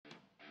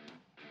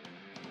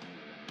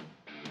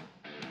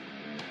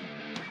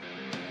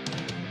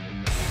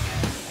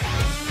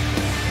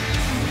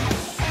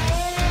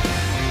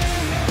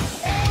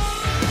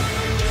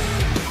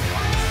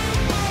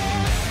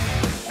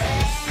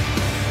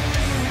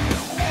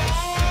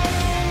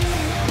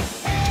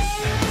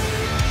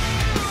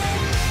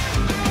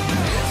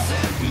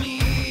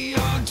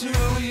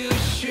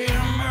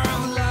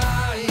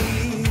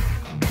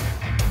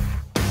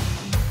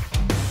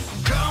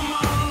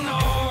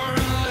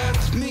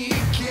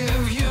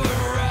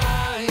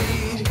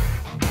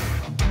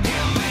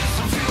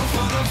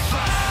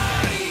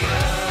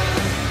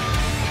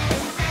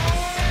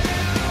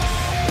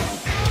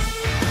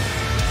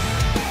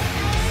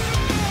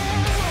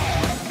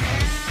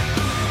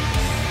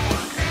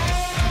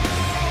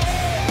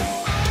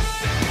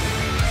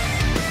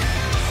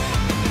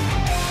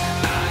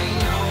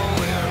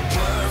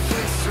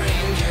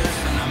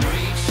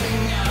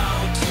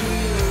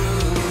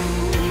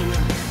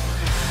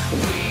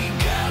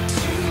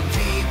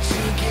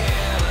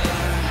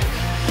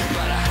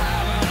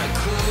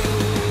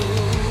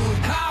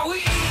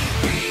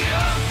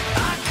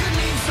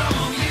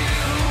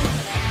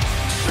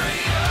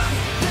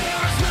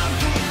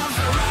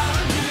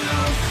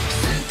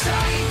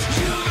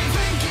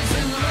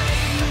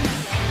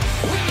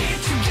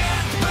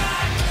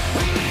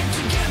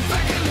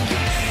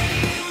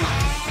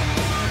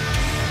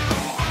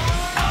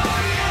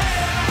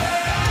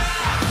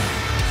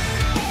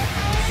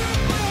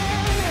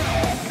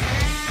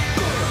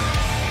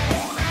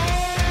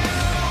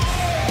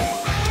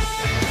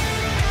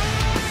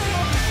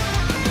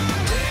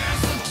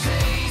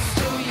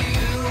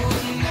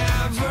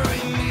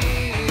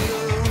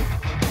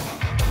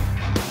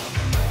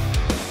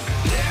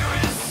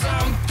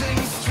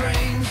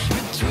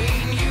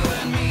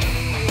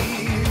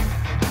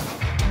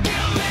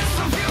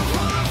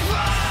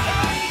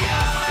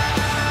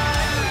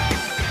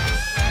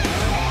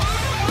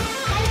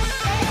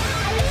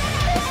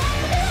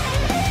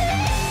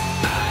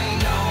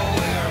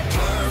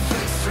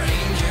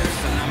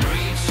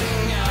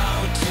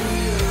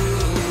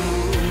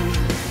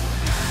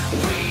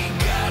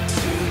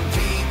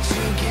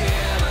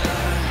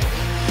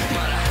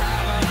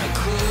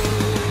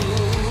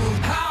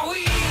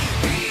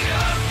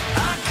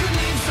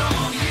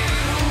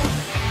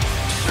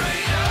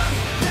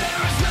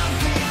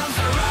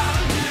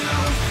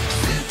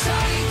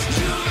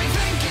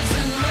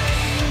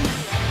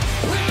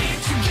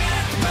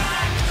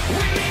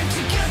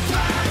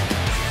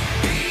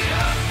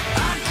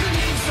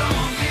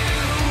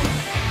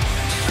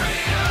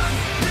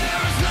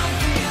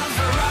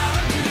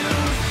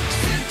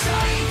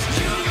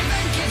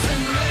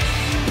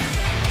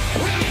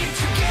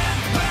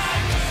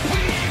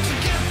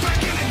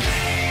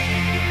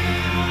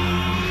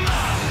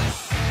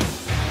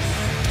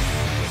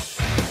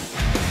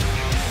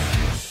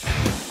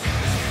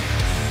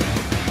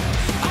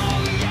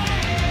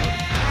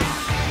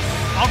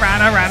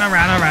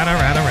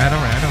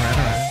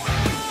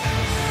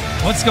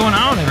What's going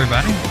on,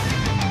 everybody?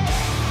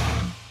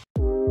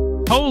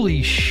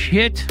 Holy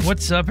shit.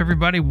 What's up,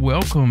 everybody?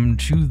 Welcome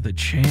to the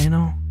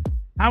channel.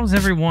 How's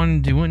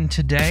everyone doing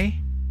today?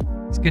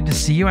 It's good to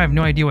see you. I have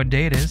no idea what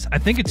day it is. I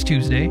think it's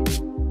Tuesday.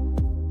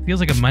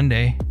 Feels like a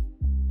Monday,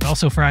 but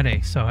also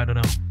Friday, so I don't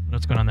know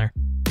what's going on there.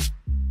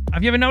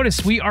 Have you ever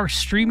noticed we are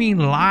streaming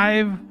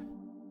live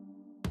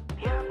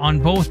on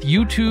both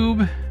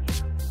YouTube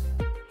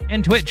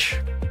and Twitch?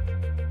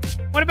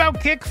 What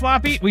about Kick,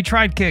 Floppy? We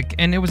tried Kick,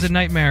 and it was a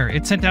nightmare.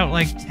 It sent out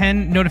like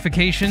 10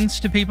 notifications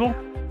to people.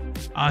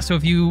 So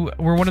if you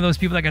were one of those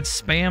people that got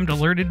spammed,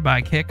 alerted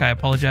by Kick, I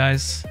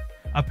apologize.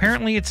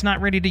 Apparently, it's not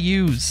ready to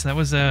use. That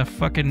was a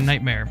fucking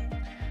nightmare.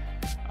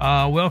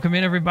 Welcome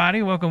in,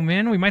 everybody. Welcome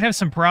in. We might have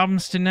some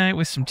problems tonight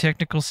with some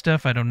technical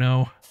stuff. I don't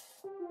know.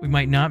 We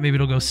might not. Maybe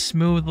it'll go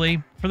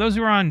smoothly. For those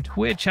who are on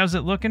Twitch, how's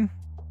it looking?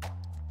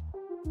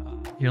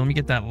 Here, let me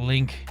get that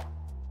link.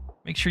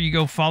 Make sure you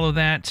go follow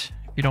that.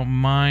 If you don't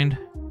mind.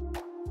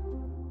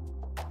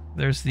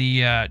 There's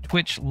the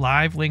Twitch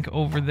live link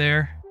over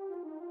there.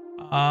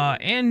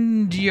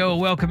 And yo,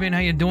 welcome in. How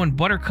you doing?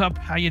 Buttercup,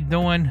 how you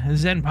doing?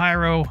 Zen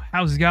Pyro,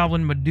 House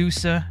Goblin,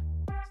 Medusa,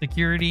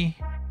 Security.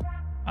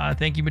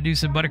 Thank you,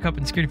 Medusa, Buttercup,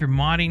 and Security for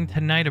modding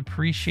tonight.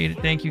 Appreciate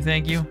it. Thank you,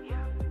 thank you.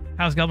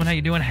 House Goblin, how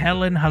you doing?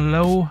 Helen,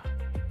 hello.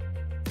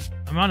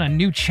 I'm on a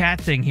new chat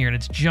thing here, and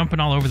it's jumping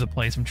all over the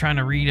place. I'm trying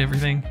to read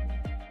everything.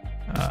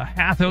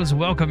 Hathos,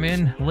 welcome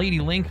in. Lady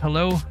Link,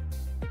 hello.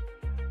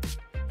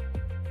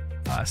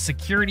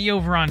 Security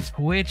over on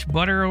Twitch,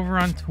 Butter over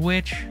on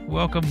Twitch.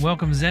 Welcome,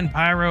 welcome, Zen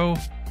Pyro.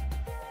 It's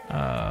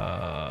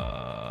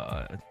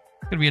gonna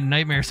be a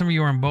nightmare. Some of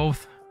you are on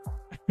both.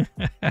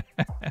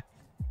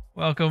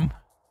 Welcome.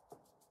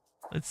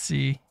 Let's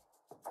see.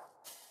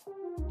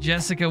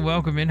 Jessica,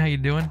 welcome in. How you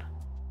doing?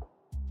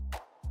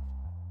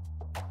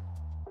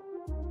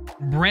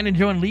 Brandon,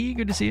 Joe, and Lee,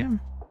 good to see you.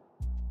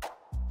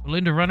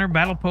 Belinda Runner,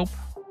 Battle Pope.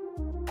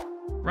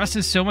 Rust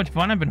is so much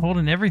fun. I've been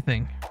holding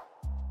everything.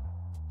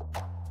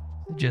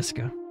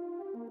 Jessica.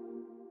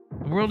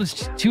 The world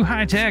is too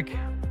high tech.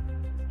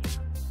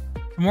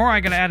 Tomorrow I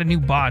gotta add a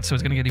new bot, so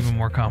it's gonna get even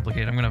more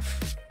complicated. I'm gonna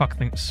fuck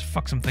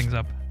some things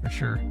up for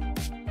sure.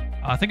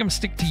 I think I'm gonna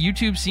stick to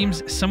YouTube.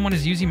 Seems someone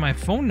is using my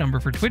phone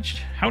number for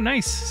Twitch. How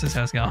nice, says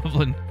House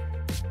Goblin.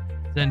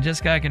 Then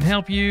Jessica, I can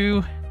help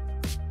you.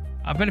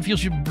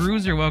 Beneficial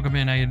Bruiser, welcome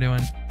in. How you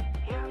doing?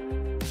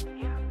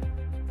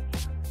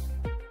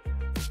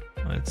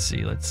 Let's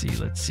see.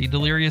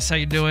 Delirious, how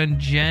you doing?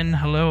 Jen,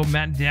 hello.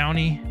 Matt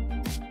Downey.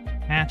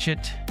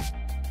 Hatchet.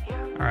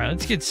 All right,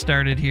 let's get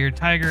started here.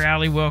 Tiger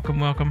Alley, welcome,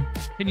 welcome.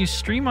 Can you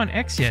stream on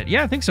X yet?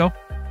 Yeah, I think so.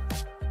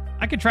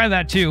 I could try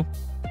that too.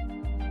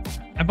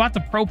 I bought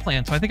the Pro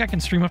plan, so I think I can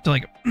stream up to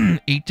like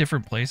 8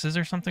 different places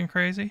or something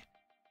crazy.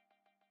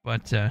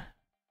 But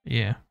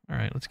yeah, all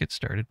right, let's get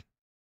started.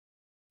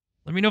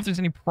 Let me know if there's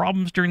any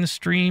problems during the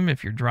stream,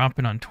 if you're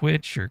dropping on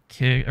Twitch or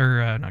Kick,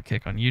 or not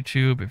Kick, on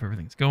YouTube, if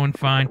everything's going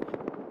fine.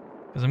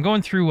 Because I'm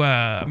going through,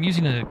 I'm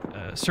using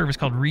a service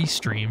called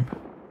Restream.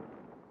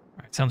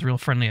 Sounds real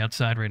friendly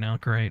outside right now.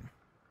 Great.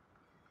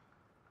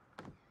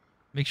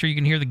 Make sure you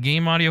can hear the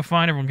game audio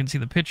fine. Everyone can see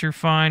the picture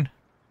fine.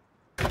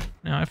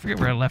 Now, I forget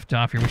where I left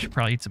off here. We should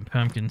probably eat some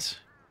pumpkins.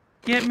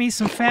 Get me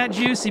some fat,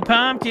 juicy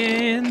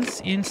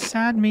pumpkins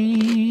inside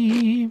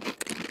me.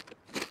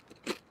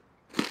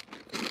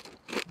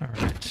 All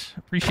right.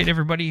 Appreciate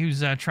everybody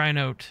who's trying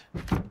out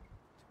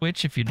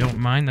Twitch. If you don't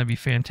mind, that'd be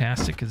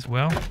fantastic as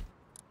well.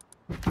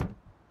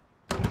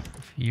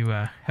 If you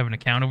have an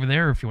account over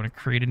there, or if you want to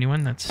create a new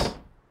one, that's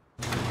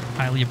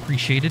highly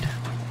appreciated.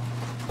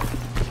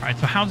 Alright,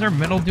 so how's our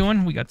metal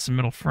doing? We got some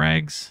metal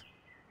frags.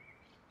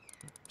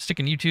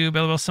 Sticking YouTube.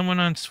 LOL, someone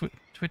on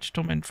Twitch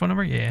told my phone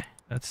number? Yeah,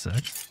 that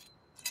sucks.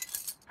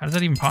 How is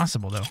that even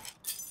possible, though? I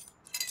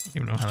don't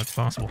even know how that's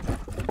possible.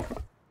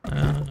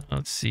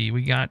 Let's see.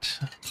 We got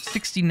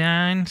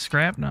 69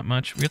 scrap. Not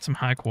much. We got some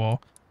high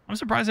qual. I'm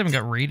surprised I haven't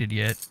got rated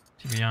yet,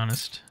 to be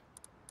honest.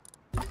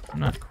 I'm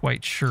not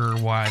quite sure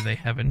why they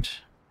haven't.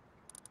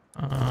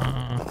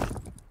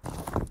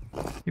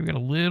 Here we got a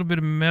little bit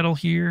of metal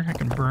here I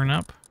can burn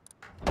up.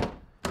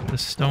 The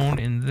stone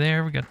in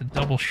there. We got the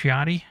double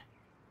shotty.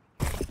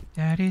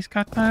 Daddy's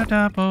got the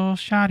double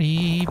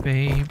shotty,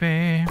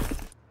 baby.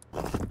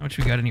 How much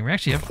we got in here? We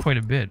actually have quite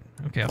a bit.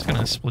 Okay, I was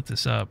gonna split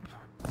this up.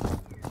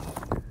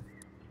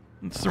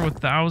 Let's throw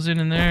 1,000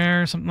 in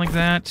there, something like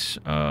that.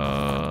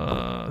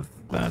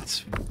 That's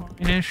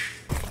fine-ish.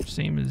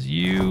 Same as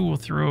you.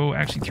 We'll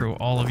actually throw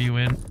all of you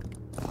in.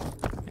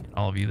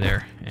 All of you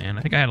there. And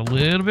I think I had a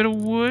little bit of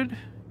wood.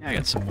 Yeah, I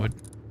got some wood.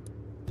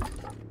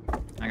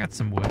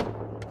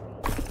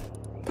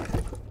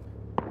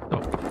 So,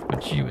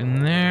 put you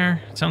in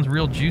there. It sounds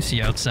real juicy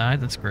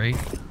outside. That's great.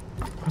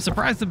 I'm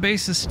surprised the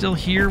base is still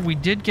here. We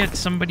did get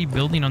somebody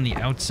building on the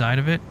outside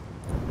of it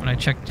when I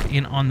checked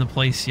in on the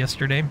place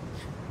yesterday.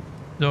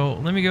 So,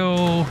 let me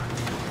go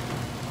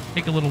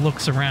take a little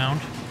looks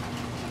around.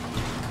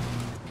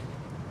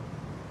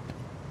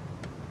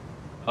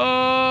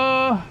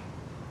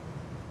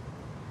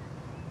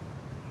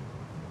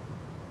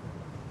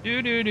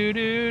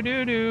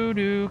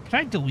 Can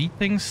I delete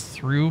things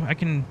through? I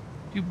can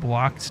do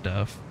block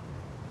stuff.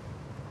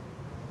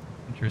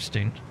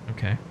 Interesting.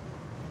 Okay.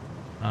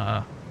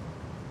 We're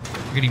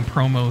getting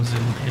promos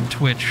in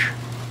Twitch.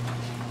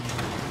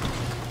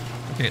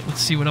 Okay,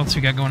 let's see what else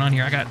we got going on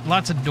here. I got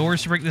lots of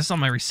doors to break. This is on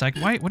my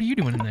recycle. What are you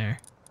doing in there?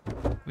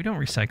 We don't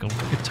recycle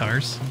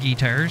guitars.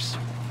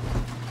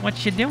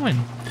 What you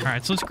doing? All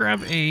right, so let's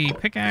grab a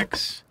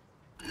pickaxe.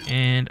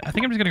 And I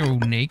think I'm just going to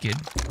go naked.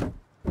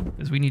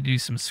 Because we need to do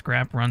some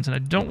scrap runs. And I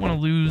don't want to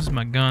lose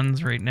my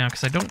guns right now.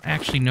 Because I don't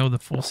actually know the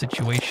full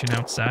situation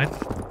outside.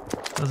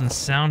 Doesn't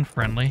sound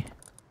friendly.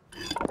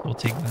 We'll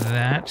take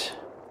that.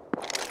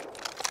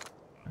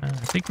 I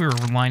think we were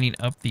lining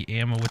up the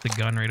ammo with the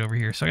gun right over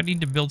here. So I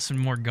need to build some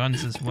more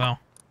guns as well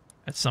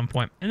at some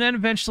point. And then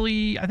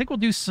eventually, I think we'll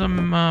do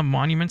some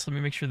monuments. Let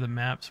me make sure the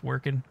map's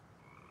working.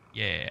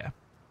 Yeah.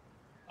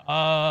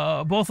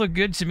 Both look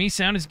good to me.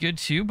 Sound is good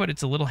too, but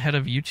it's a little ahead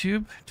of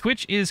YouTube.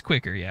 Twitch is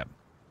quicker, yeah.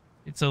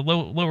 It's a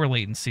lower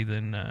latency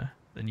than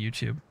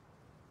YouTube.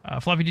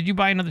 Floppy, did you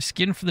buy another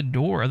skin for the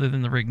door other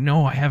than the rig?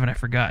 No, I haven't. I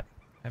forgot.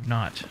 I have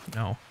not.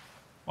 No.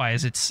 Why,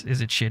 is it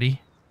shitty?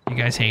 You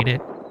guys hate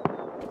it?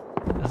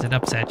 Does it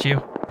upset you?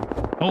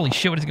 Holy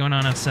shit, what is going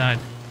on outside?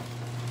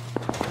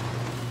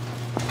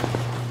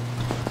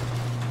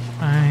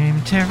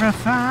 I'm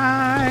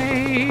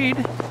terrified.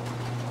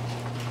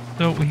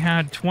 So we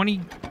had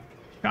 20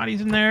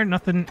 shotties in there.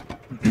 Nothing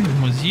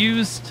was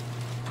used.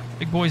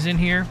 Big boy's in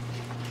here.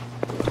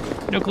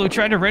 No clue.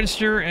 Tried to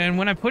register, and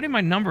when I put in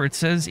my number, it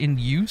says in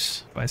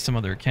use by some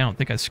other account. I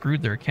think I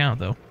screwed their account,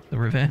 though. The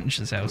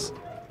Revenge's house.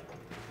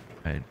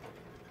 Right.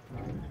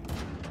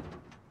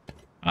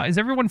 Is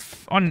everyone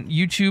on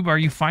YouTube, are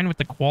you fine with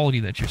the quality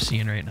that you're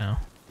seeing right now?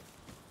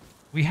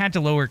 We had to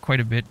lower it quite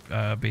a bit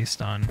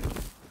based on...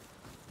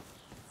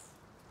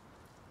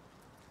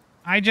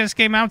 I just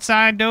came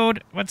outside,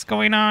 dude. What's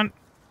going on?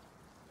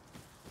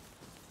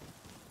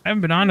 I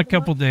haven't been on a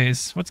couple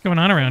days. What's going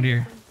on around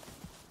here?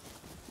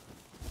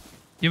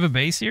 You have a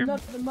base here?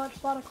 Nothing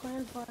much. A lot of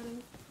clan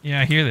fighting.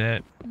 Yeah, I hear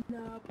that.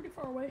 No, pretty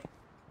far away.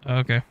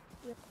 Okay.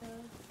 Yeah.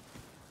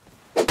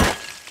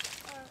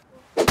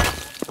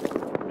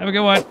 Have a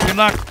good one. Good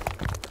luck.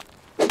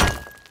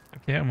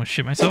 Okay, I'm gonna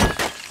shit myself.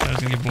 I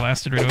was gonna get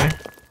blasted right away.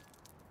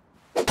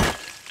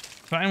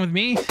 Fine with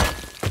me.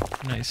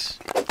 Nice.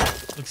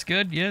 Looks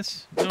good,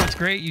 yes. No, it's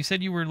great. You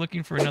said you were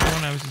looking for another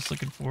one. I was just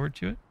looking forward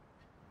to it.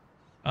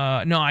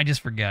 No, I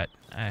just forgot.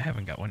 I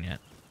haven't got one yet.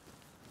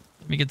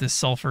 Let me get this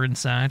sulfur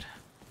inside.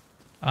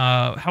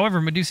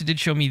 However, Medusa did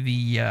show me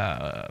the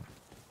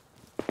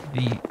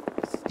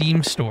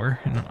Steam store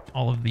and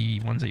all of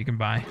the ones that you can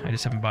buy. I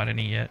just haven't bought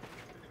any yet.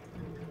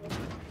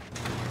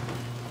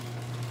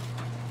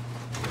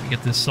 Let me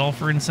get this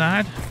sulfur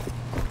inside.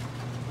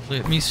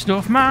 Let me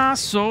stuff my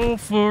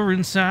sulfur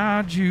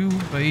inside you,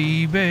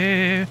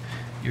 baby.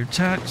 Your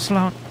tight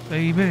slot,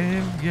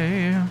 baby,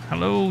 yeah.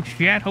 Hello,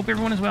 chat. Hope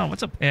everyone is well.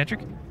 What's up,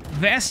 Patrick?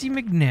 Vassy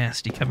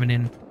McNasty coming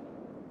in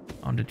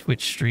onto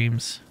Twitch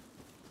streams.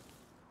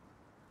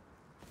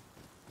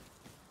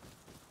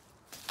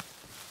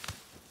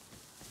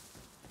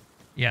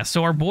 Yeah,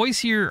 so our boys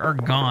here are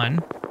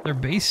gone. Their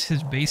base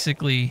has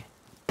basically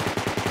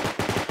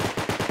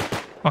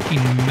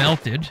fucking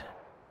melted.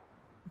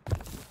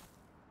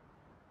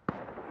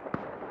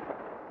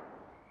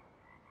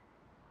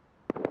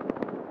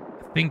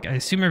 I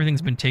assume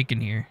everything's been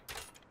taken here.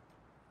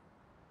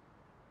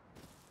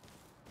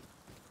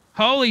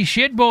 Holy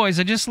shit, boys.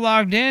 I just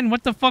logged in.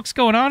 What the fuck's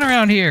going on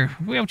around here?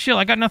 Well, chill.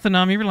 I got nothing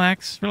on me.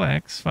 Relax.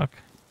 Relax. Fuck.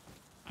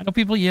 I know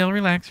people yell.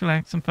 Relax.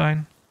 Relax. I'm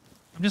fine.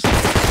 I'm just...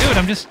 Dude,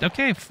 I'm just...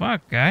 Okay,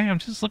 fuck, guy. I'm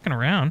just looking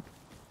around.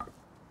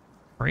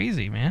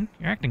 Crazy, man.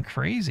 You're acting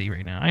crazy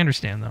right now. I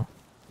understand, though.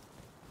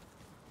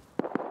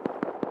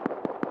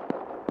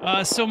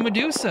 So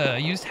Medusa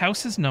used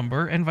House's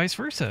number and vice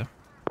versa.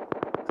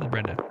 Says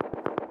Brenda.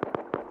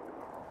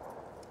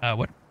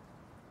 What?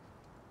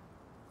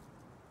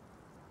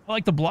 I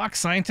like the block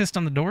scientist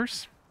on the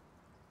doors.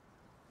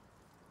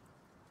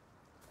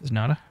 Is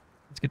Nada.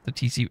 Let's get the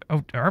TC.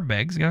 Oh, are our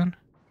bags gone?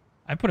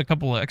 I put a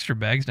couple of extra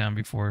bags down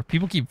before.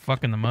 People keep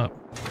fucking them up.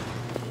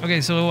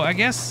 Okay, so I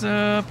guess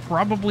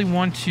probably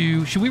want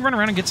to... Should we run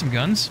around and get some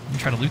guns and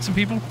try to loot some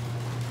people?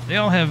 They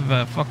all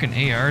have fucking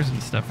ARs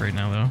and stuff right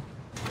now, though.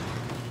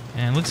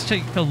 And let's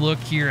take a look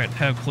here at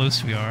how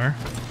close we are.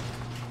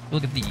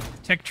 Look at the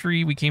tech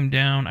tree. We came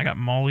down. I got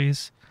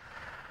mollies.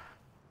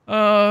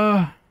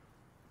 Let's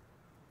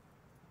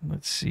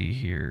see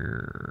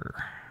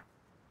here.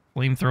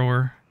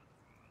 Flamethrower.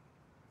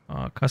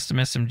 Custom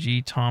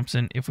SMG,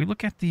 Thompson. If we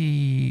look at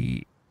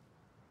the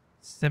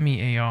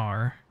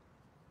semi-AR,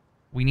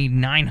 we need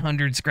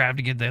 900 scrap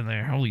to get them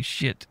there. Holy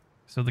shit.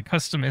 So the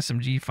custom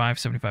SMG,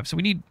 575. So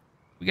we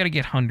got to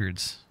get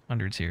hundreds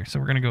here. So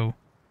we're going to go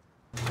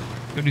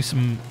do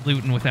some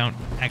looting without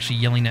actually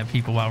yelling at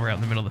people while we're out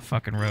in the middle of the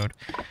fucking road.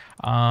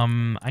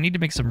 I need to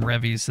make some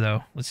revies,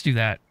 though. Let's do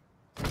that.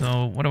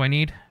 So what do I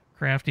need?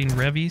 Crafting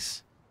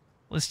revies.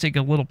 Let's take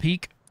a little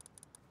peek.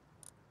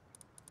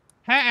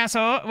 Hey,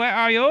 asshole. Where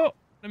are you?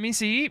 Let me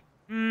see.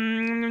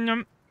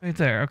 Right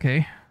there,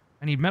 okay.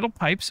 I need metal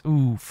pipes.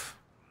 Oof.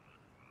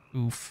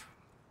 Oof.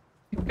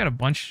 I think we got a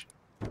bunch.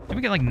 Did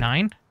we get like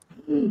 9?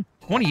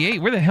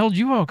 28? Where the hell did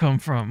you all come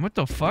from? What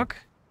the fuck?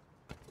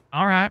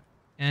 Alright.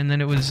 And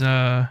then it was,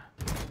 I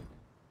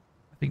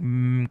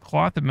think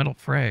cloth and metal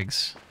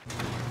frags.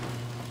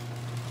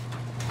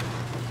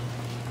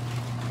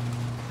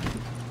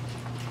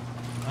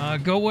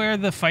 Go where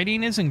the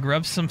fighting is and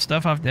grub some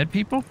stuff off dead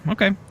people?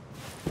 Okay.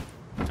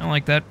 I don't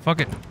like that.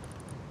 Fuck it.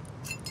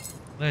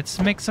 Let's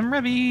make some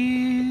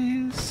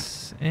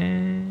revies.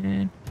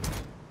 And...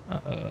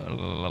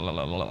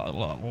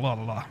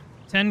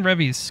 10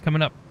 revies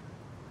coming up.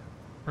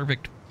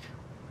 Perfect.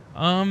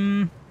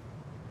 Can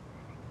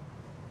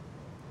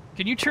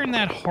you turn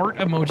that heart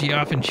emoji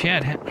off in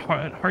chat?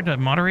 Hard to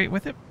moderate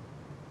with it?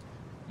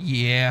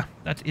 Yeah,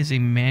 that is a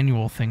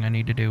manual thing I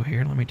need to do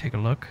here. Let me take a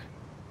look.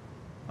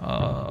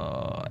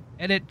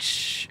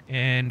 Edit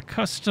and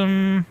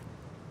custom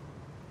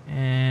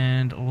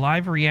and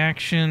live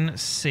reaction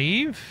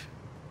save.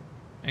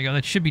 There you go.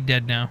 That should be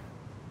dead now.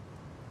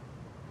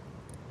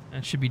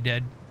 That should be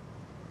dead.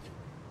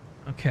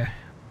 Okay.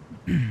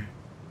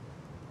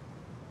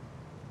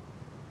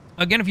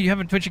 Again, if you have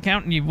a Twitch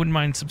account and you wouldn't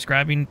mind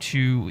subscribing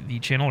to the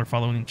channel or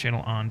following the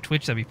channel on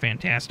Twitch, that'd be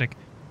fantastic.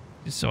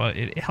 Just so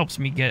it helps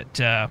me get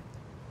the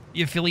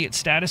affiliate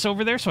status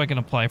over there so I can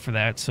apply for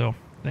that. So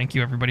thank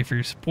you, everybody, for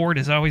your support.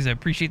 As always, I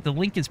appreciate the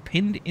link is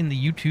pinned in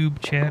the YouTube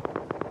chat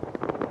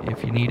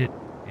if you need it.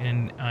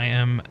 And I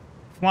am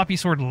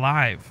FloppySword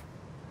Live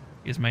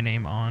is my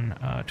name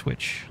on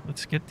Twitch.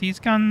 Let's get these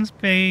guns,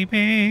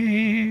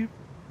 baby.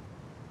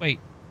 Wait,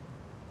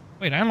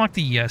 I unlocked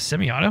the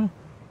semi-auto?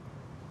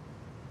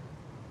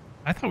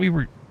 I thought we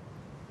were...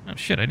 Oh,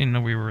 shit, I didn't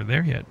know we were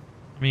there yet.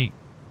 Let me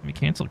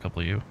cancel a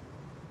couple of you.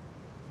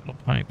 Metal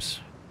pipes.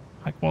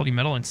 High-quality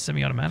metal and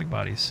semi-automatic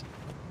bodies.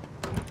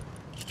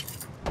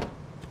 I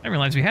didn't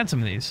realize we had some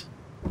of these.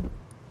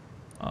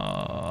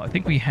 I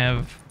think we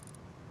have...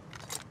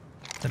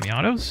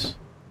 semi-autos?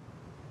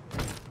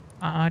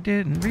 I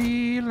didn't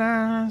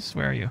realize...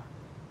 Where are you?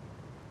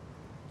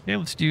 Okay,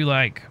 let's do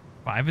like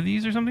 5 of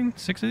these or something?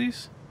 6 of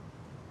these?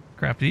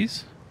 Craft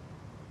these.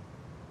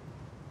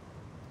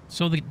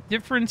 So the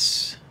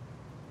difference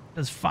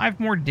does 5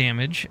 more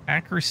damage.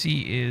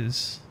 Accuracy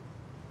is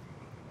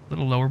a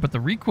little lower, but the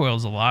recoil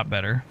is a lot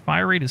better.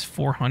 Fire rate is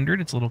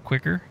 400. It's a little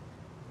quicker.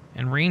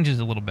 And range is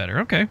a little better.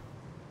 Okay. A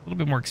little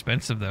bit more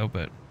expensive, though,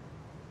 but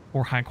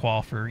more high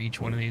qual for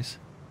each one of these.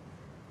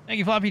 Thank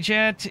you, Floppy.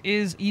 Chat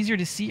is easier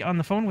to see on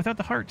the phone without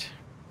the heart.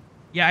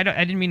 Yeah, I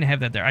didn't mean to have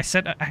that there. I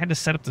had to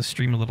set up the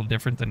stream a little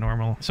different than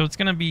normal. So it's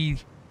going to be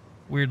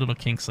weird little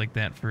kinks like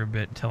that for a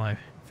bit until I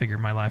figure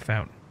my life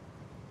out.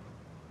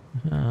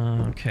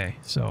 Okay,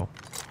 so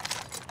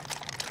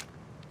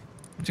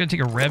I'm just going to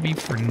take a revy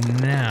for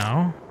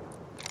now.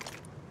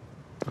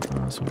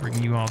 So we'll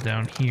bring you all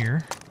down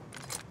here.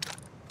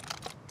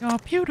 You're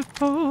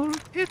beautiful,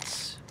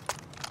 it's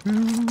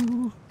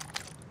true.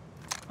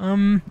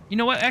 You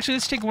know what? Actually,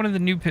 let's take one of the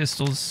new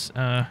pistols,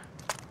 and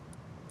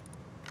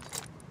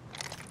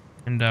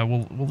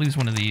we'll lose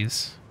one of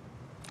these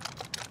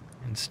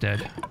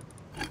instead.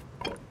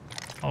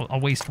 I'll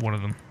waste one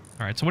of them.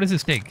 All right. So what does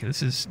this take?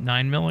 This is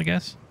 9 mil, I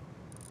guess.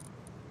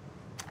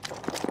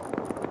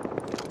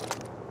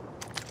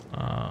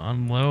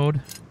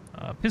 Unload.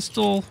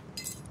 Pistolero.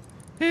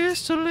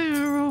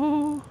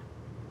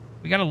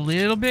 We got a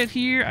little bit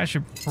here. I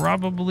should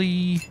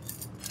probably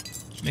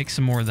make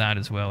some more of that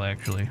as well,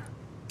 actually.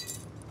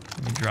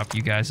 Let me drop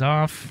you guys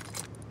off.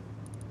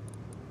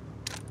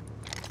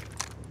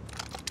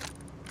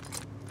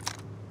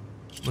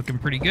 Looking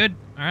pretty good.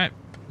 All right.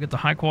 We got the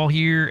high qual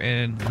here,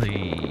 and the...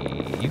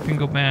 You can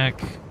go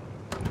back.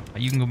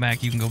 You can go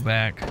back. You can go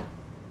back.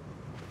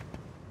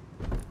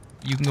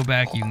 You can go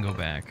back. You can go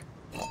back.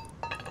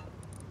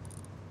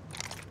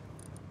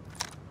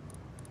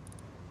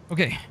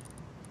 Okay.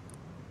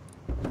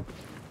 I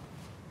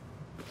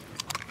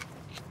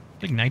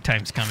think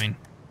nighttime's coming.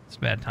 It's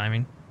bad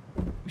timing.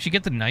 We should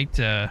get the night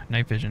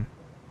vision.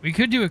 We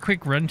could do a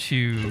quick run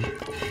to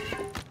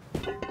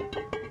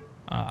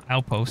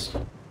outpost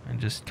and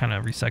just kind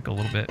of recycle a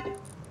little bit.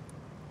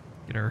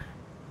 Get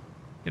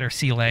our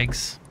sea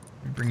legs.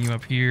 Bring you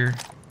up here.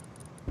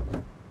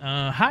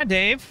 Hi,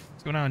 Dave.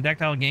 What's going on,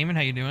 Dactyl Gaming?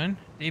 How you doing?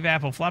 Dave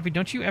Apple, Floppy,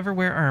 don't you ever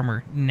wear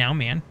armor? No,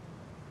 man.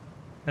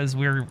 Because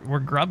we're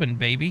grubbing,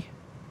 baby.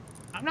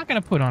 I'm not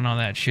gonna put on all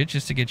that shit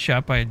just to get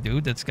shot by a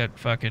dude that's got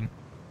fucking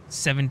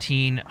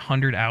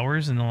 1,700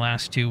 hours in the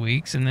last 2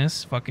 weeks in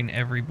this. Fucking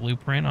every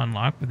blueprint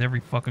unlocked with every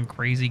fucking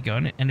crazy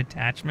gun and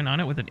attachment on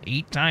it with an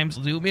 8 times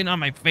zoom in on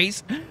my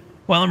face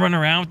while I'm running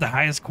around with the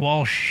highest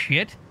qual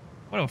shit.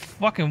 What a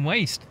fucking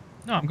waste.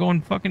 No, I'm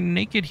going fucking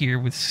naked here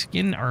with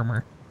skin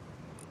armor.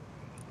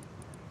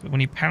 But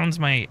when he pounds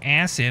my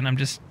ass in, I'm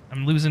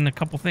losing a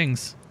couple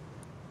things.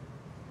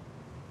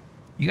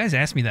 You guys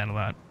ask me that a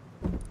lot.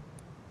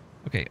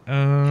 Okay,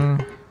 there's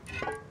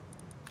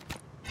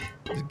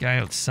a guy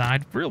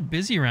outside. Real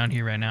busy around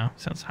here right now.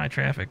 Sounds high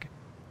traffic.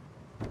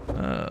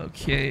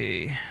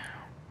 Okay.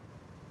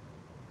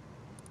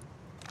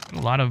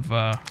 A lot of,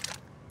 got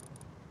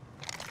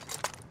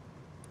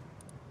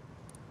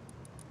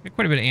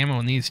quite a bit of ammo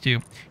in these,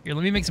 too. Here,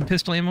 let me make some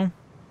pistol ammo.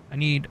 I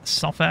need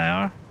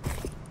sulfur.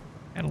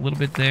 Add a little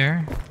bit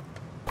there.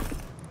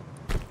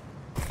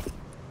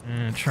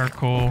 And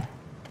charcoal.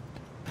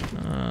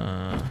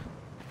 I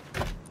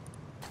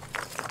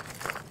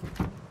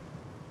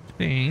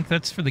think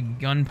that's for the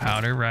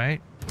gunpowder,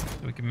 right?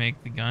 So we can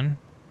make the gun.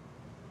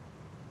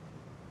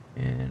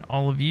 And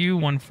all of you,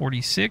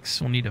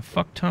 146. We'll need a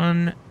fuck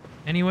ton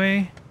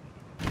anyway.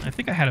 I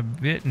think I had a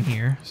bit in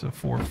here, so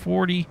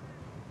 440.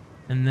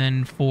 And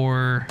then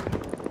for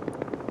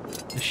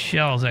the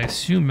shells, I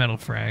assume metal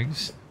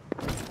frags.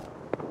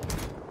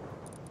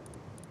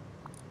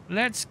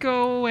 Let's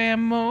go,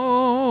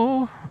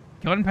 ammo.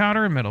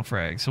 Gunpowder and metal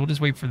frags. So we'll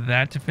just wait for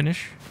that to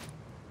finish.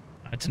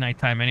 It's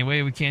nighttime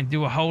anyway. We can't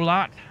do a whole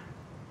lot.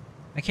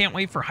 I can't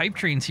wait for hype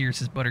trains here,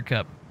 says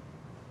Buttercup.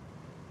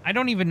 I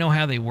don't even know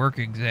how they work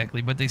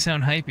exactly, but they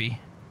sound hypey.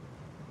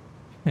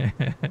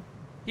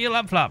 Heal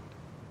up, Flop.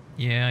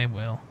 Yeah, I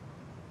will.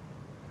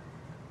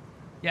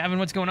 Yeah, Evan,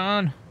 what's going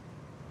on?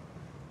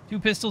 2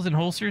 pistols and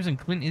holsters and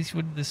Clint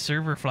Eastwood this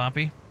server,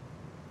 Floppy.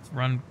 Let's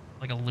run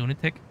like a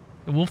lunatic.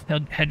 The wolf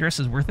headdress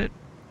is worth it?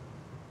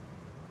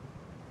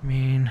 I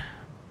mean,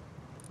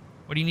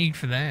 what do you need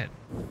for that?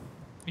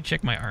 Let me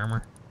check my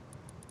armor.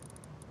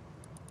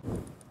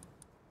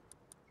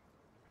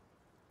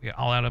 Yeah,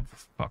 all out of...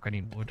 Fuck, I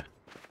need wood.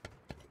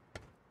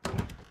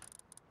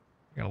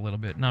 Got a little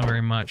bit, not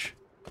very much.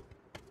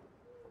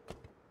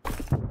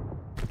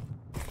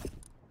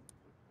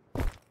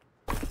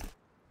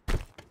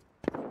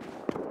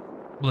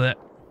 Blech.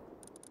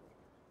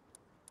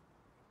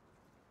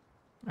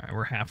 Alright,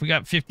 we're half. We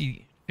got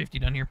 50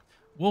 done here.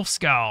 Wolf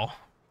Scowl.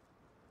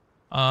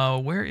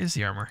 Where is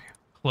the armor?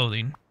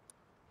 Clothing.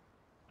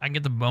 I can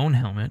get the bone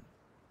helmet.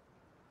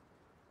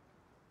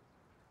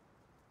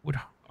 Wood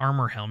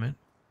armor helmet.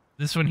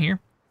 This one here.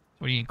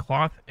 So you need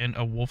cloth and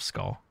a wolf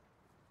skull.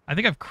 I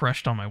think I've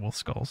crushed all my wolf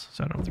skulls,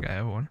 so I don't think I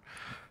have one.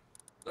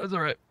 That's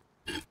alright.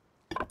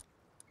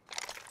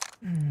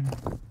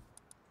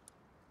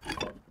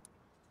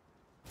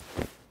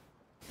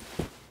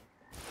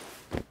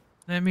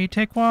 Let me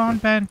take one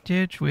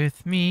bandage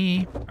with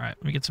me. Alright,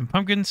 let me get some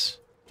pumpkins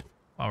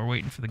while we're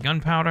waiting for the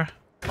gunpowder.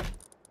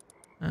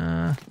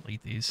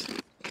 Eat these.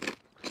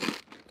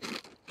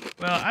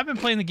 Well, I've been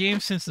playing the game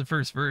since the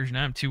first version.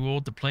 I'm too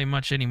old to play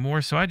much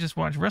anymore, so I just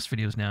watch Rust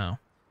videos now.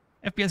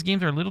 FPS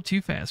games are a little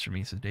too fast for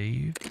me, says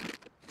Dave.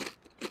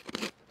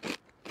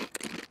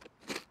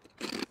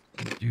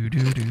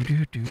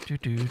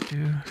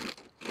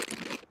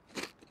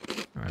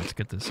 Alright, let's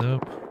get this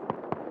up.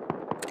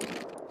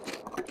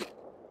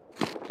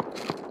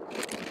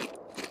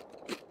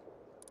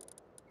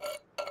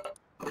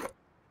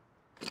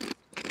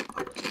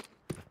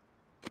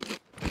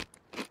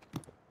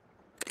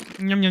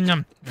 Yum, yum,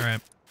 yum.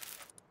 Alright.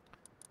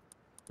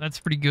 That's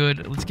pretty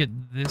good. Let's get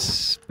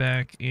this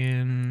back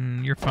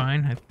in. You're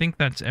fine. I think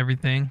that's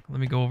everything. Let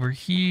me go over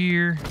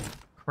here.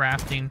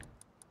 Crafting.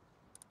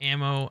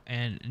 Ammo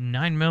and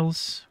 9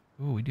 mils.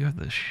 Ooh, we do have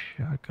the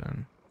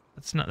shotgun.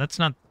 That's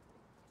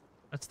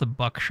the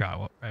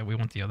buckshot, right? We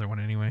want the other one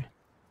anyway.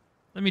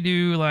 Let me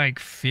do like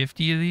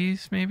 50 of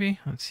these, maybe.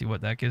 Let's see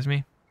what that gives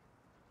me.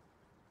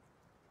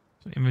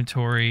 So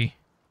inventory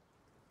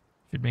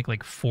should make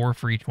like 4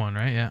 for each one,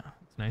 right? Yeah,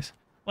 that's nice.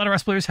 A lot of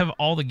Rust players have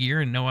all the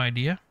gear and no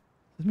idea.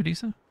 Is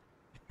Medusa?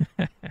 Is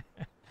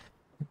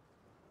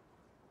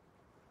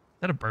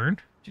that a burn?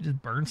 Did you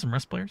just burn some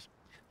Rust players?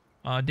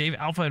 Dave,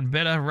 Alpha and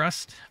Beta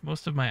Rust.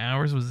 Most of my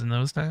hours was in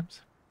those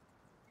times.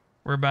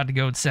 We're about to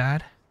go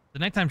outside. The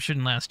nighttime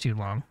shouldn't last too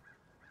long.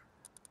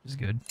 Which is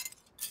good.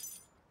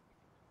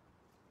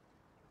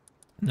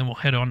 And then we'll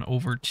head on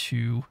over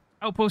to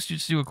Outpost.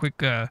 Just do a quick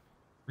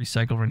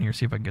recycle run here.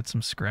 See if I can get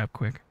some scrap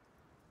quick.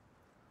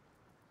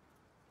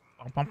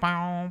 If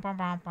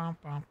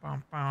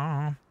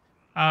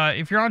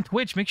you're on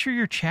Twitch, make sure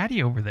you're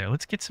chatty over there.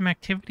 Let's get some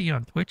activity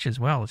on Twitch as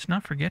well. Let's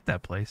not forget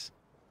that place.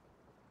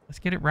 Let's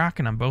get it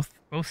rocking on both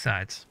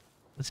sides.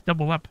 Let's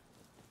double up.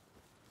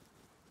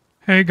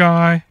 Hey,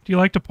 guy. Do you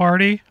like to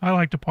party? I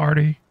like to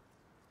party.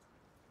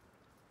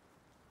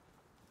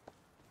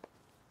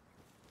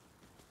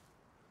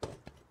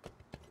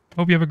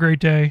 Hope you have a great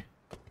day.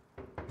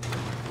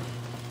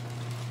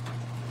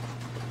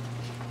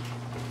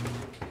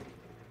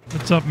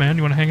 What's up, man?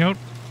 You want to hang out?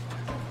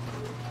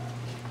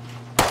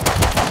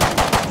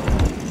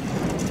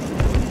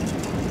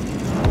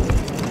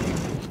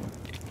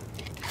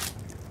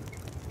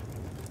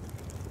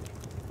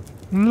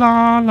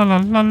 La la la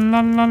la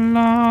la la la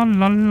la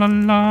la la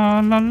la la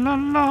la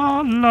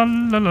la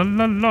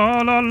la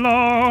la la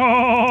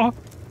la.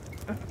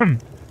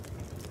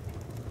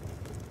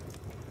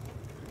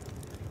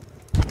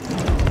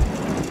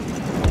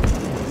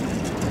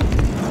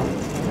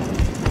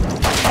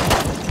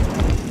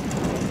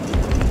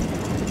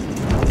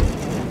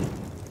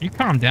 You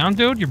calm down,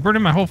 dude? You're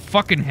burning my whole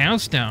fucking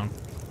house down.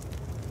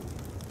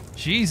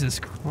 Jesus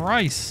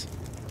Christ.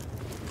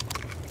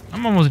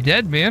 I'm almost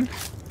dead, man.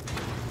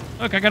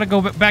 Look, I gotta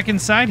go back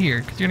inside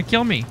here because you're gonna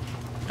kill me.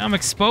 Now I'm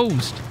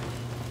exposed.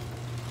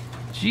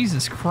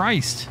 Jesus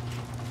Christ.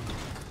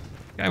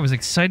 Guy was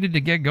excited to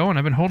get going.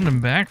 I've been holding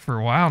him back for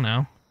a while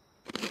now.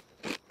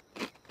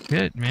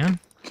 Shit, man.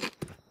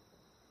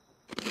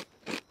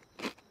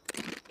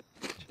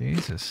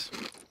 Jesus.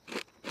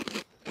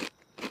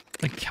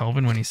 Like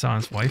Kelvin when he saw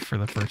his wife for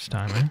the first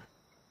time, eh?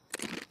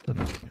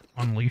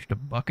 Unleashed a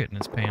bucket in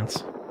his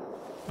pants.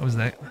 What was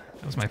that?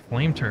 That was my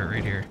flame turret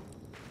right here.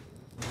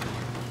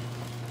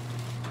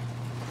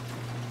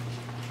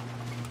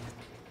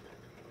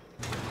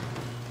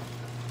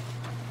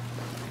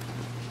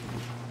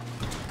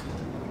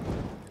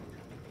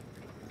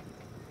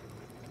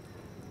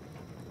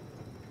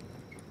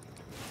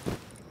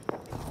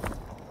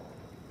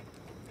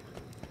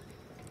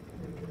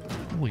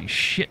 Holy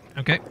shit.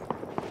 Okay.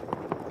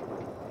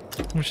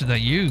 How much did that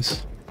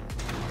use?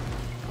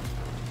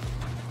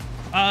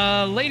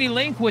 Lady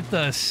Link with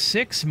the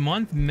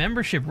 6-month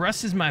membership.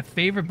 Russ is my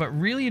favorite, but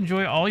really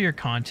enjoy all your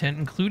content,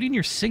 including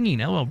your singing.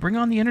 LOL, bring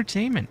on the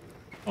entertainment.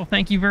 Oh,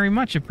 thank you very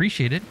much.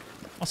 Appreciate it.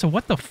 Also,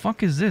 what the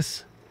fuck is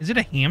this? Is it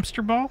a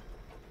hamster ball?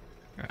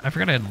 I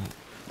forgot I had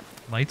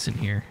lights in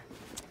here.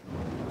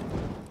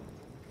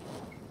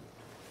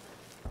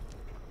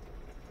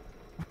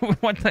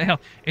 What the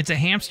hell? It's a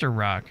hamster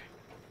rock.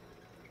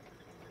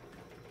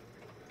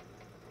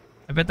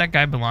 I bet that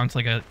guy belongs to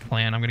like a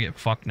clan. I'm gonna get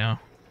fucked now.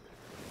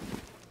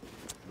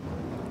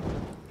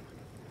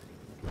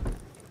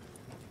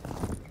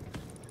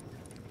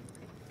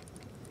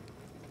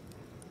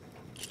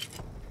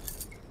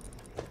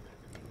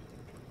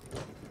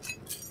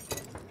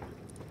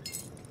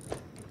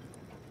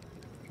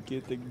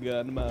 Get the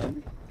gun,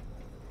 man.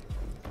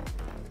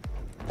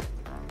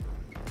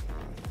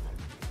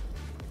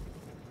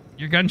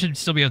 Your gun should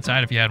still be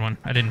outside if you had one.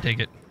 I didn't take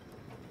it.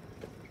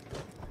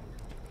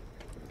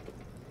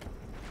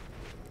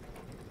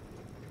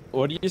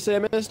 What do you say,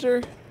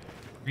 mister?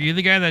 Are you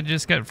the guy that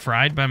just got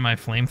fried by my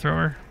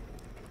flamethrower?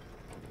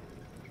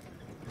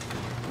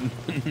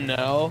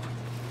 No.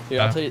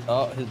 Here, I'll tell you.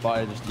 Oh, his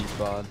body just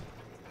despawned.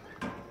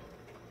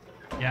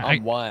 Yeah,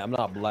 I'm white. I'm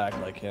not black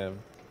like him.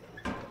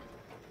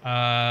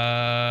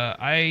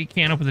 I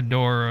can't open the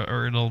door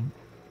or it'll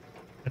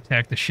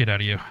attack the shit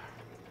out of you.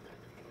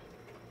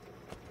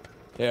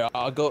 Here,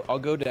 I'll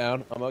go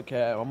down. I'm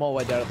okay. I'm all the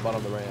way down at the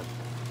bottom of the ramp.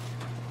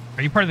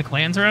 Are you part of the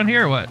clans around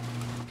here or what?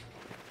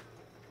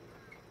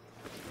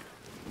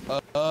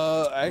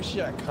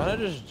 Actually, I kind of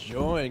just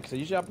joined because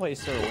usually I play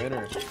Sir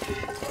Winner.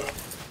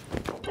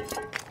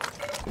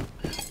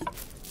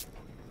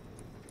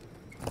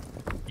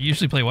 You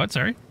usually play what?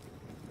 Sorry.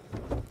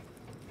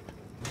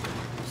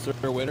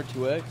 Sir Winner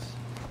 2X.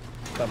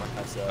 By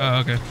myself. Oh,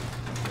 okay.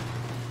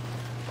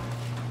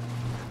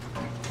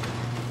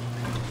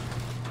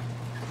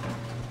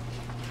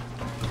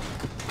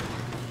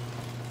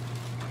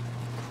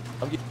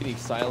 I'm getting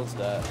silenced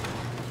at.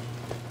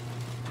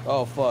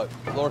 Oh fuck!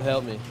 Lord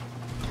help me.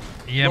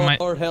 Yeah,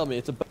 Lord help me!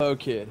 It's a bow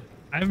kid.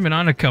 I haven't been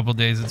on a couple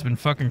days. It's been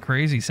fucking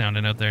crazy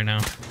sounding out there now.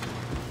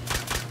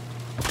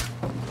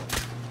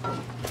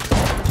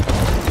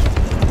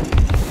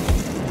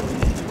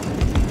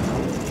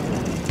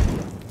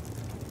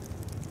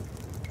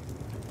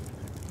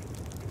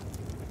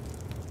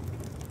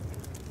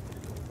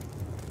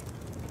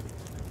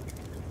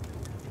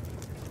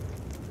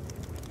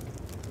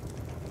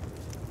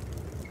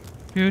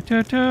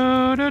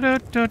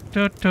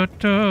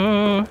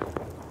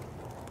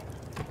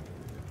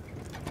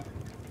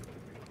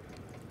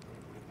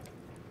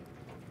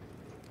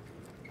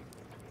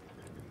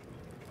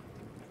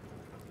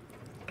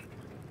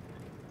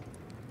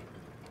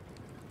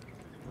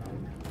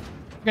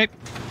 Okay.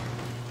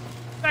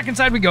 Back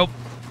inside we go.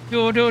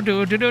 Actually,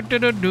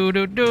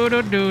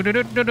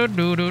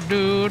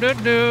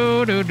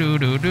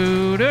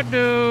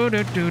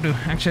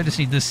 I just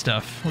need this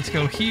stuff. Let's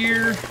go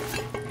here.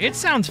 It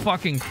sounds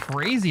fucking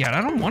crazy out.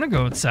 I don't want to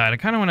go outside. I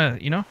kind of want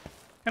to, you know,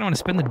 kind of want to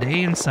spend the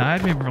day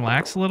inside, maybe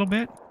relax a little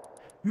bit.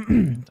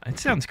 It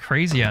sounds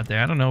crazy out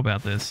there. I don't know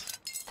about this.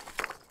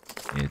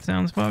 It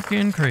sounds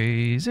fucking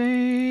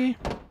crazy.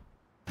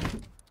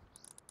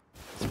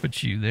 Let's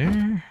put you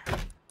there.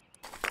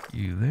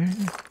 You there.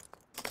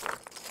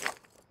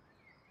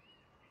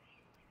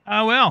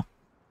 Oh, well.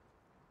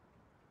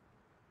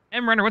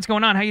 M-Runner, what's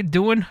going on? How you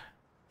doing?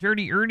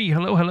 Dirty Ernie,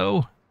 hello,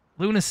 hello.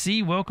 Luna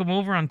C, welcome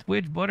over on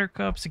Twitch.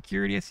 Buttercup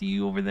Security, I see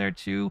you over there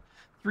too.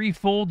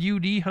 Threefold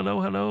UD,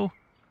 hello, hello.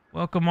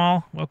 Welcome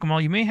all, welcome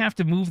all. You may have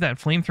to move that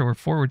flamethrower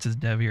forward, says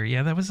Dev here.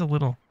 Yeah, that was a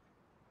little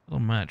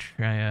much.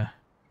 Yeah,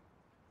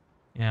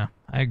 I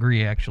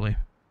agree, actually.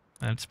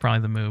 That's probably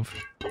the move.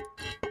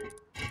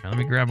 Now, let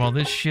me grab all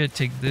this shit,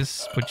 take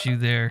this, put you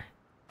there,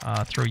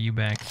 throw you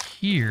back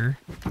here.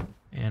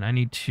 And I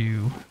need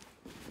to...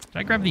 Did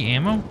I grab the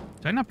ammo?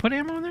 Did I not put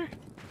ammo in there?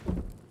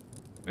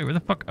 Wait, where the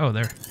fuck? Oh,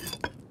 there.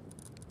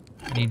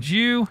 I need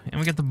you, and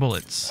we got the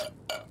bullets.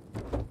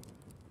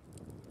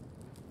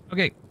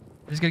 Okay,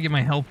 just gotta get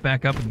my health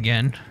back up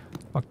again.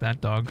 Fuck that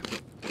dog.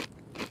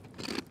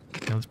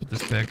 Okay, let's put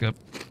this back up.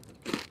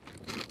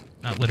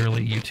 Not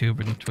literally YouTube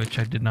and Twitch.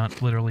 I did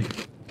not literally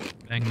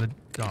bang the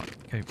dot.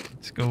 Okay,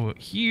 let's go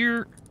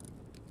here.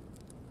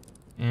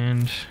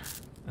 And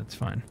that's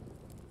fine.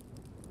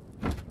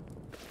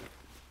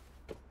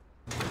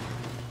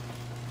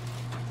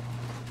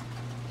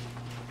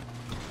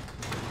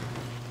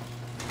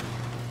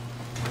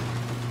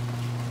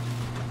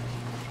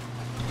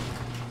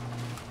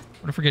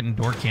 What if we're getting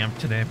door camp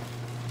today?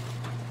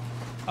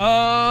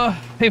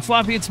 Hey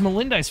Floppy, it's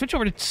Melinda. I switch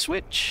over to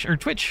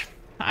Twitch.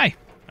 Hi,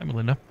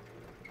 Melinda.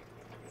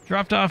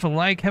 Dropped off a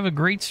like. Have a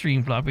great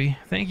stream, Floppy.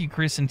 Thank you,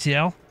 Chris and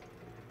TL.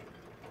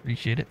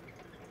 Appreciate it.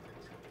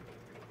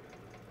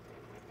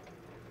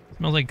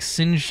 Smells like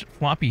singed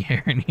floppy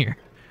hair in here.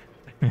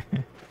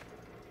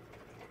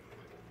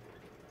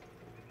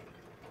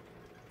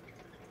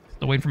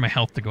 Still waiting for my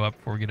health to go up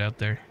before we get out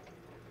there.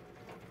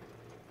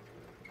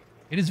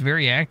 It is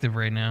very active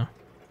right now.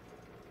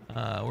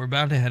 We're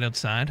about to head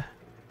outside.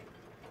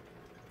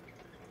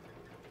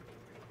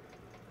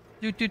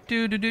 Do do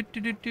do do do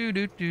do do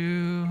do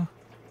do.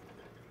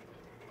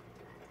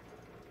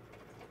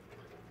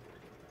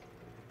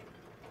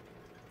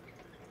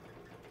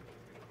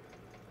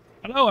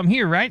 Hello, I'm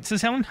here, right?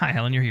 Says Helen. Hi,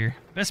 Helen, you're here.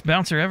 Best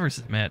bouncer ever,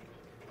 says Matt.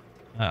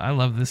 I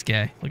love this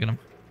guy. Look at him.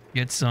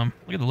 Get some.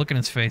 Look at the look in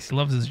his face. He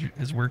loves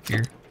his work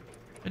here.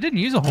 I didn't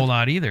use a whole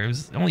lot either. It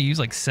was only used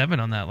like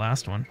 7 on that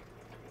last one.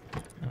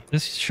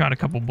 This shot a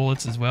couple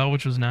bullets as well,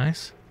 which was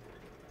nice.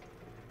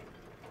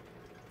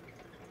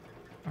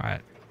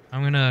 Alright.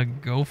 I'm gonna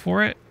go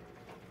for it,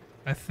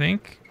 I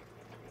think.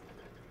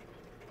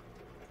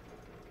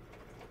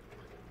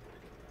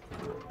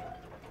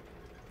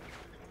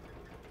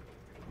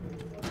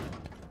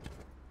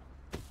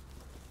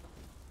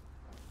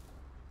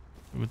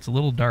 Ooh, it's a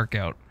little dark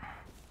out.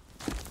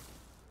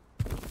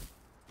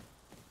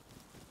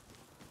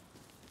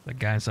 The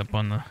guy's up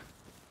on the...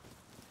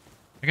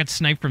 I got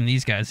sniped from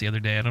these guys the other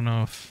day. I don't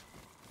know if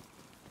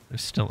they're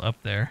still up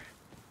there.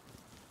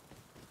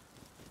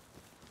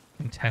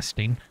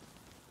 Contesting.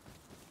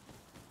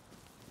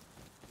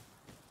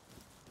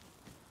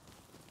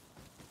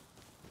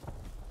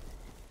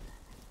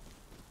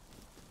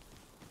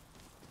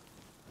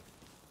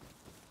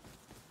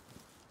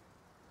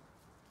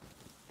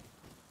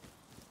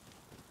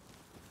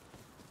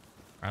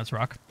 Alright, let's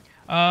rock.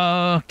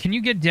 Can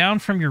you get down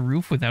from your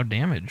roof without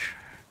damage?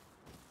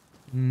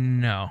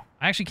 No.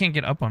 I actually can't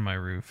get up on my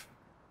roof.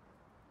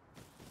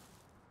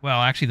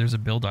 Well, actually, there's a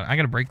build on. I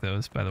gotta break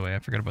those, by the way. I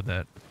forgot about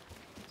that.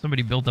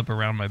 Somebody built up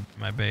around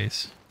my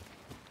base.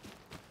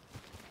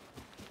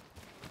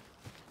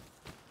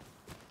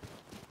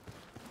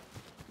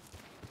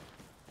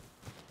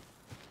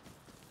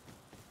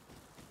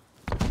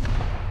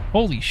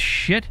 Holy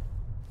shit.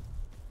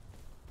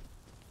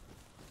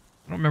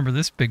 I don't remember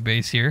this big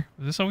base here.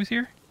 Was this always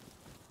here?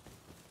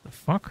 The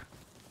fuck?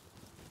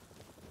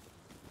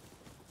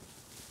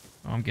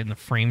 Oh, I'm getting the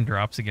frame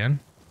drops again.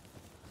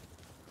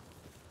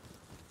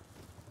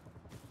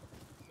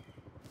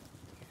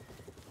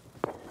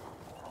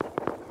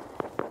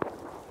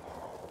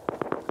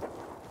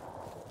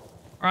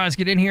 Alright, let's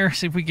get in here,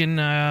 see if we can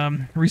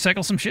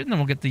recycle some shit, and then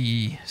we'll get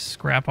the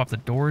scrap off the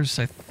doors,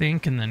 I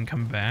think, and then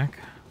come back.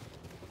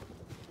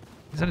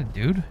 Is that a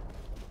dude?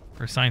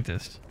 Or a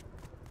scientist?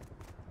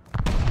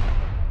 Is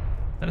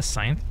that a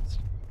scientist?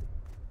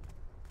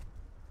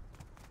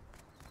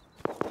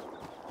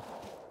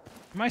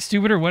 Am I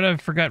stupid or what? I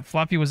forgot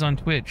Floppy was on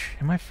Twitch.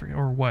 Am I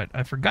or what?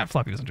 I forgot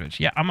Floppy was on Twitch.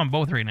 Yeah, I'm on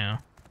both right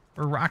now.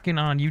 We're rocking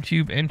on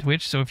YouTube and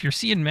Twitch, so if you're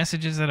seeing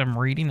messages that I'm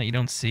reading that you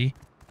don't see,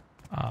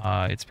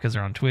 it's because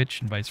they're on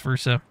Twitch and vice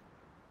versa.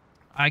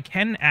 I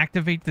can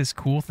activate this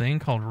cool thing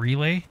called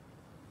Relay,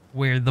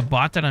 where the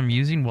bot that I'm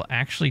using will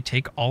actually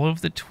take all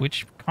of the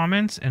Twitch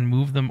comments and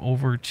move them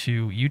over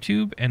to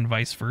YouTube and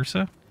vice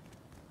versa.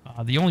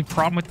 The only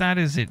problem with that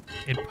is it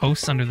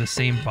posts under the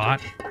same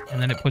bot,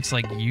 and then it puts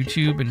like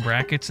YouTube in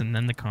brackets and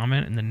then the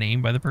comment and the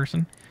name by the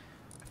person.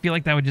 I feel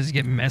like that would just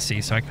get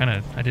messy, so I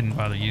didn't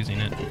bother using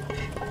it.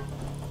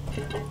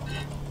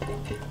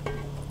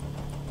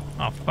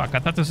 Oh fuck, I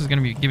thought this was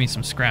gonna give me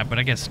some scrap, but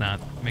I guess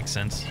not. Makes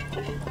sense.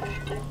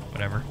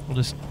 Whatever. We'll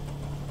just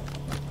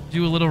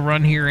do a little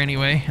run here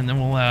anyway, and then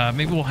we'll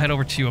maybe we'll head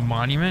over to a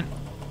monument.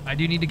 I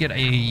do need to get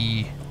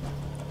a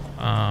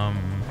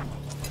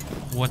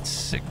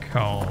what's it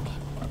called?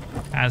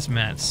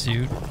 Hazmat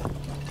suit.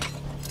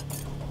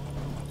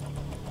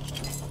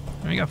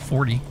 I got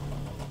 40.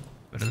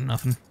 Better than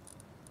nothing.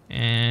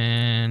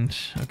 And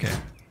okay.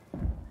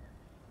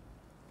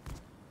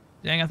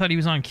 Dang, I thought he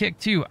was on Kick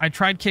too. I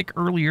tried Kick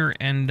earlier,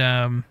 and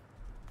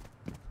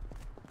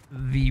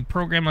the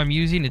program I'm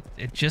using,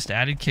 it just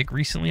added Kick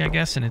recently, I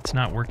guess, and it's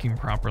not working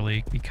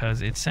properly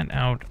because it sent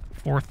out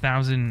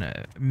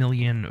 4,000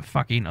 million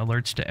fucking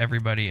alerts to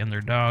everybody and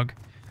their dog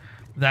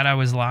that I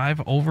was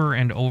live over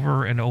and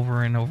over and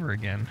over and over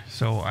again.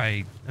 So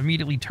I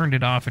immediately turned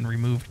it off and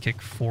removed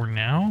Kick for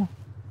now,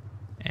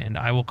 and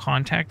I will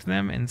contact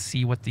them and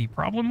see what the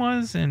problem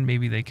was, and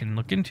maybe they can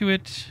look into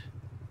it.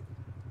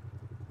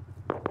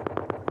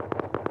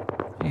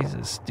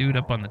 Jesus, dude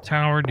up on the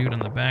tower, dude on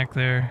the back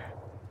there.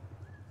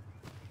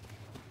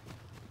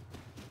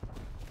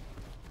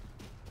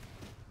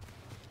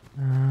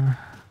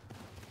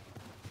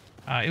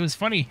 It was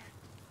funny.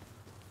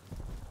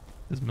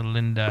 This is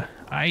Melinda.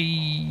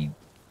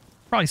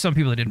 Probably some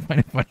people that didn't find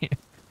it funny.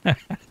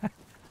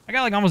 I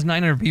got like almost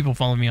 900 people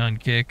following me on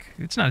Kick.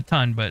 It's not a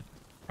ton, but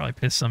probably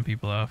pissed some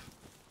people off.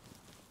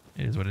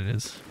 It is what it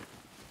is.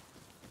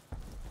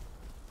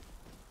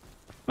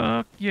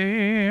 Fuck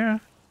yeah.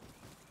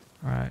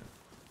 Alright.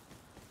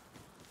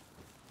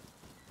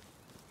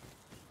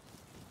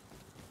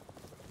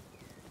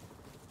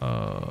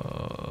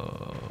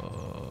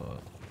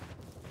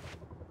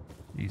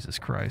 Jesus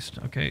Christ.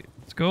 Okay,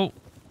 let's go.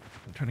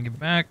 I'm trying to get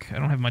back. I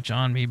don't have much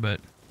on me, but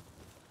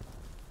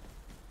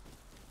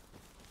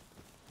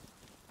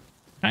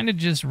kind of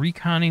just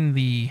reconning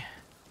the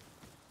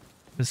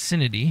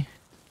vicinity.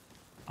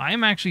 I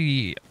am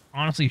actually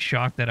honestly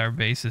shocked that our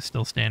base is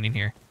still standing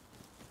here.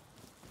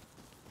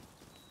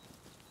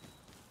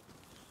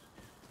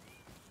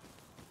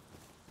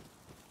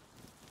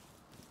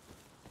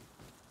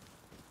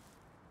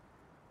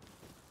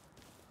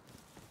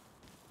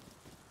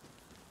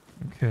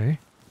 Okay.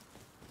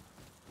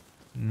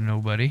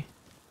 Nobody.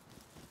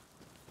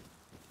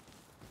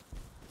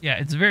 Yeah,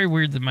 it's very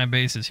weird that my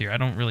base is here. I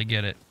don't really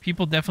get it.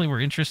 People definitely were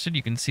interested.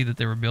 You can see that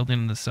they were building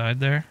on the side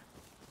there.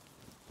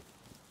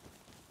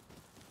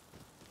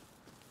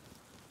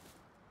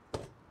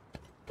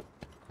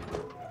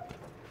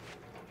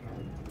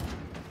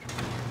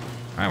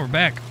 Alright, we're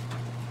back.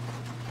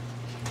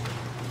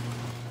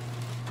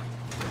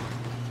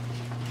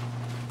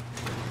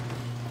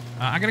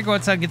 I gotta go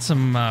outside and get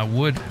some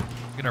wood.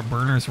 Get our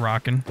burners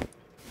rocking.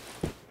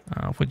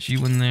 I'll put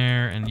you in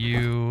there, and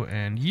you,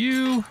 and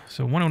you.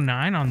 So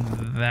 109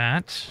 on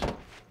that.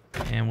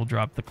 And we'll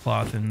drop the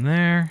cloth in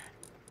there.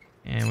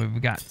 And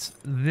we've got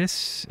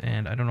this,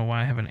 and I don't know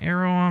why I have an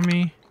arrow on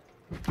me.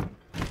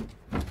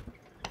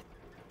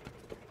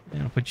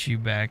 And I'll put you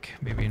back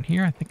maybe in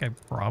here. I think I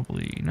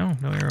probably... No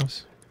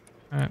arrows.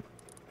 Alright.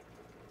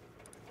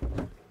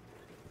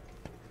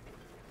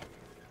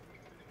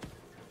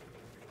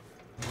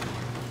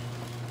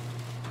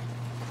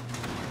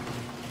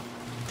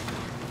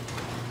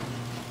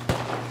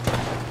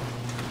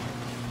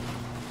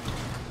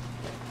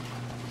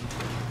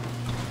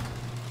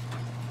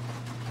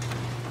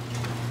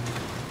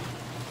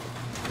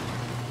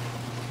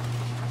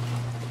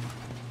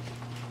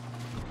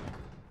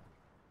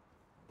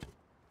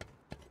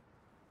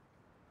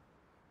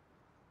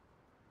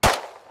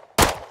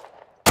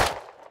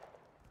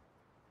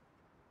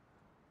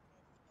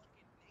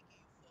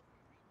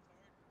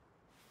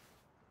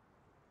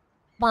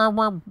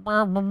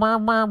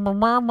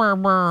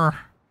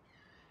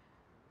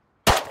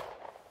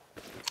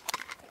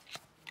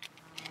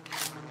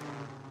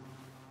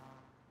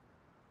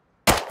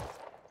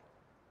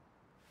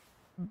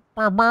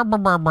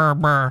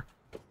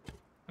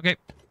 Okay.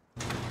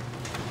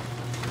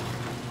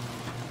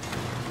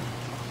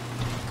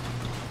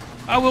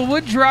 Will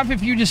wood drop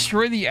if you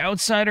destroy the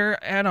outsider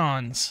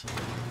add-ons?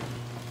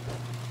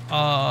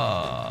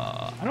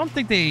 I don't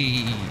think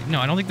they... No,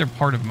 I don't think they're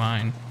part of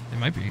mine. They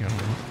might be. I don't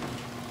know.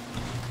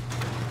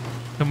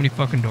 So many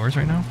fucking doors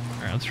right now.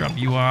 Alright, let's drop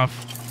you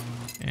off.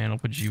 And I'll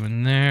put you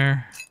in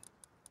there.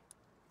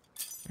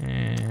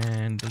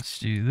 And let's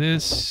do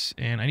this.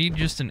 And I need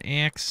just an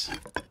axe.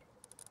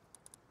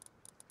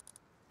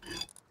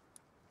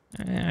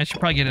 I should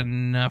probably get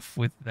enough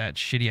with that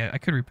shitty... I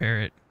could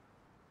repair it.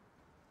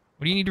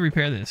 What do you need to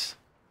repair this?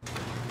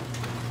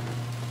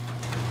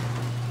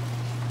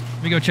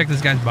 Let me go check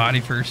this guy's body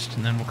first,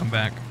 and then we'll come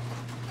back.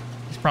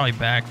 He's probably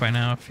back by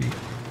now if he...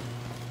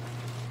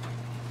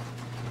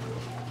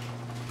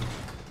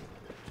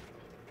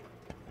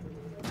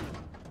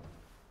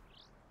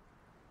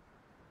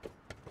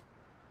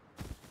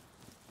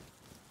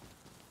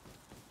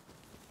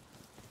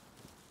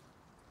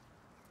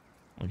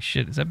 Holy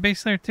shit, is that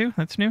base there too?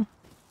 That's new?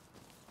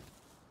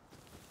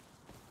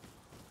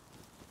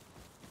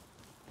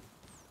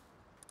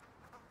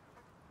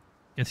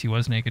 Guess he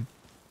was naked.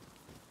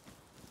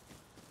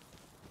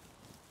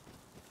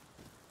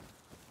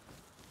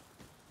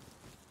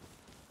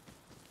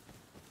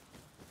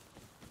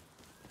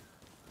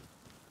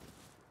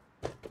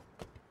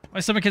 My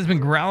stomach has been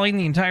growling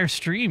the entire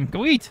stream.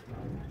 Go eat!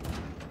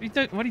 What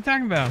are you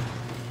talking about?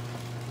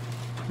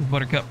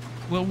 Buttercup.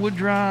 Will wood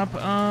drop?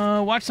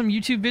 Watch some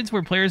YouTube vids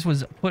where players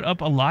was put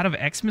up a lot of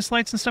Xmas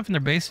lights and stuff in their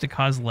base to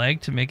cause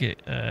lag to make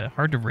it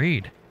hard to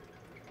raid.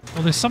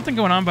 Well, there's something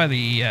going on by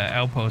the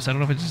outpost. I don't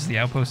know if it's just the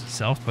outpost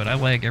itself, but I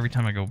lag every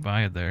time I go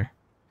by it there.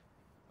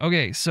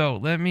 Okay, so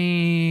let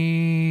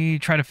me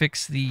try to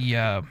fix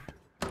the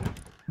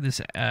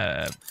this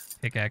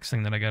pickaxe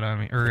thing that I got on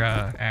me, or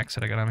axe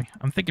that I got on me.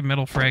 I'm thinking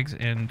metal frags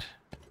and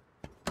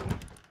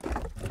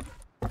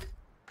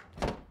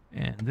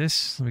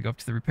this. Let me go up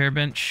to the repair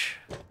bench.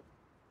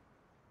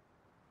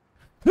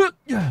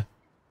 Yeah.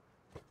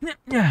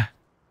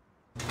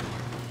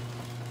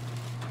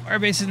 Our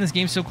bases in this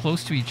game so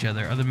close to each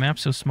other. Are the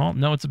maps so small?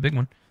 No, it's a big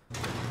one.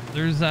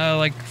 There's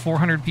like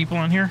 400 people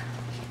on here.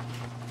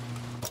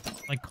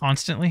 Like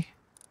constantly.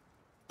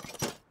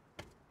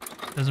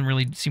 Doesn't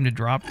really seem to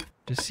drop.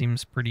 Just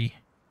seems pretty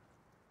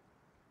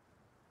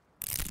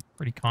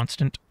pretty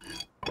constant.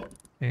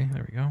 Okay,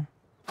 there we go.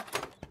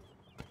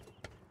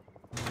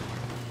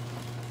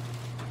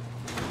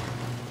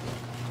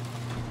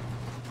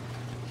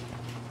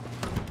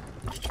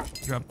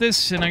 Drop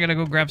this, and I gotta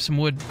go grab some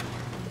wood.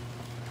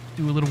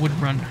 Do a little wood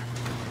run.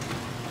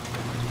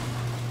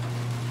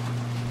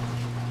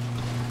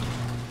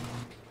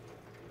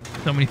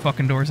 So many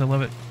fucking doors, I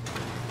love it.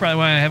 Probably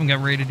why I haven't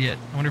got raided yet.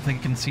 I wonder if they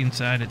can see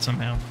inside it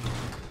somehow.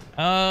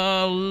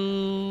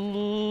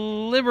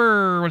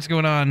 Liver, what's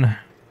going on?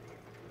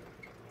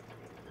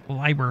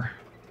 Liber.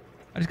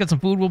 I just got some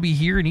food. We'll be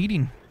here and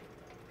eating.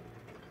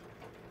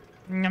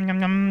 Yum,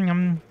 yum, yum,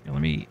 yum. Yeah,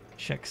 let me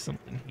check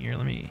something here.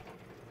 Let me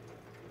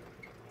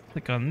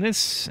click on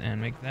this and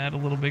make that a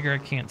little bigger. I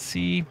can't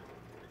see.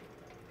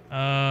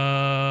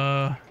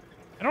 I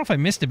don't know if I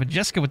missed it, but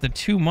Jessica with the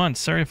 2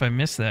 months. Sorry if I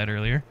missed that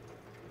earlier.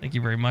 Thank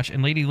you very much.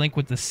 And Lady Link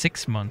with the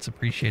 6 months.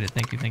 Appreciate it.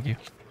 Thank you, thank you.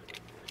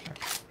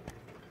 Right.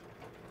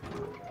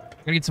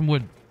 Gotta get some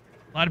wood.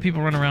 A lot of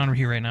people run around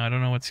here right now. I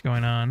don't know what's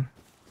going on.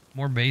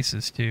 More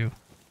bases, too.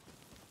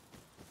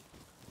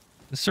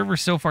 The server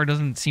so far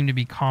doesn't seem to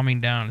be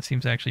calming down. It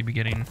seems to actually be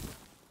getting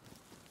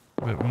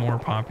a bit more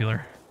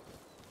popular.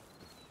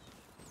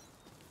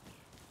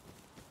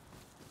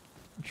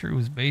 I'm not sure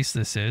whose base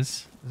this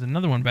is. There's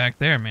another one back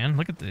there, man.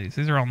 Look at these.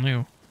 These are all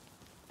new.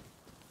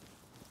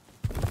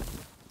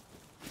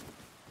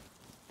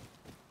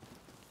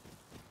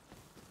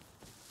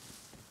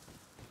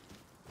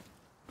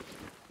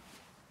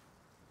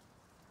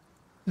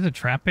 Is this a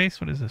trap base?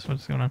 What is this?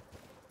 What's going on?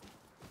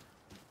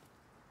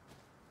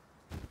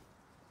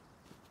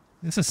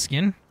 Is this a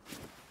skin?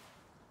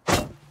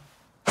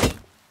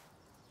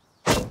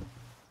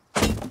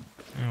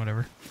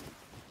 Whatever.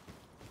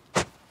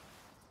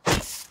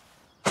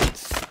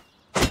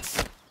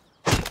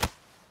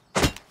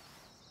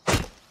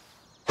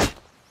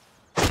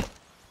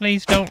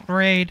 Please don't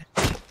raid.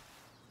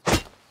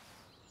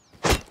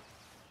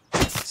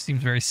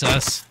 Seems very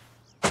sus.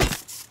 I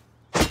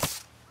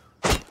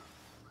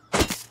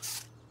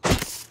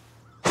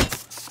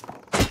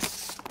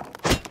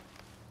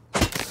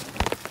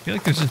feel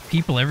like there's just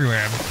people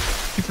everywhere. I'm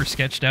super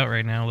sketched out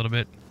right now a little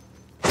bit.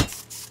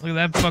 Look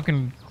at that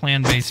fucking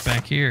clan base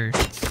back here.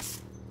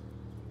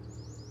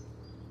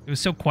 It was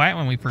so quiet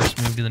when we first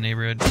moved to the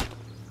neighborhood.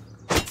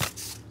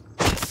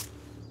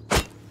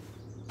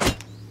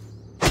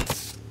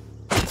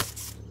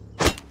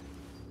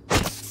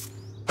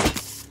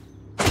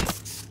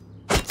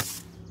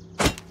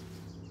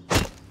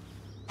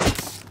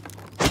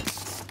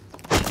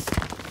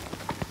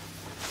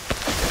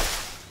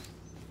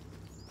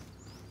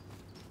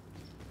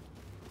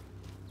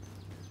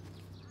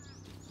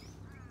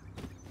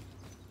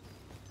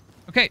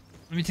 Okay,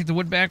 let me take the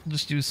wood back. We'll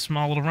just do a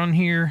small little run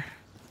here.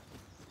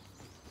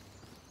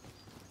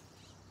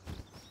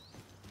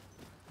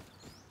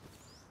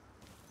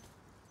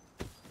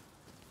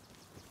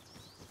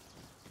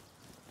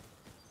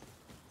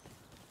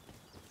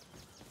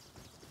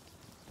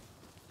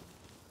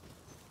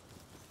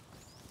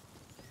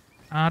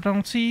 I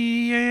don't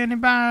see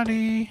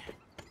anybody.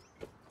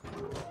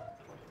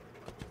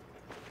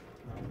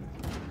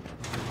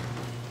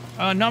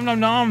 Nom nom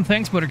nom.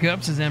 Thanks,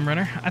 Buttercup, says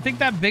M-Runner. I think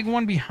that big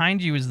one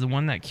behind you is the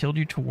one that killed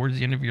you towards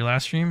the end of your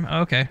last stream.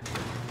 Oh, okay.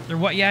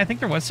 Yeah, I think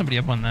there was somebody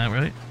up on that,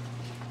 right?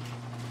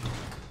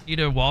 Need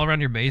a wall around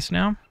your base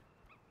now?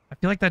 I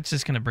feel like that's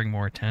just going to bring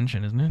more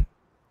attention, isn't it?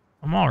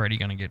 I'm already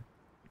going to get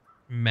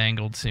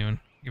mangled soon.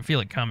 You can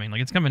feel it coming.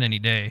 Like, it's coming any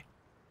day.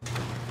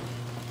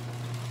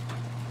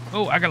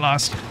 Oh, I got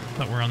lost.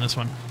 Thought we were on this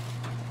one.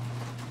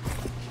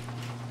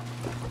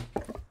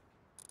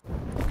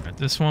 Got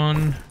this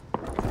one.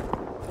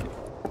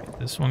 Get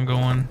this one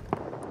going.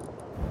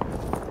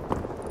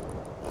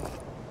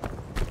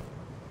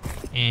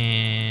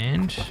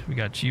 And we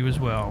got you as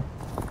well.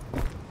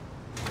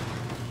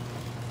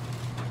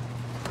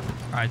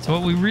 Alright, so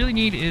what we really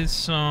need is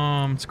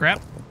some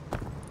scrap.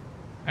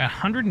 At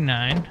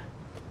 109.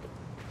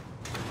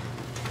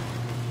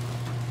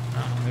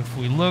 If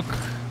we look,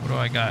 what do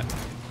I got?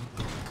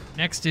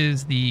 Next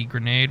is the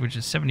grenade, which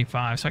is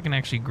 75, so I can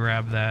actually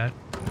grab that.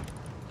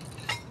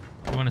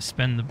 I want to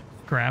spend the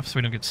scrap so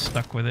we don't get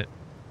stuck with it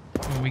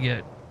when we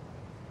get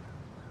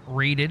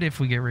raided. If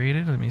we get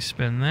raided, let me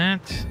spend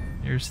that.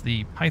 There's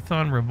the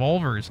Python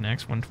revolvers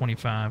next,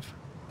 125.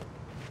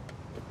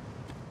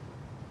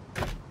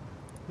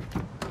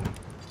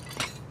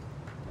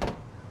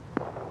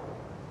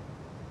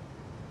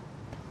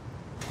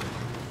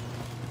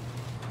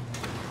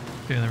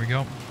 Okay, there we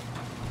go.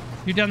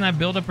 You done that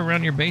build up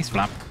around your base,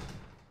 Flop?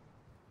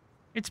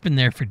 It's been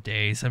there for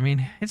days. I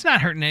mean, it's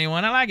not hurting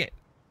anyone. I like it.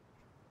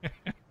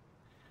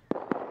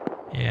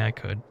 Yeah, I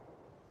could.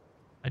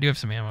 I do have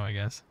some ammo, I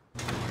guess.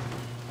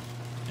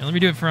 Yeah, let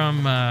me do it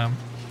from, I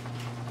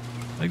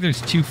think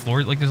there's 2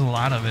 floors. Like, there's a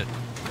lot of it.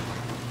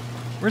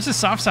 Where's the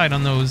soft side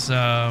on those,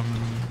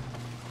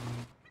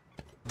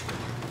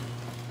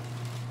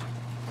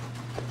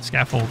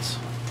 scaffolds?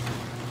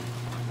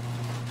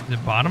 Is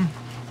it bottom?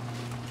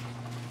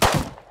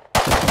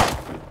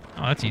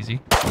 Oh, that's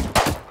easy.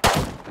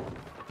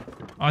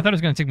 Oh, I thought it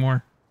was going to take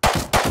more.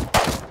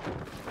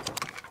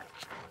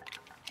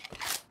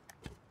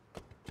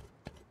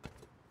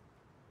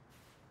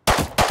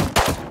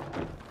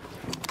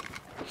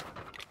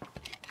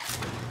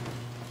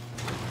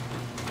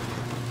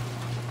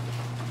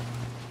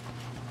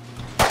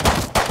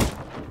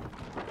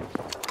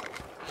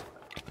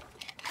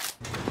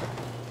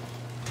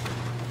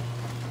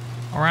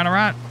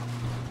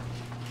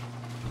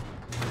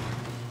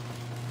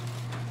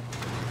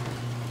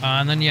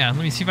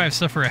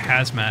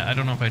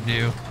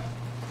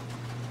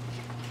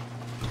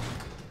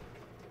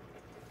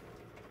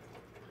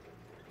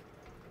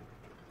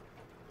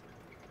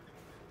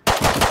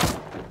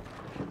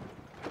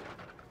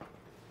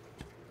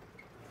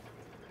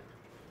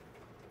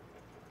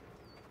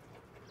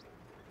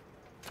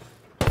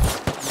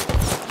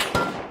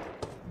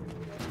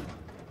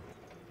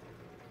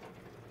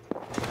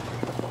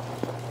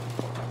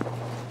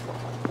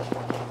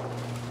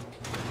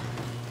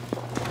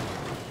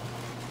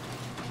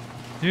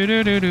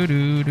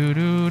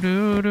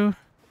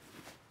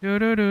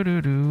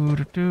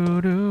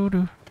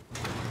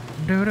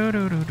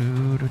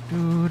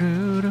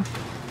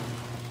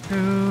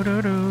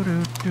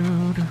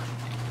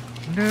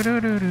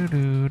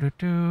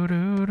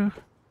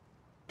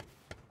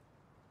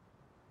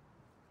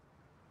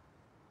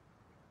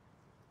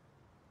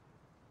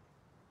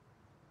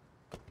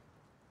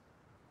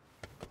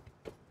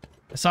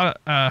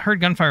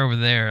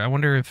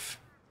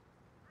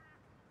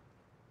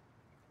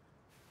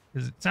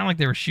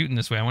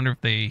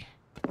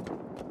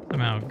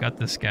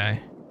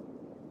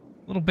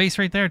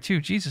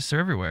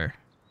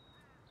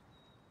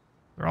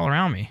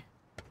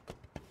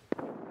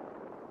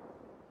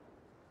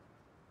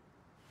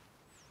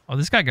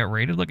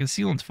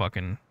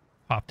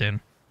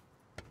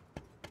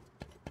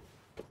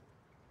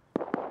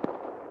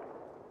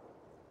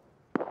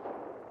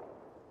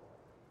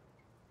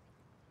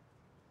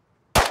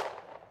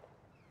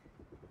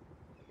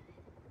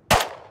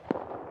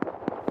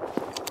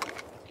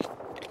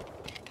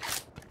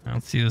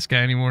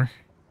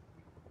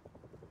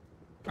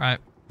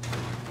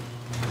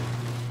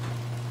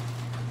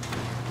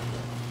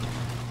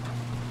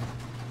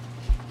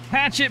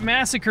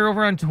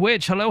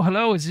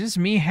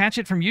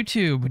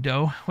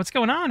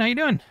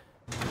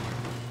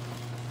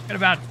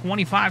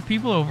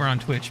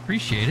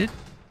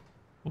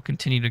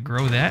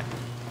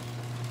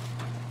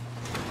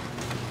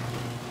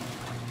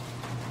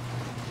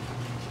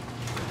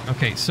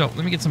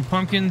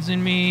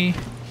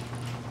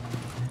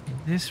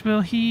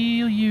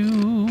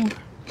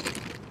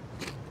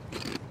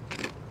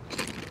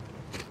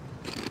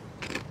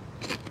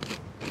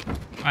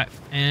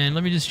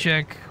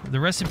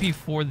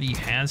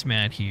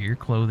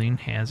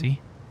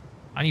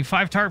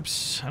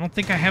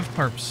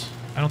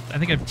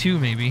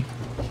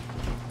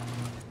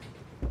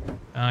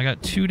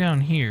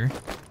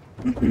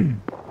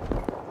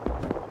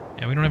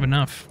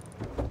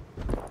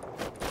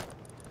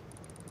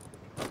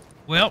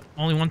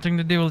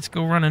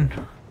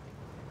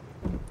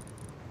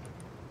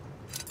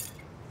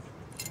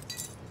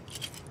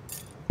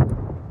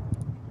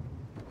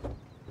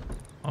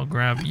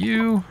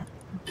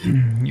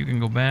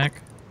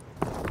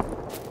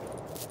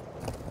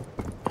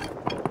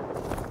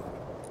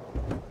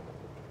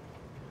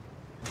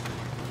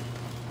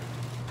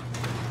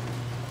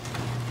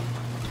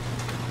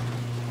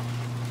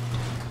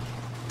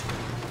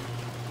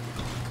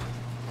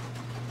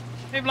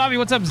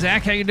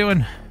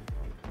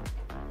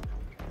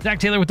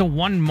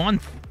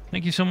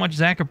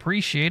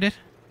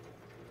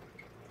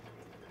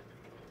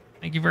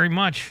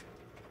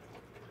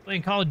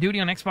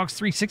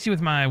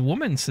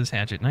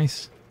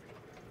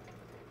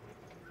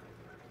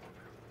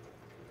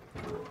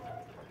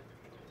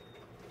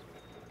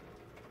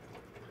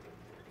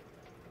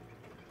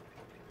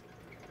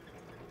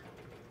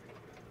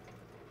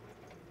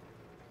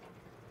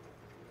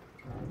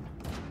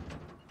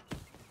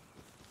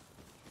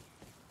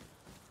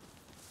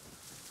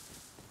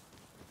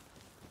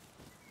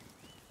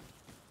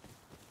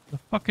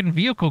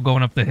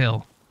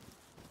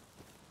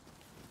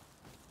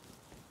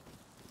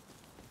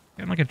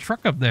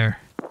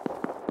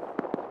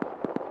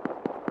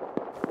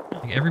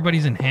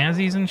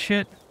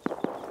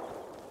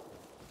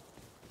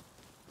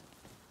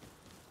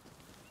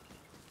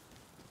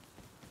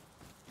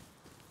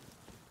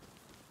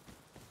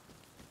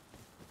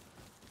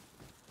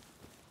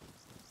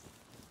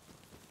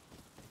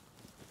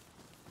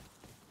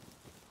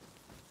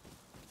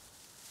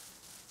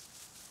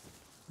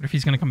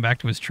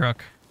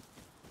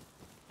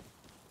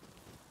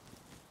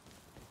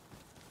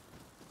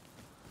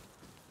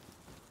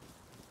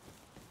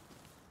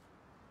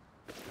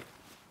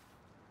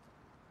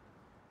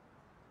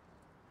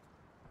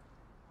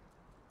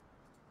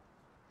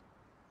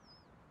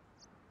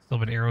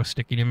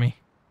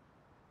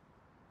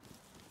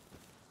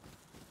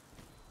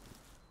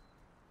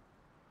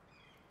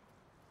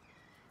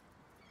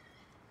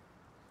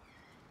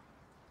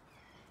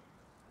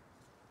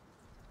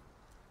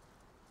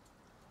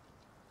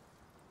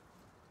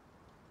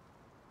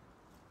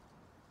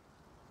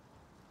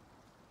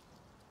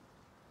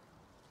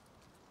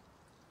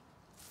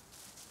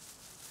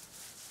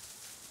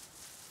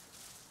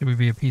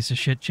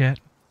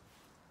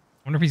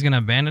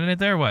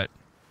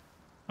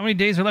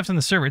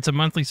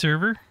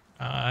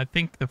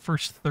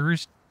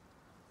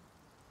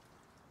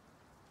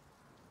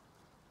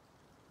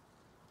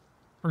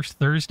 First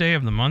Thursday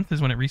of the month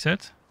is when it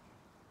resets.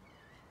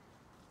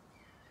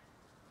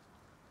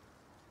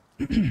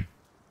 I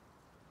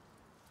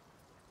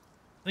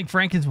think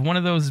Frank is one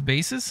of those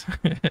bases.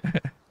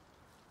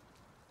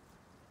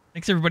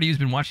 Thanks everybody who's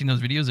been watching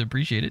those videos. I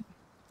appreciate it.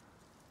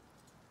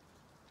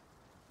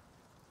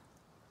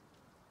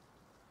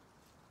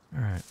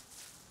 Alright.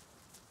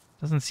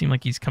 Doesn't seem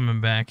like he's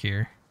coming back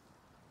here.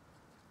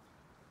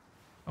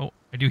 Oh,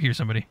 I do hear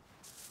somebody.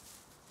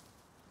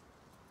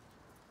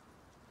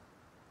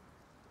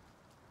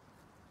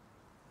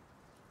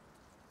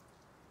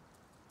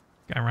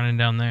 Guy running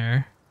down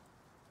there.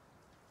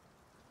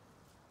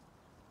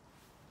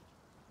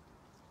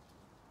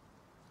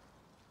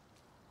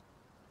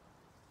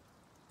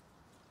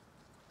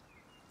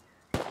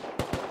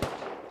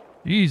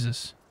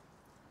 Jesus.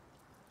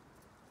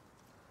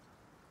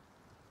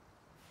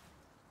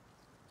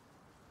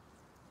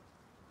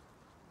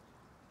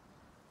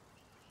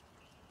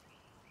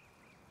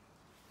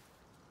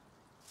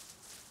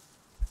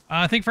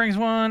 I think Frank's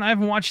won. I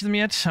haven't watched them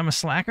yet. I'm a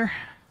slacker.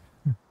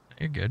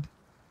 You're good.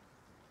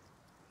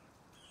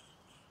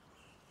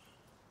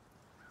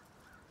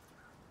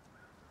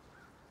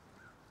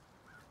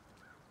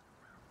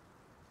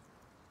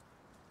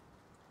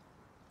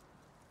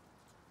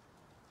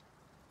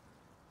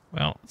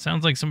 Well, it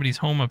sounds like somebody's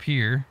home up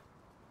here.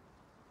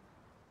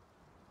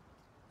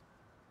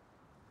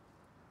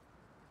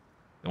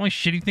 The only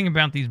shitty thing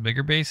about these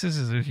bigger bases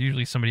is there's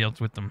usually somebody else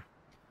with them.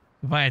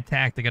 If I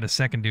attack, they got a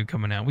second dude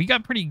coming out. We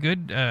got pretty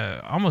good,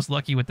 almost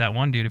lucky with that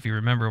one dude, if you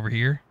remember over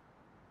here.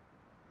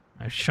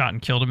 I shot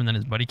and killed him, and then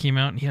his buddy came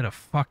out, and he had a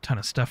fuck ton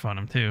of stuff on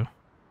him, too.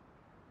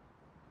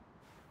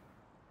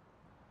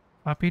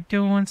 Floppy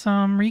doing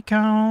some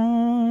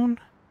recon.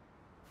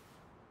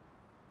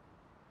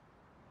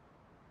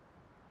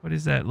 What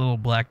is that little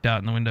black dot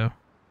in the window?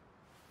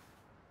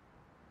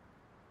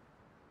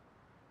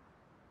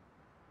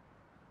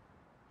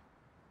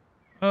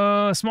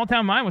 Small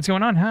town mine, what's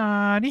going on?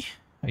 Howdy.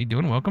 How you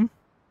doing? Welcome.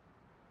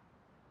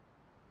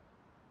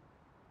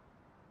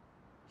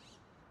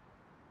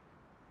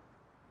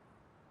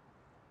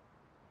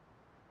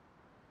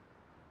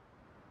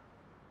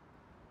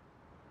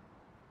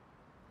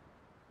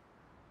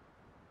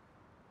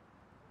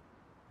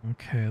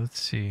 Okay,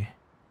 let's see.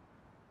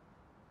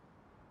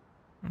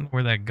 I don't know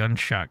where that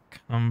gunshot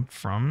come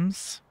from.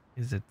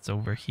 Is it's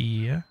over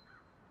here?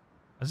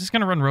 I was just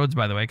gonna run roads,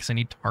 by the way, because I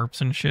need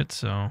tarps and shit,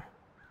 so I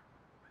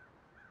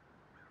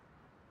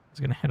was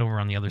gonna head over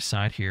on the other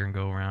side here and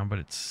go around, but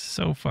it's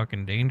so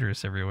fucking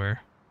dangerous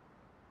everywhere.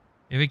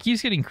 If it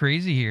keeps getting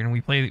crazy here and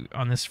we play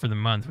on this for the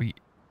month,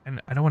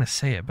 and I don't want to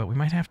say it, but we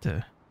might have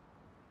to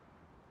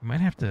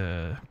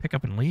pick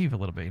up and leave a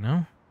little bit, you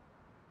know?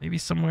 Maybe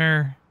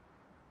somewhere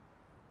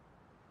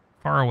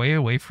far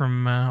away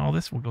from all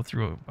this. We'll go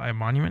through by a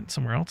monument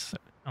somewhere else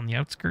on the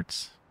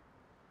outskirts.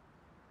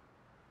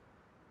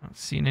 Not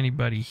seeing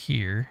anybody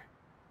here.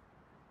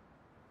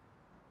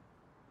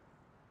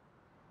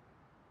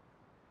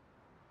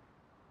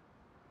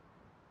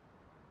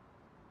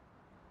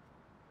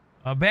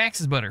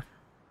 Bax is butter.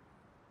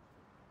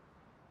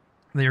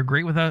 They are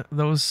great with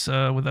those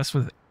with us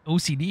with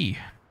OCD.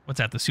 What's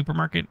that? The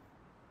supermarket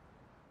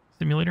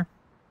simulator?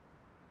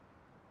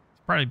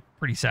 It's probably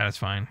pretty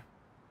satisfying.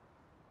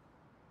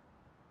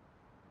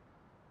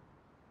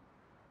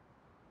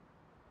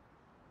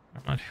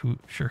 I'm not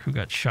sure who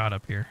got shot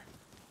up here.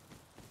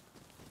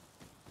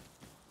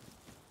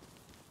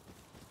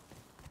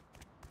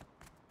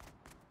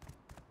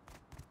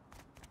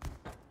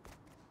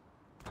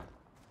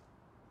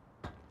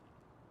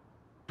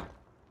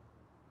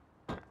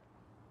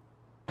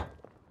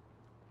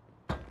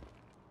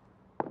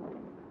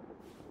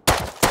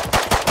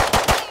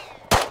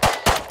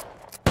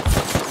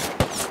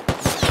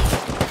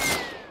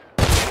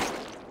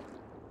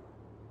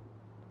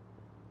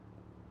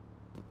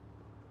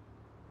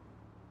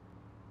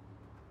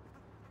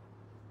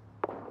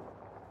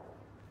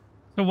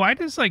 So why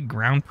does like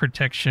ground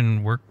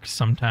protection work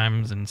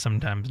sometimes and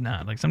sometimes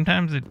not? Like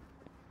sometimes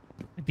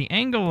the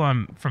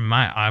angle from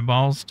my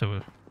eyeballs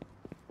to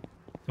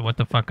what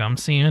the fuck I'm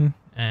seeing,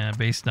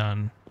 based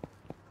on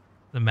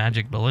the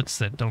magic bullets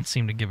that don't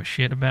seem to give a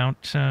shit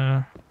about.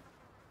 I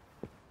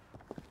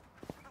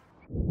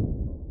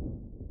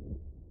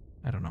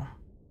don't know.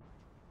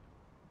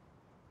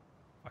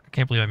 Fuck, I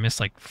can't believe I missed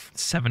like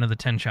 7 of the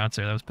 10 shots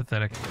there. That was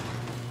pathetic.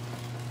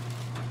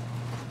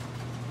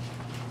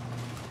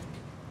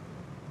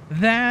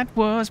 That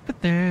was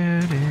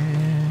pathetic.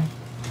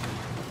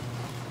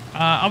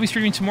 I'll be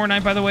streaming some more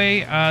tonight, by the way.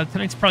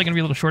 Tonight's probably going to be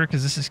a little shorter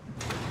because this is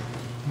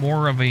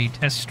more of a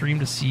test stream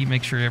to see,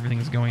 make sure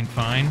everything's going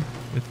fine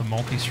with the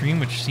multi-stream,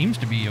 which seems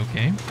to be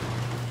okay.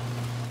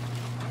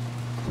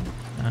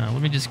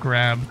 Let me just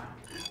grab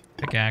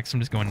pickaxe. I'm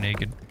just going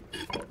naked.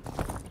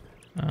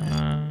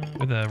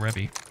 With a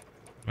Revy.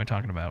 What am I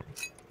talking about?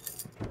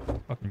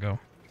 Fucking go.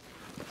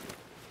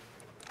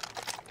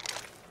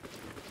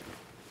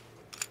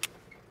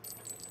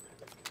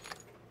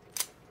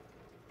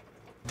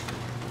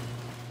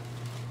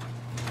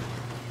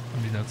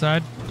 Somebody's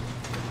outside.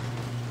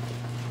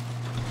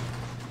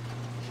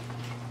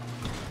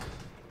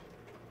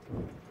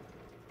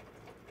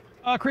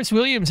 Chris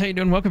Williams, how you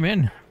doing? Welcome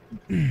in.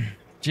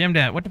 Jammed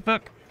at. What the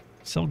fuck?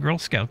 Sell Girl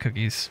Scout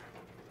cookies.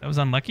 That was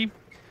unlucky.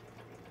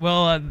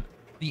 Well,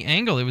 the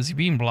angle, it was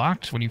being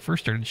blocked when you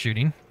first started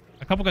shooting.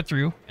 A couple got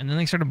through, and then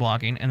they started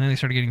blocking, and then they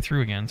started getting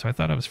through again. So I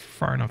thought I was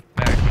far enough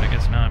back, but I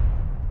guess not.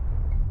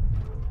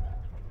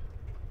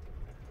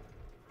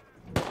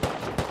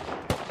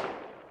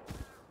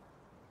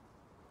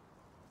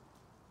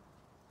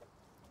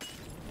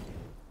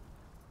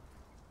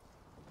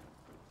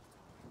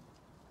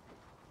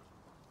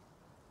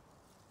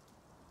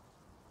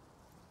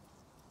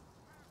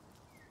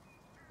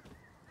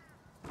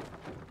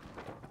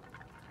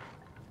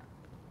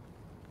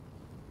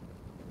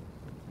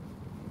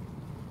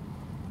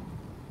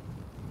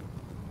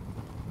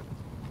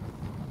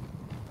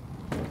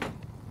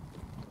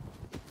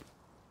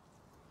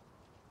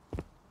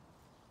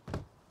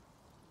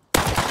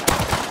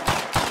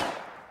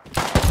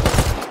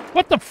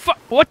 What the fuck?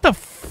 What the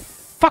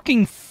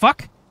fucking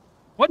fuck?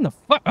 What in the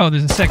fuck? Oh,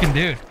 there's a second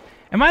dude.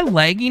 Am I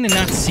lagging and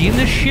not seeing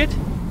this shit?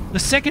 The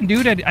second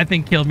dude I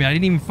think killed me. I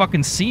didn't even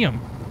fucking see him.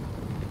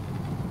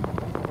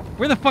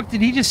 Where the fuck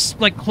did he just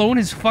like clone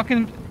his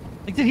fucking...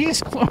 Like, did he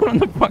just clone on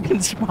the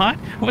fucking spot?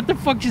 What the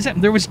fuck just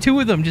happened? There was two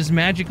of them just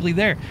magically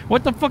there.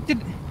 What the fuck did...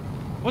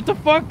 What the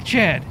fuck,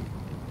 Chad?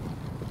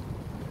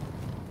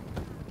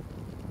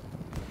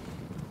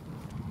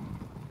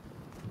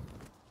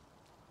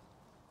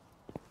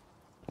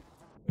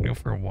 I'm gonna go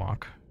for a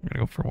walk. I'm gonna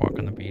go for a walk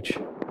on the beach.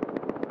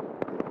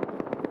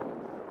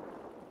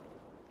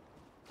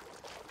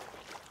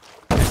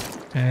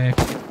 Hey,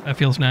 that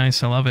feels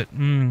nice. I love it.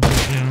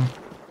 Yeah.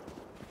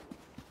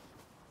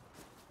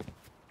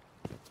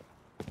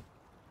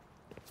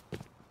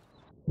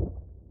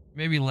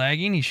 Maybe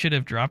lagging. He should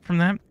have dropped from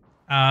that.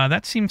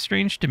 That seems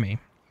strange to me.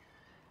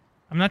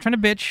 I'm not trying to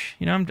bitch.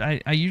 You know,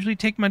 I usually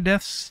take my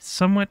deaths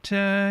somewhat,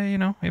 you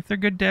know, if they're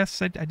good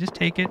deaths, I just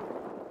take it.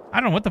 I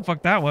don't know what the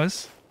fuck that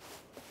was.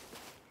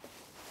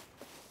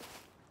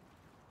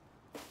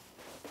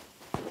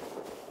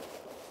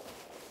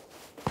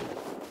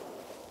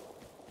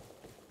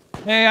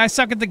 Hey, I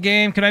suck at the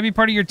game. Can I be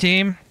part of your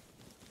team?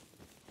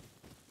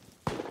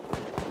 Wait,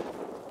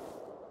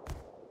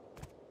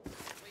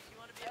 you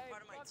want to be a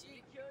part of my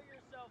team? Kill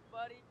yourself,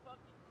 buddy. Fucking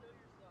kill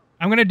yourself.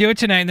 I'm gonna do it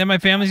tonight, and then my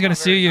family's gonna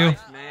sue you. Nice,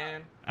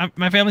 man.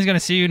 My family's gonna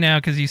sue you now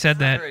because you said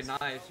that. Very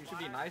nice. You should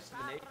be nice to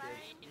the naked.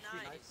 You should be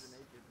nice to the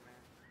naked, man.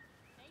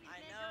 I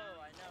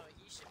know.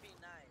 He should be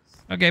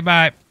nice. Okay,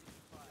 bye.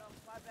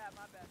 My bad,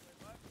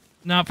 what?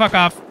 No, fuck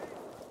off.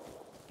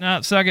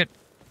 No, suck it.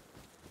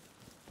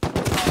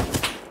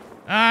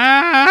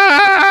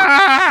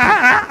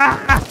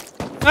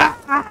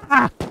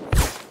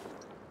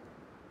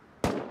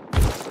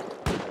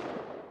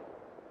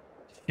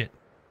 Shit.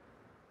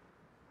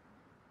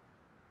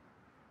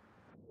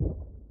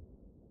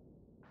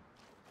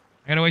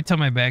 I gotta wait till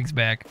my bag's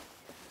back.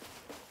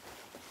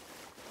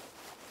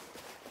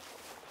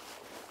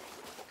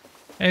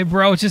 Hey,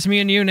 bro, it's just me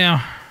and you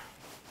now.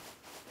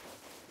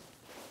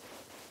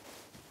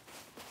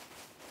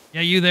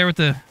 Yeah, you there with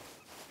the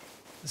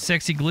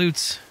sexy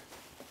glutes.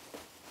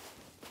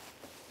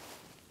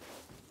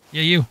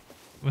 Yeah, you.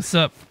 What's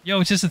up? Yo,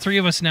 it's just the three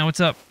of us now. What's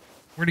up?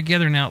 We're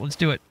together now. Let's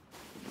do it.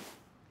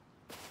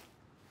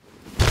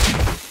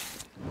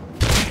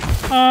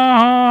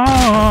 Oh.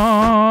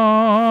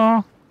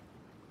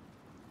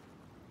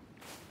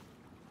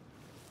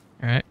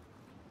 Alright.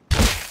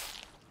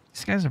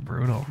 These guys are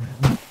brutal,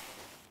 man.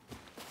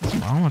 What's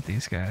wrong with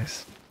these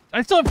guys?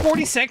 I still have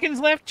 40 seconds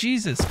left?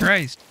 Jesus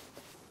Christ.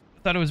 I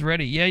thought it was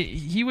ready. Yeah,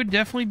 he would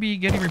definitely be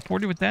getting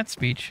reported with that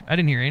speech. I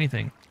didn't hear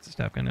anything.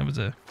 Stuff, and it was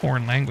a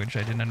foreign language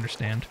I didn't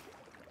understand.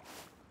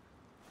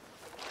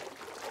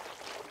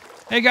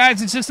 Hey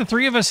guys, it's just the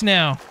three of us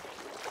now.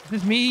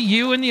 Just me,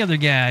 you, and the other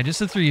guy. Just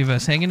the three of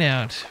us hanging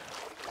out.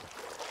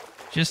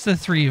 Just the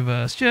three of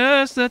us.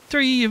 Just the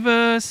three of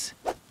us.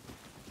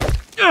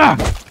 God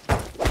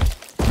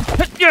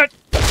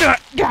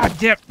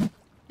damn.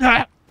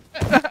 God,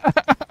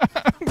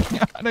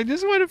 I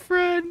just want a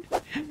friend.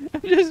 I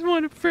just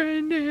want a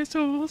friend,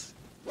 assholes.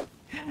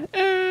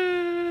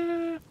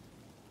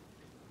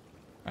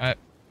 Alright,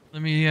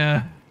 let me,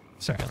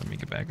 sorry, let me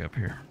get back up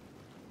here.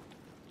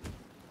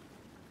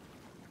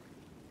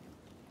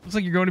 Looks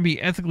like you're going to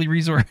be ethically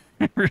resourced.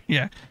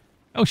 Yeah.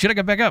 Oh shit, I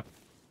got back up.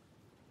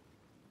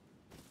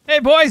 Hey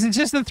boys, it's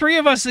just the three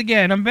of us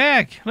again. I'm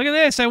back. Look at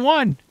this, I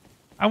won.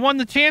 I won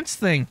the chance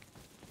thing.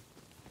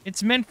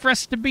 It's meant for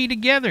us to be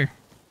together.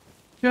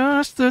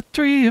 Just the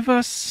three of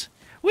us.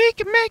 We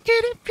can make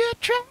it if you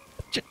try.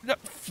 No,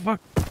 fuck.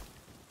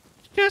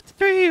 Just the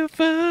three of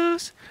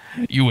us.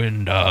 You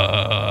and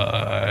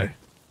I.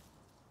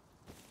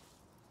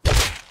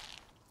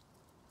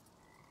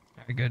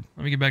 Alright, good.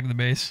 Let me get back to the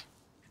base.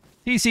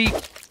 TC.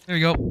 There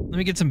we go. Let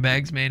me get some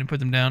bags made and put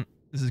them down.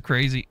 This is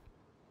crazy.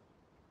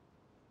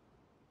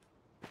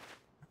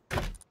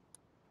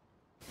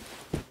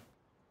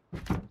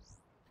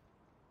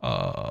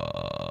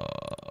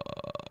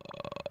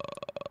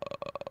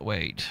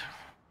 Wait.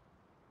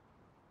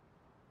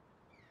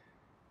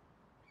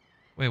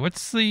 Wait,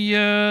 what's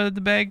the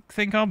bag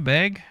thing called?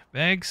 Bag?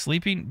 Bag?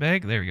 Sleeping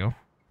bag? There we go.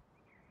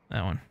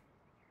 That one.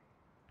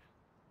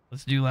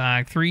 Let's do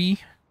like 3.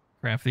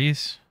 Craft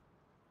these.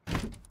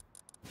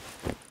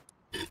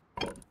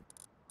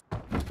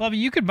 Fluffy,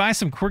 you could buy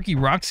some quirky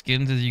rock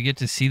skins as you get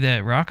to see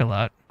that rock a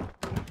lot.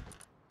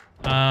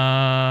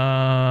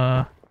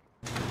 I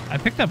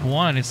picked up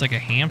one. It's like a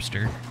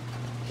hamster.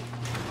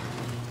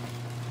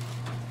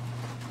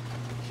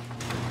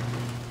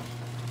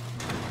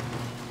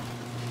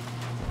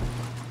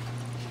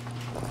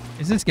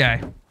 Is this guy?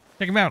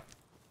 Check him out.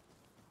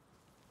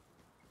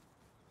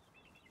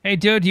 Hey,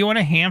 dude, do you want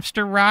a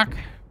hamster rock? Do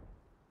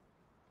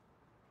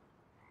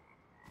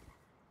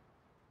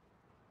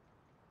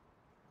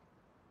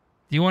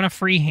you want a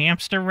free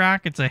hamster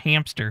rock? It's a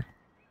hamster.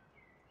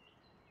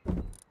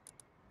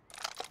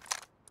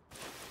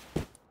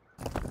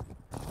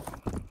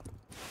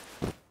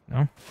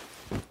 No?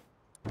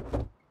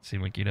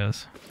 Seems like he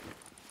does.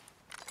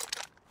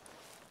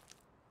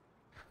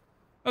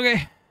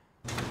 Okay.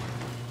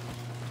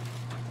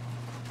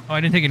 Oh, I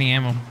didn't take any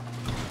ammo. Let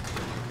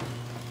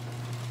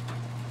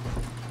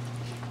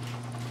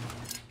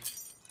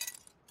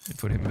me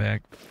put him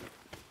back.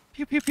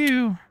 Pew, pew,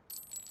 pew.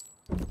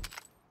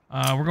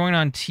 We're going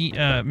on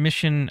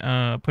mission,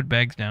 put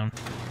bags down.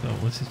 So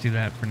let's just do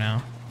that for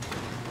now.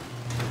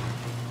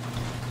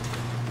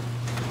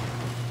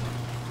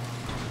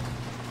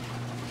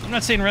 I'm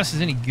not saying Russ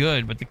is any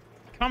good, but the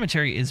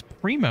commentary is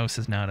primo,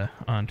 says Nada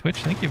on Twitch.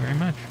 Thank you very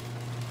much.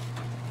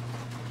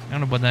 I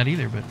don't know about that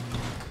either, but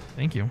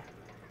thank you.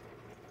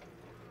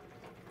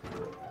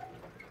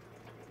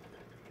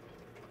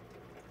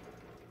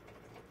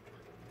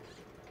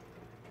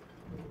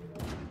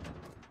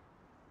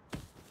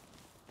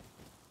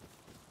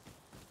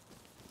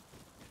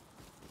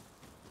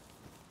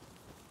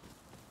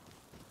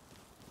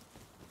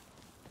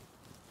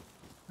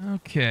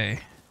 Okay.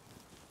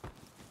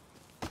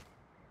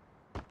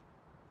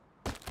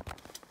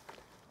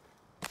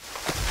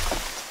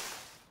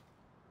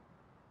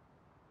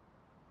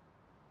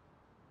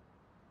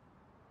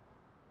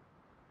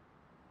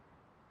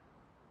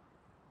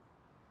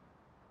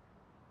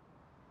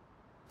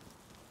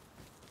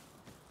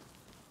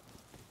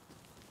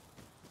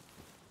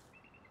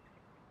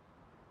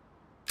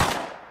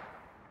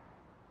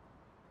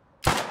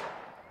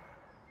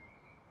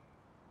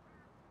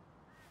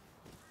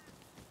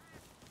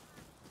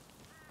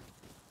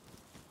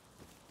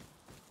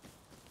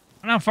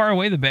 I don't know how far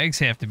away the bags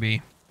have to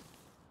be.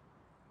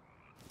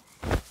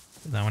 Put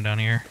that one down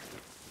here.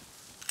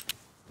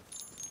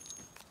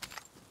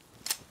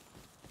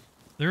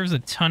 There's a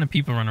ton of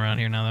people running around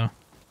here now, though.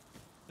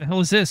 The hell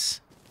is this?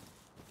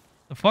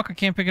 The fuck? I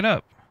can't pick it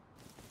up.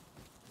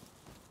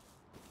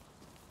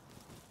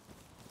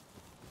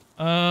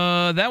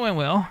 That went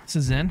well,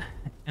 says Zen.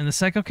 And the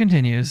cycle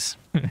continues.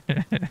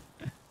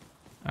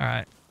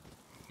 Alright.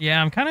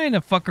 Yeah, I'm kind of in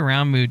a fuck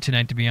around mood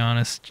tonight, to be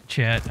honest,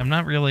 chat. I'm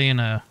not really in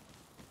a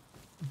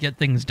get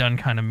things done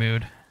kind of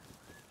mood.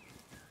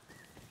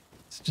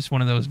 It's just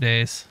one of those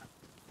days.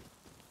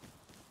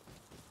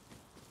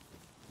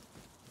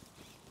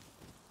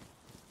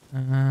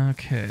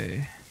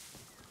 Okay.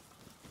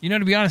 You know,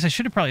 to be honest, I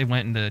should have probably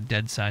went into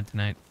Dead Side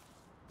tonight.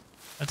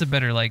 That's a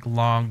better, like,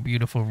 long,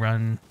 beautiful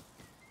run.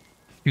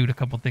 Shoot a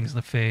couple things in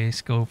the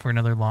face, go for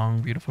another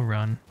long, beautiful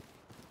run.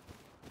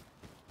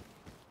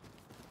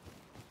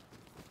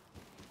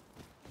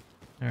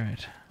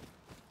 Alright.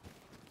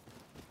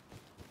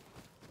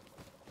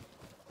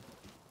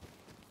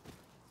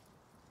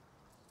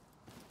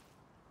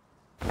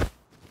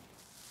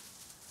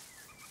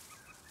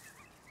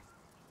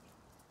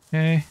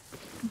 Okay.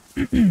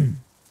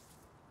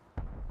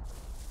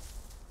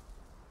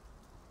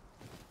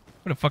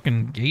 Put a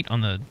fucking gate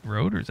on the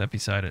road, or is that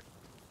beside it?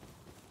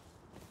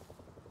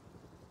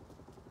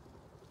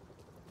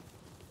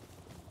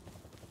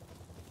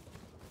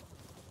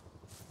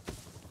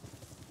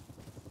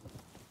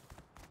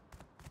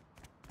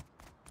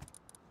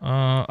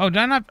 Oh, did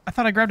I not? I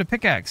thought I grabbed a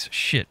pickaxe.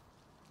 Shit.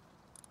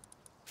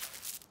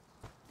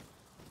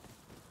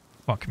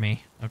 Fuck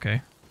me.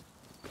 Okay.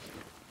 Is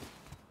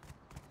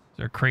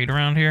there a crate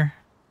around here?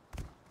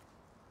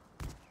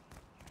 Do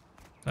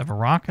I have a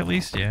rock at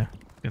least? Yeah.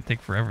 It's gonna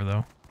take forever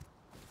though.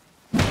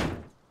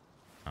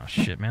 Oh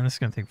shit, man, this is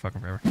gonna take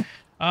fucking forever.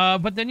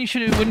 But then you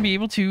wouldn't be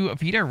able to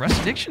beat our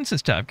Rust Addiction,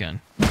 says Top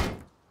Gun.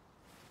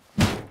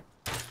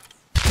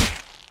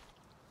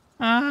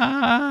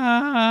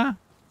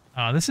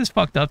 Oh, this is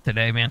fucked up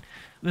today, man.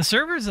 The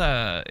server's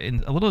a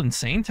little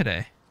insane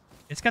today.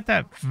 It's got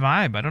that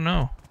vibe. I don't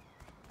know.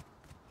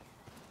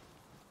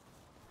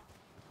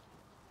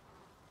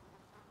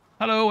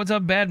 Hello, what's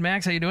up, Bad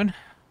Max? How you doing?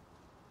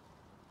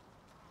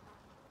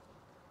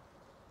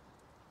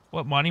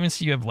 What monuments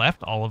do you have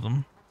left? All of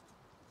them.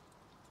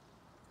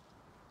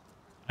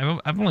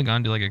 I've only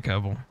gone to like a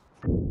couple.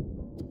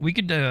 We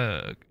could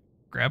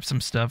grab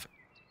some stuff.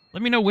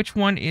 Let me know which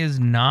one is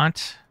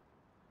not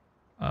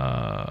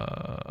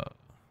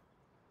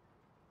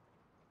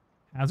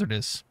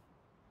hazardous.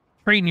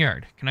 Train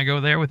yard. Can I go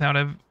there without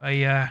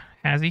a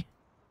hazy?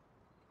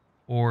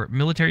 or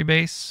military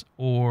base,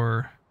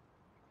 or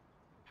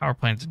power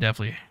plant's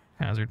definitely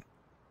a hazard.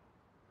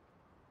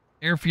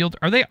 Airfield.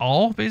 Are they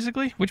all,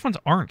 basically? Which ones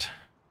aren't?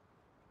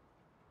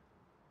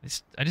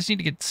 I just need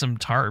to get some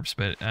tarps,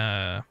 but,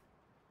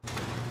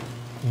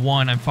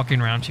 1, I'm fucking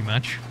around too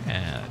much.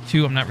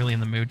 2, I'm not really in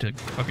the mood to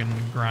fucking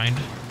grind.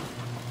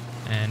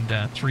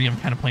 And, 3, I'm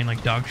kind of playing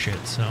like dog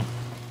shit, so.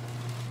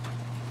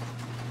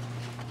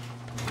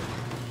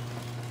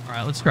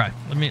 Alright, let's try.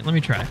 Let me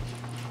try.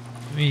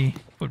 Let me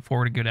put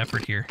forward a good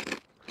effort here.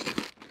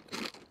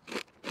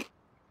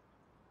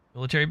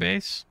 Military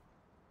base?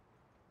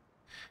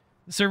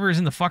 The server is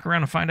in the fuck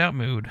around and find out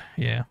mood.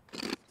 Yeah.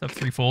 It's up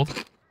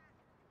threefold.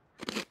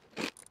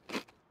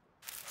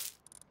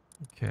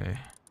 Okay.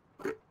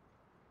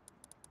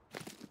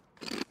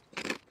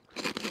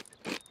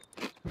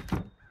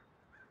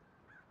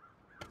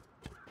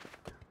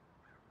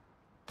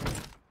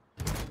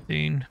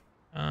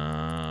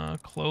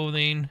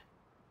 Clothing.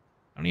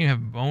 I don't even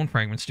have bone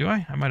fragments, do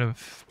I? I might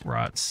have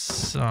brought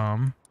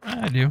some.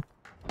 I do.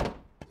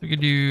 We could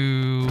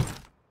do...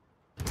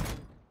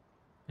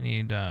 I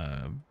need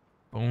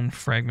bone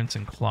fragments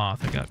and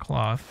cloth. I got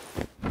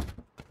cloth.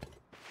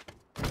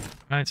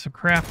 Alright, so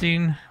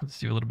crafting. Let's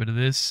do a little bit of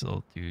this.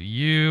 I'll do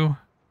you.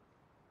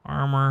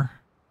 Armor.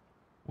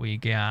 We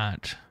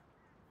got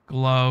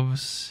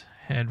gloves.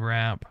 Head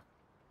wrap.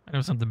 I know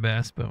it's not the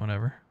best, but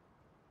whatever.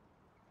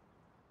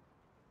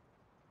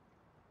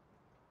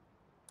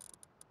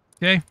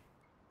 Okay.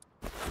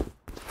 Are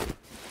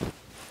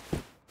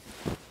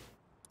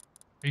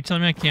you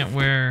telling me I can't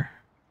wear...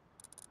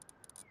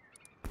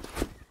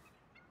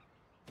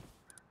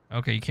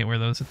 Okay, you can't wear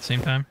those at the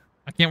same time?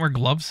 I can't wear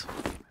gloves?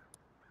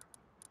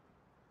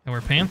 I wear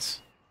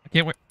pants? I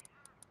can't wear...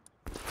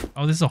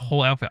 Oh, this is a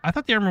whole outfit. I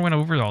thought the armor went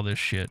over all this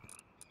shit.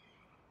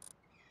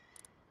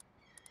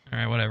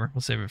 Alright, whatever. We'll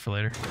save it for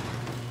later.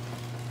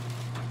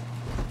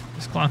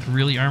 Is cloth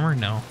really armor?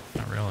 No,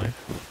 not really.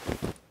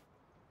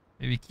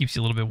 Maybe it keeps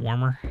you a little bit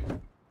warmer.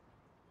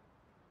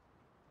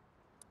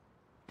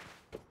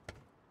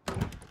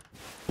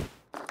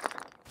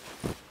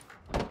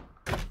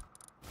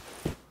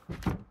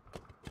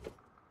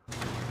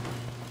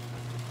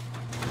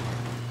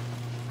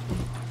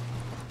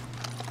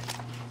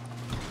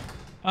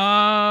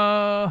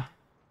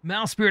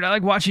 Mouse Spirit, I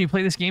like watching you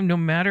play this game no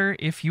matter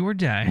if you are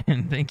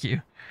dying. Thank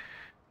you.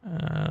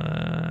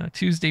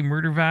 Tuesday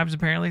murder vibes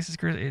apparently.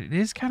 It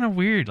is kind of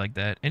weird like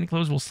that. Any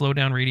clothes will slow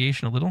down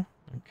radiation a little.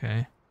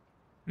 Okay.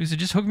 Producer,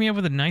 just hook me up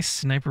with a nice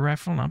sniper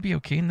rifle and I'll be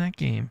okay in that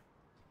game.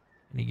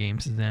 Any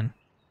games then.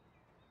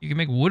 You can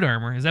make wood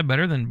armor. Is that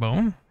better than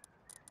bone?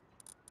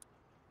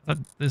 I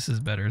thought this is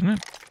better, isn't it?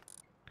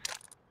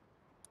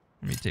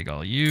 Let me take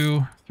all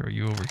you, throw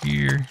you over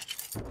here.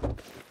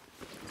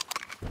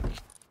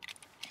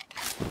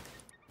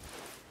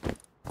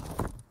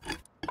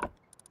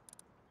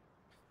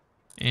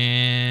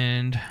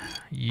 And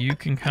you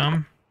can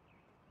come.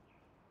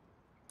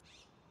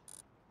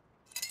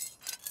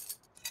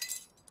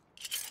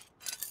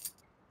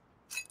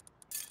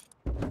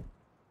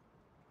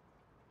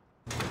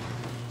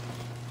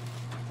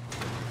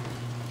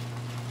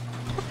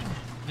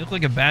 You look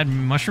like a bad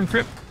mushroom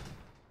crip.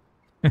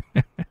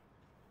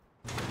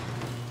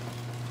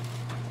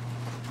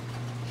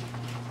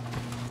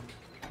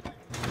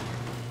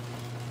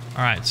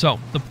 Alright, so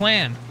the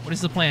plan. What is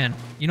the plan?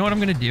 You know what I'm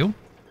going to do?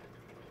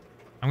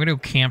 I'm going to go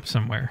camp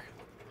somewhere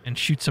and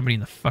shoot somebody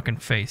in the fucking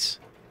face.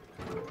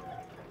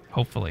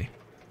 Hopefully.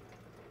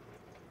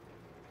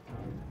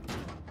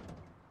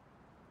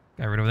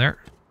 Guy right over there.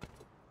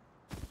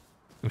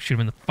 Go shoot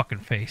him in the fucking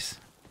face.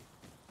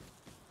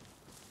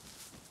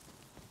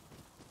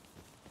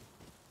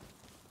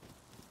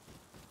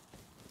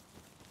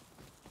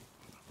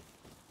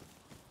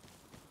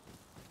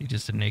 He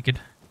just did naked.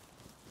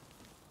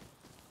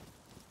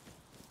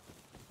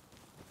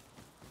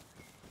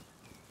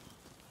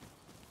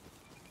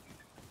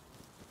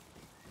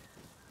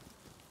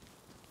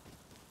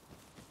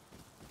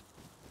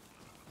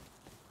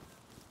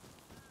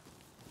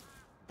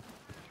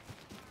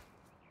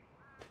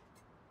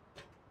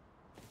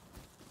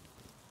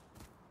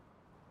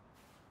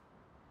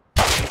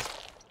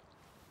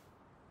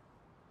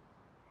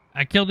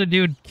 I killed a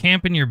dude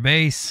camping your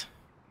base.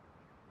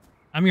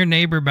 I'm your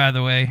neighbor, by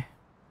the way.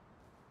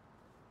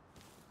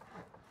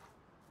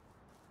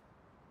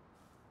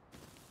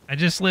 I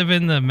just live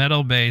in the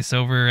metal base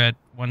over at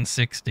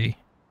 160.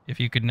 If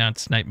you could not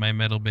snipe my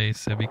metal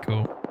base, that'd be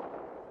cool.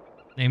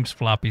 Name's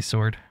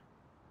FloppySword.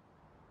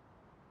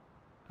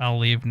 I'll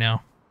leave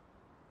now.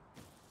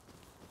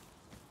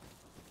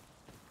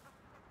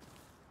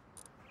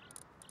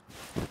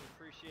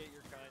 Appreciate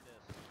your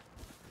kindness.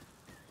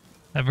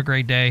 Have a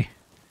great day.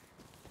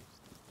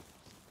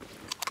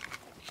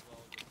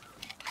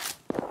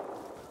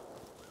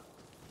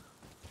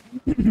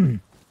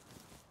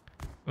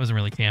 Wasn't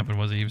really camping,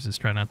 was he? He was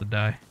just trying not to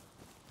die.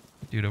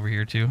 Dude over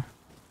here, too.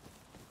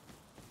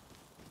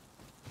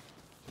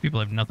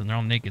 People have nothing. They're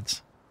all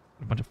nakeds.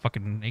 A bunch of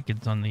fucking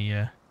nakeds on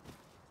the,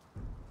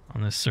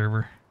 on this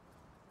server.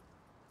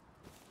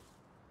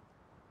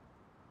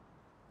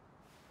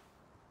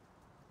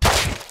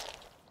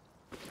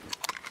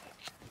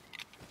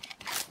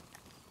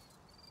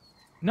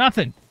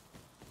 Nothing.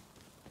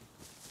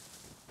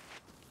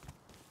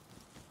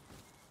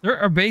 There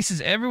are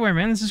bases everywhere,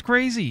 man. This is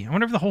crazy. I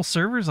wonder if the whole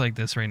server is like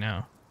this right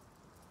now.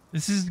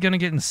 This is going to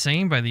get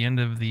insane by the end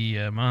of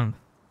the month.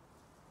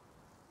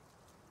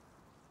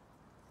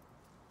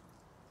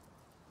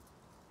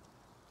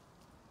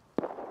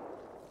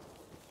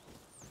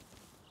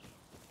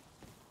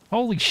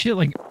 Holy shit,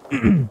 like,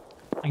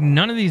 like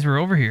none of these were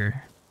over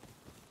here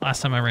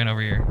last time I ran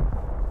over here.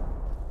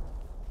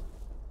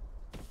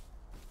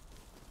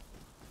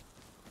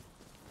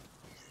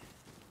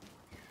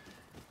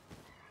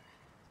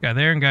 Guy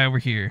there and guy over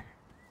here.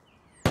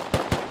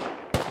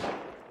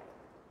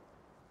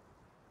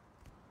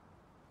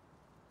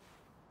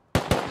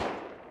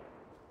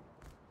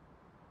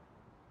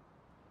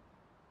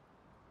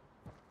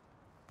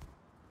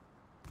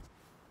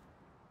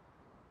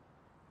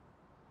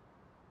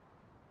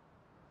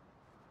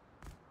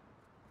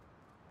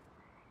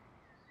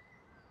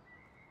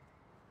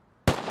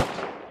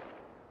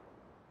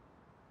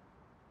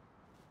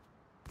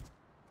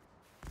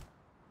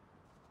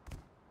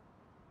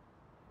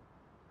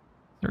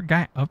 Is there a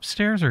guy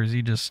upstairs, or is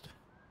he just...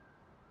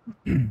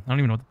 I don't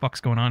even know what the fuck's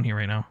going on here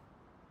right now.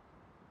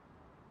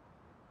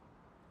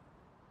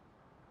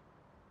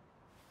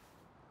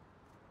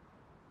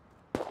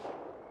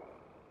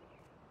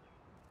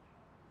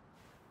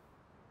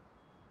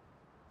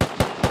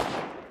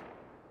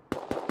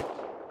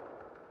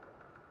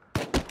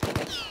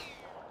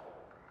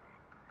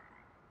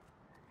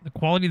 The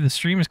quality of the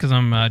stream is because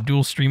I'm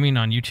dual streaming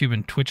on YouTube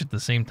and Twitch at the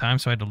same time,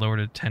 so I had to lower it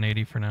to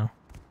 1080 for now.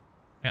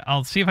 Yeah,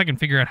 I'll see if I can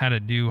figure out how to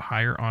do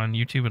higher on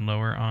YouTube and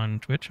lower on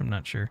Twitch. I'm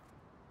not sure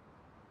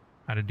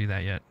how to do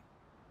that yet.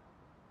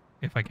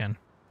 If I can.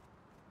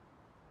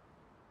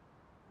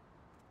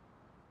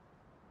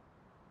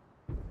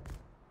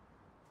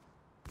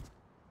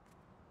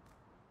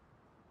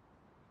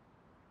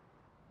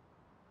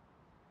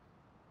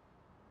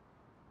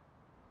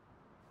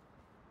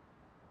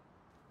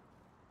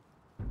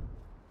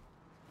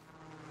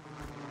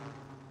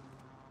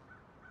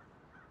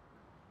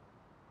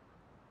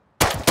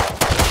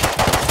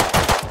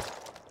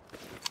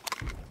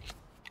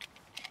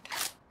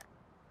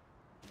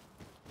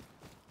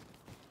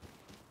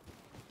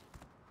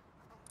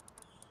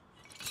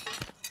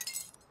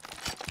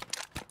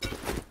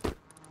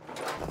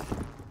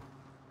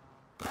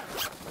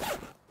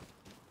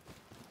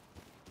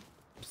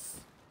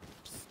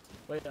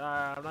 Wait,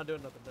 I'm not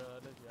doing nothing.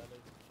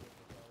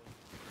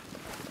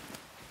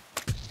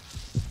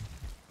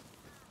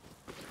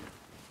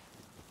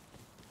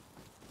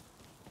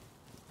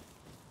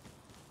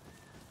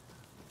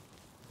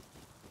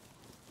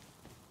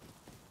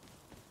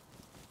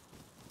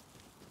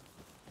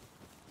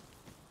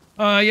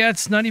 Yeah,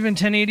 it's not even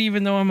 1080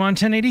 even though I'm on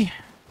 1080.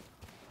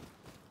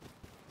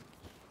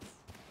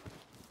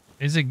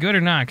 Is it good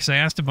or not? Because I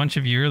asked a bunch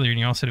of you earlier and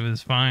you all said it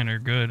was fine or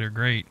good or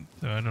great.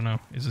 So I don't know.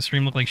 Does the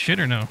stream look like shit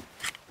or no?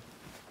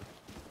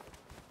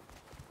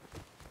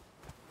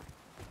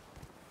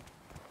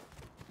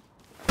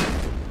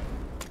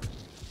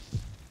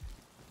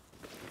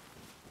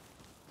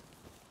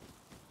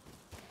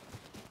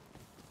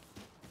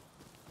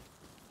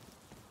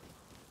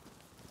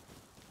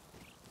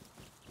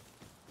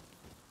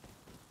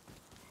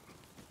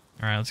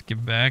 Alright, let's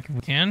get back if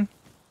we can.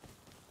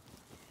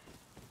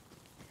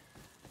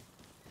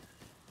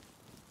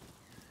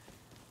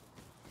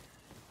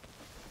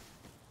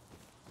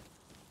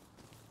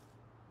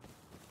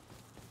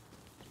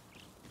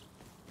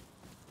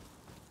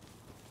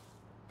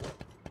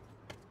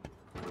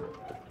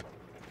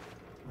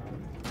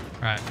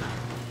 Alright.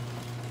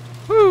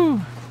 Woo!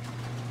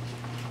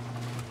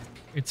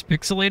 It's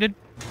pixelated?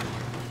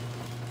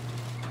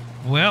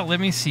 Well, let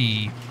me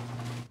see.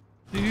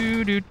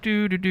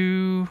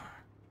 Do.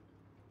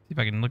 See if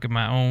I can look at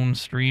my own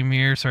stream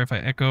here. Sorry if I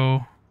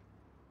echo.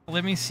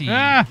 Let me see.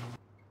 Ah!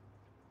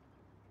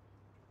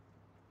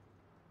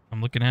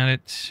 I'm looking at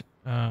it.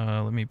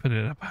 Let me put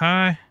it up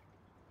high.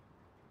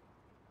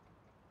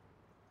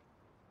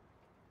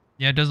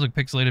 Yeah, it does look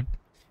pixelated.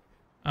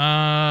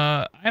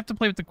 I have to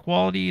play with the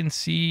quality and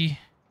see.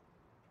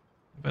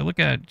 If I look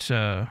at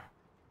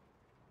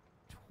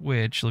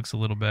Twitch, it looks a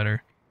little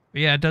better.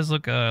 But yeah, it does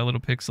look a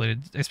little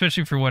pixelated,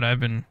 especially for what I've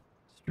been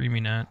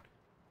streaming at.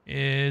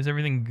 Is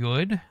everything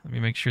good? Let me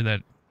make sure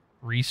that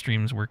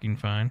Restream's working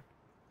fine.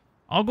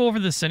 I'll go over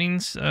the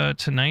settings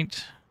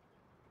tonight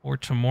or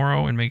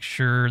tomorrow and make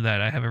sure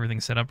that I have everything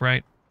set up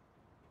right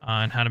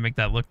and how to make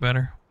that look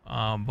better.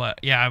 But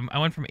yeah, I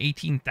went from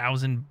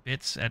 18,000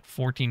 bits at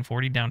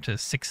 1440 down to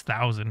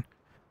 6,000.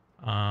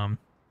 So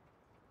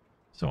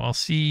I'll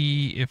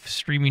see if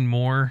streaming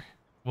more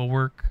will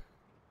work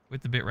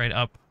with the bitrate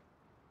up.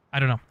 I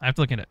don't know. I have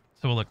to look at it.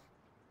 So we'll look.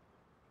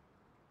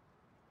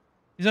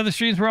 These other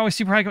streams were always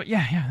super high.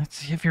 Yeah.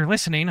 That's, if you're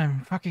listening, I'm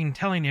fucking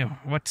telling you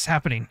what's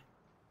happening.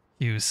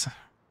 Hughes.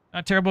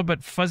 Not terrible,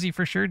 but fuzzy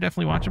for sure.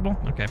 Definitely watchable.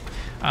 Okay.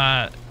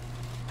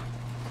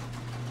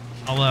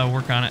 I'll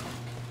work on it.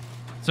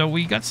 So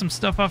we got some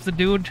stuff off the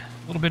dude.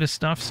 A little bit of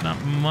stuff. It's not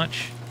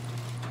much.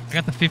 I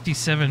got the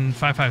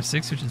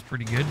 57.556, which is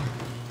pretty good.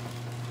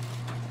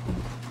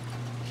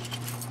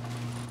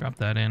 Drop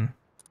that in.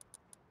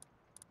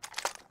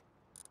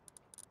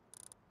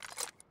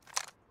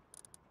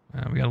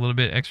 We got a little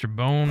bit extra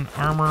bone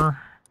armor.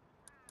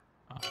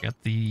 I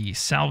got the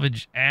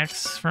salvage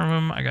axe from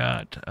him. I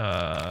got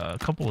a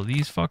couple of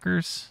these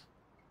fuckers.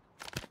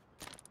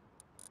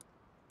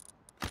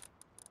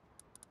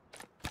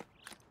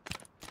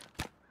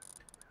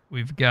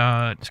 We've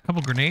got a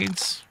couple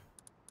grenades.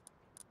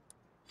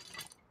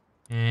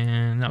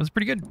 And that was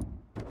pretty good.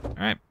 All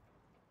right.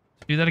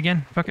 Let's do that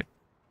again. Fuck it.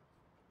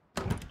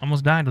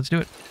 Almost died. Let's do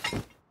it.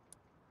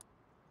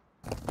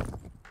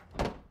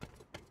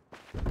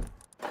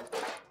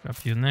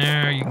 Drop you in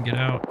there. You can get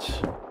out.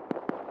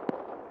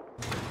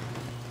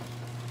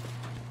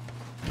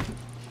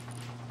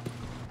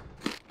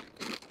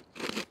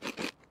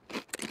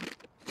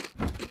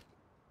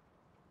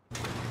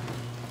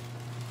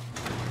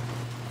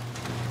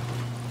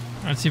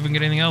 Let's see if we can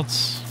get anything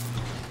else.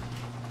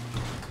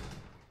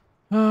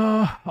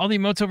 All the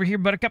emotes over here,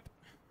 Buttercup.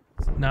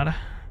 Nada.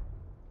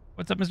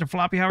 What's up, Mr.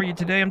 Floppy? How are you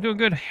today? I'm doing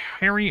good.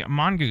 Harry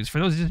Mongoose. For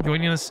those just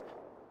joining us,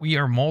 we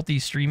are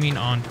multi-streaming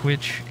on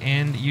Twitch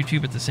and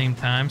YouTube at the same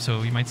time,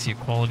 so you might see a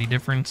quality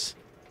difference.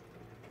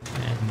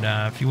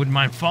 And if you wouldn't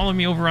mind following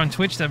me over on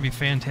Twitch, that'd be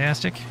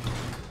fantastic.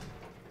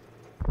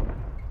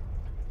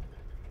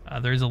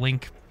 There's a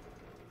link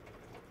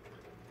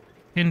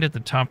pinned at the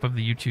top of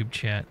the YouTube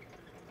chat.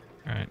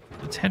 Alright,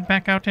 let's head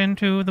back out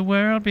into the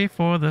world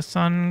before the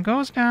sun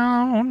goes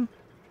down.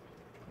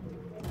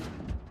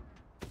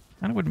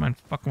 I wouldn't mind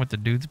fucking with the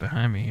dudes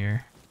behind me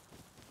here.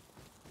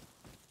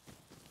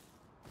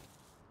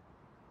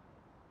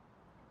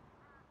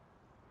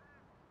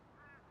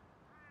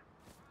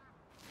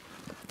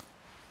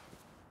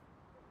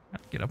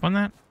 Get up on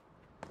that.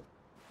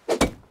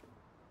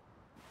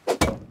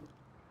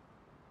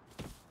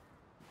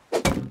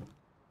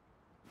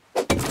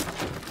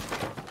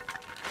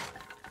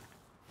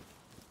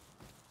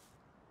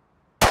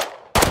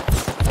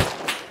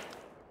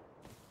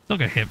 Still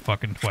got hit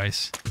fucking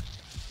twice.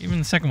 Even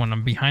the second one,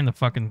 I'm behind the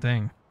fucking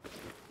thing.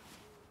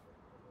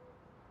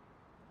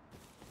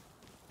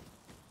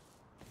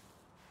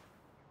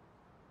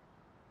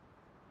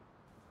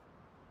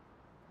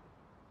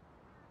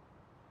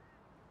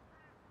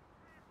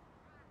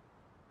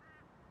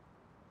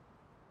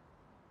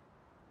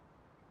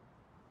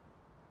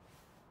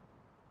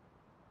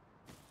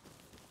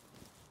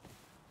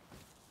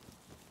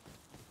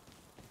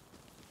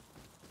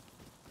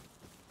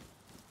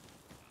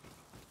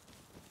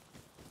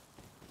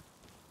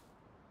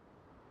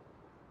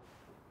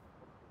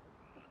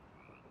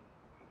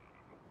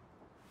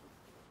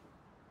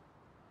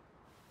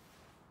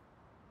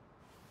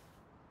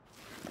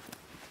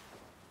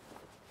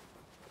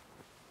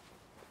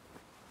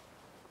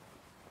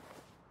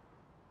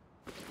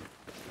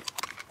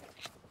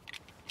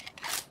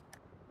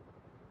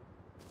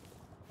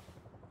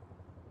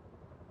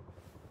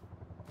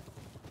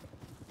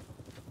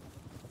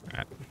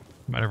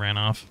 Might have ran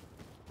off.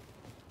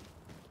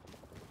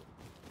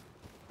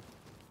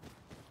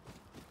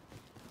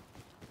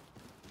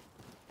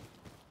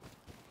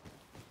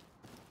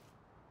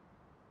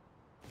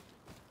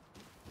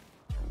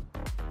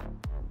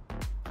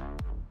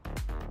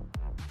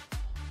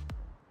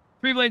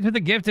 Three Blades with a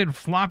gifted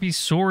floppy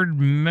sword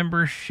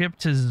membership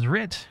to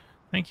Zrit.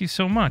 Thank you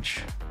so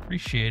much.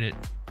 Appreciate it.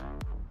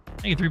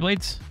 Thank you, Three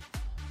Blades.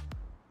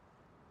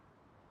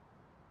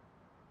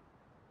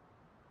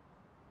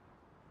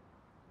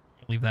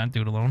 Leave that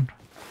dude alone.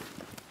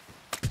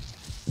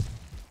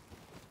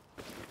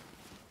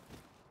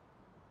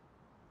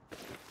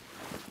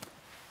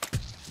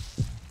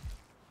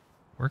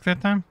 Work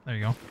that time? There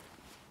you go.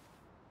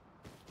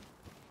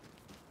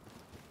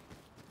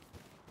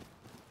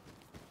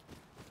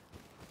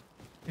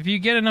 If you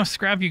get enough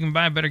scrap, you can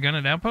buy a better gun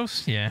at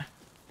Outpost? Yeah.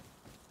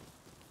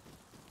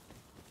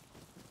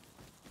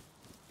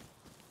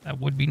 That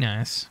would be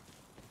nice.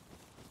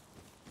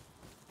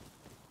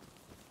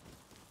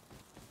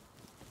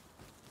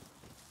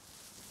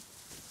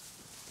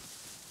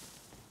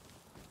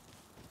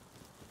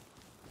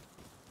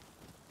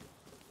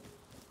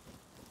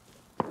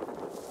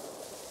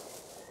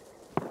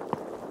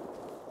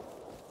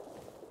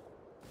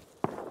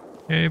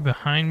 Okay,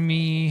 behind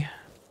me.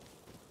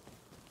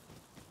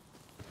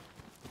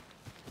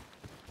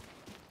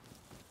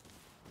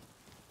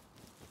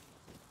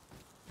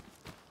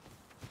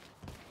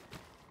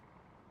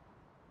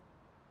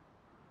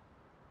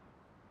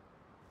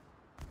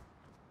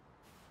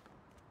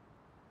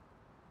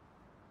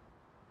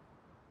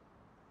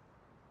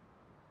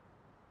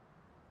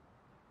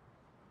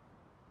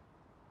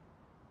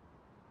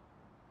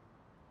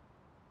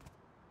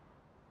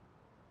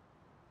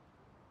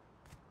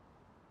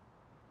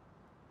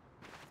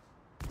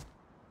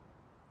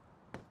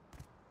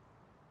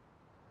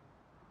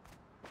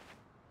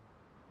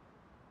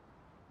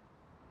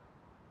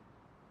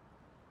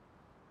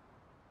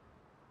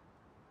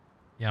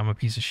 Yeah, I'm a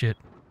piece of shit.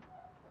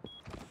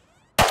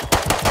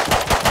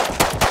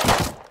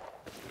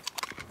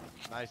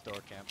 Nice door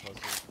camp, pussy.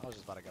 I was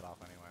just about to get off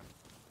anyway.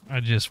 I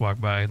just walked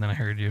by and then I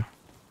heard you.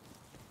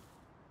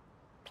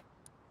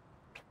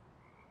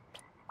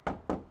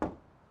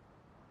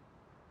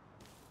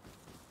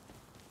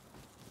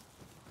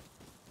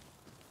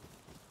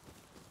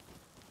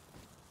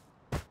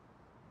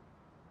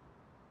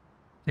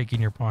 Taking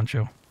your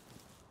poncho.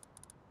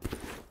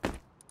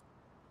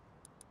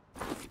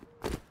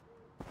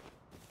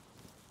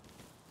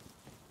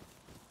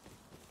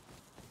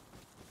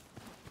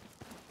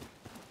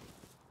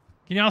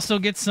 Can y'all still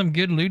get some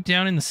good loot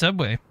down in the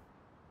subway?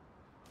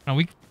 Oh,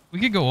 we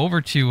could go over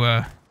to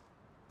the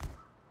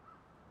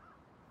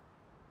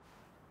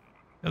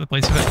other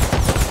place.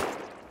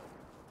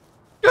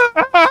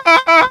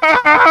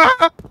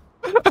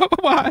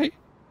 Why?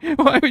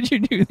 Why would you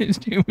do this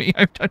to me?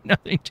 I've done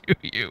nothing to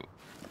you.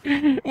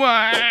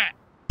 Why?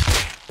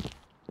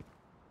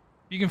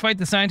 You can fight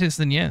the scientists,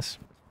 then yes.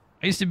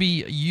 I used to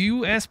be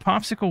US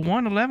Popsicle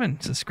 111.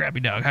 It's a Scrappy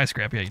Dog. Hi,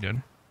 Scrappy. How you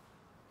doing?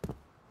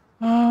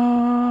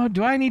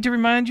 Do I need to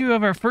remind you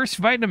of our first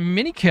fight in a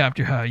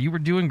minicopter? Huh? You were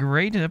doing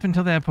great up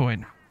until that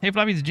point. Hey,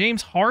 Floppy, it's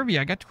James Harvey.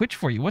 I got Twitch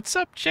for you. What's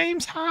up,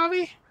 James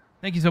Harvey?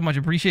 Thank you so much.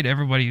 Appreciate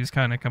everybody who's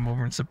kind of come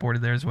over and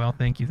supported there as well.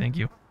 Thank you. Thank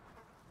you.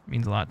 It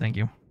means a lot. Thank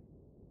you.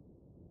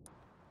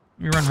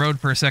 Let me run road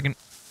for a second.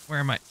 Where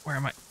am I? Where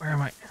am I? Where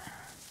am I?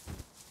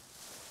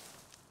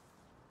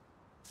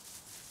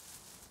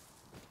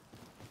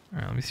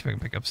 Alright, let me see if I can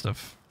pick up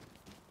stuff.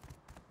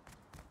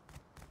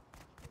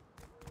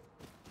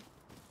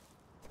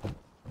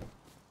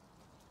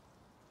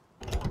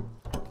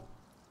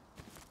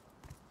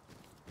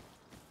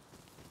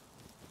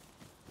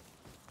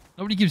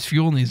 Nobody keeps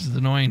fuel in these. It's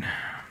annoying.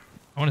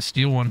 I want to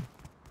steal one.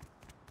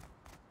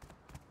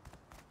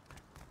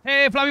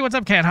 Hey, Floppy, what's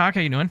up, Cat Hawk?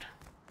 How you doing?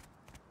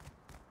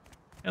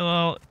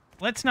 Hello.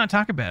 Let's not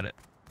talk about it.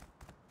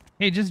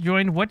 Hey, just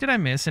joined. What did I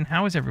miss, and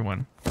how is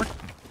everyone? We're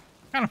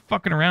kind of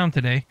fucking around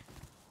today.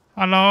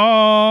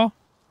 Hello?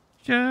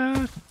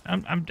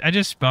 I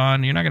just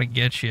spawned. You're not gonna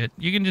get shit.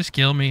 You can just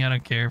kill me. I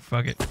don't care.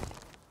 Fuck it.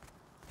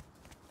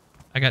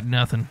 I got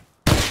nothing.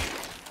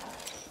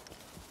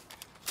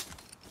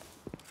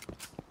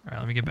 Alright,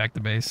 let me get back to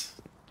base.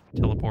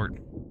 Teleport.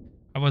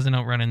 I wasn't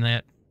outrunning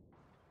that.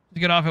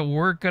 Just got off at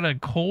work, got a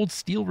cold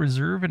steel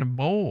reserve in a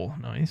bowl.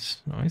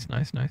 Nice. Nice,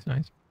 nice, nice,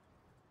 nice.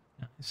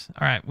 Nice.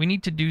 Alright, we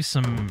need to do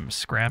some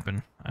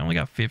scrapping. I only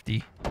got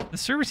 50. The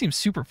server seems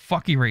super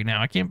fucky right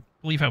now. I can't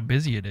believe how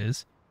busy it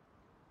is.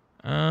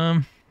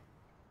 Oh,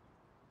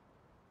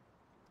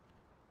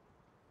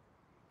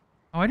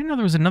 I didn't know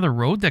there was another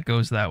road that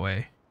goes that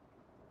way.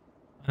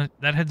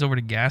 That heads over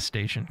to gas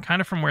station.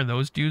 Kind of from where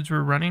those dudes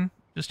were running.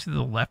 Just to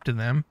the left of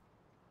them.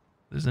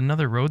 There's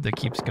another road that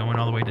keeps going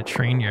all the way to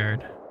train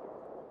yard.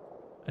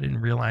 I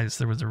didn't realize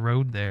there was a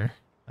road there.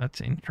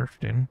 That's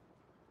interesting.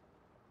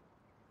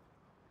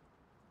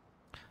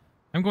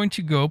 I'm going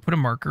to go put a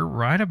marker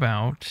right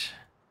about...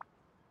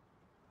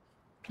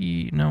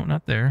 No,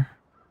 not there.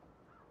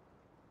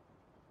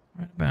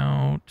 Right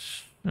about...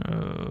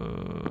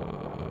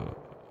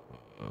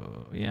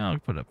 yeah, I'll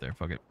put it up there.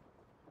 Fuck it.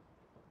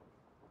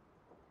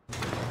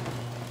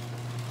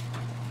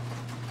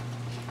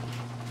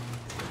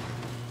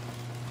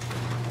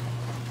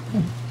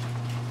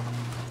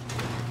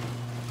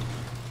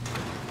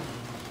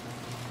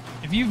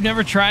 If you've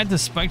never tried the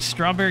spiked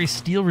strawberry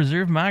steel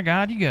reserve, my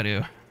God, you got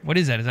to. What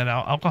is that? Is that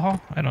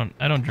alcohol? I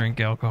don't drink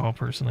alcohol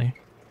personally.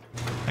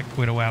 I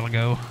quit a while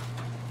ago.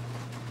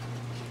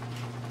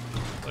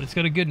 But it's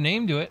got a good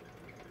name to it.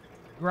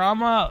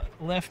 Grandma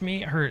left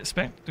me her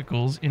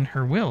spectacles in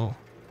her will.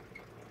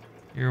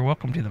 You're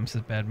welcome to them,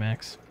 says Bad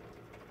Max.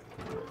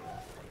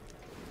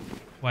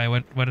 Why?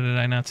 What did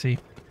I not see?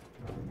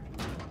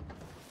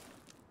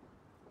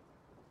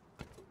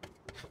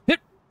 Hit.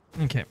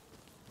 Okay.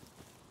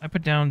 I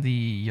put down the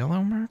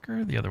yellow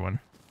marker, the other one.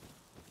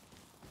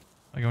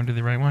 Am I going to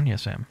the right one?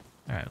 Yes, I am.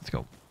 Alright, let's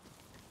go.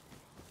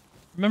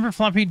 Remember,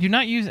 Floppy, do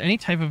not use any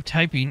type of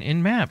typing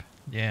in map.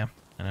 Yeah,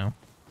 I know.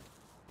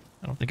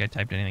 I don't think I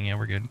typed anything. Yeah,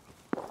 we're good.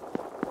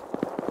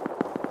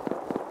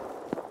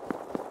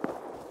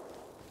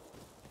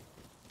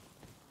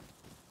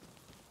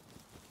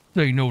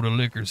 So you know the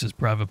liquors is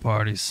private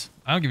parties.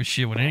 I don't give a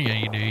shit what any of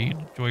you do. You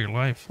enjoy your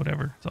life,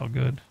 whatever. It's all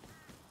good.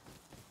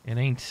 It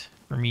ain't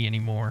for me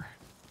anymore.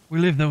 We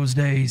live those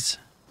days.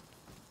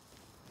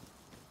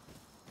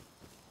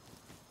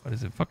 What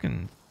is it?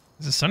 Fucking...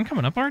 Is the sun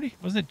coming up already?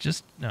 Wasn't it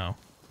just... No.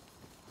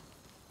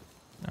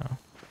 No.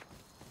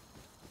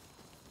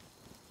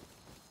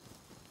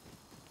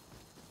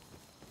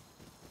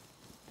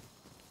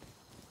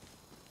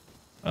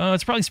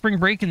 It's probably spring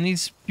break and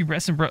these few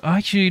rests and...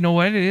 actually, you know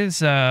what it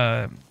is?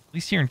 At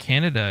least here in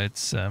Canada,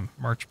 it's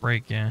March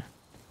break, yeah.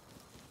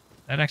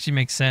 That actually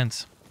makes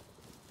sense.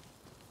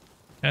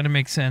 Kind of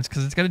makes sense,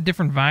 because it's got a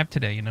different vibe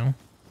today, you know?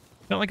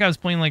 Felt like I was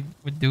playing, like,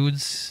 with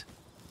dudes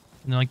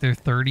in, like, their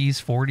 30s,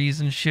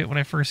 40s and shit when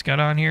I first got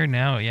on here.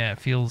 Now, yeah, it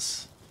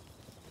feels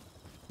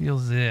a little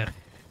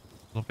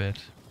bit.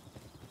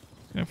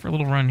 Let's go for a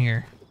little run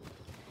here.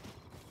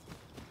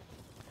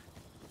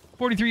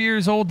 43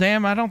 years old,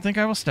 damn, I don't think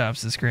I will stop,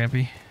 says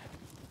Scrappy.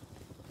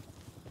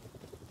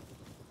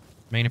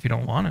 I mean, if you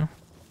don't want to.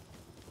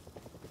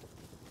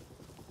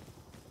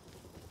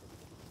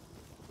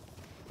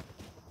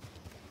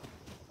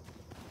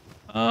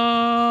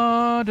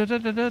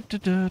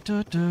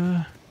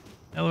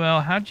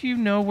 LOL, how do you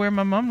know where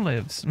my mom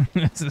lives?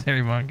 This is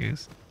Harry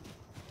Mongoose.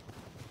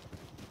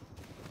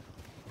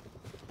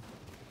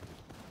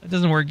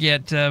 doesn't work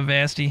yet,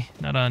 Vasty.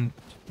 Not on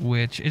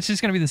Twitch. It's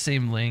just gonna be the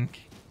same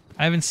link.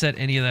 I haven't set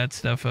any of that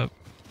stuff up.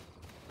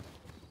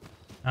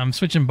 I'm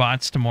switching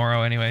bots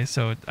tomorrow anyway,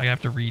 so I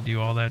have to redo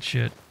all that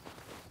shit.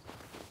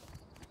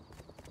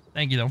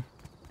 Thank you, though.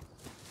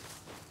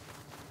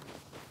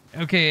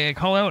 Okay,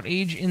 call out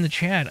age in the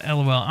chat.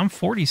 LOL. I'm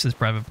 40, says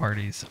Private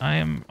Parties. I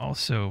am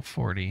also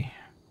 40.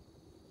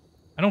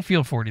 I don't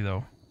feel 40,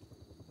 though.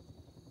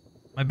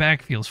 My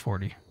back feels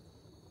 40.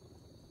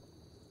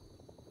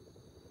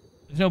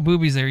 There's no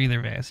boobies there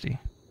either, Vasty.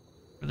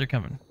 But they're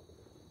coming.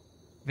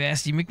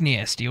 Vasty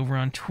McNasty over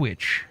on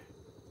Twitch.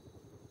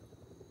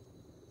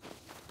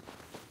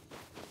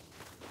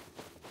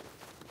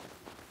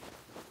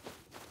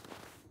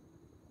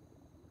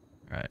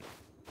 Alright.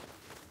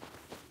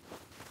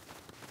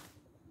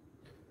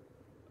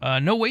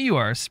 No way you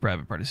are,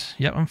 Private Parties.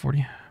 Yep, I'm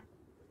 40.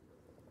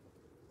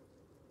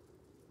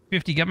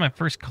 50, got my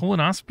first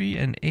colonoscopy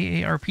and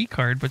AARP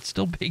card, but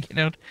still picking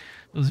out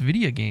those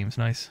video games.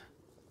 Nice.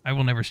 I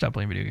will never stop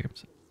playing video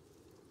games.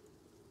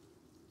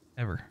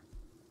 Ever.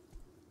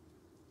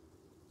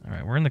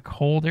 Alright, we're in the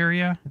cold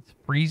area. It's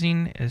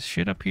freezing as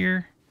shit up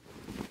here.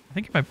 I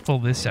think if I pull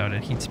this out,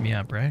 it heats me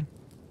up, right?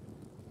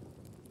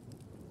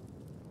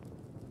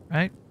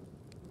 Right?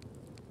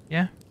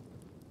 Yeah?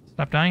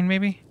 Stop dying,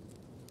 maybe?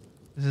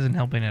 This isn't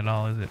helping at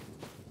all, is it?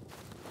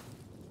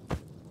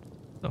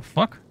 The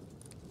fuck?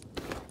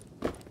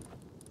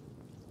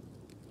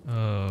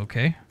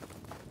 Okay.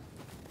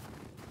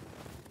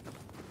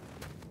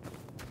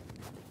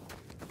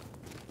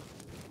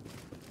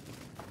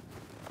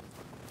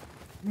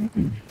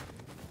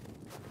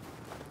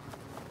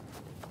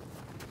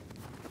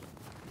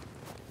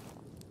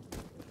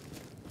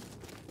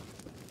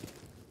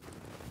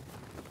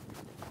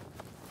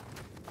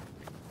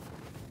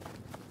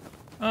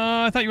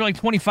 I thought you were like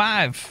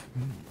 25.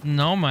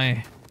 No,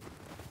 I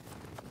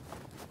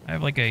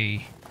have like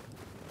a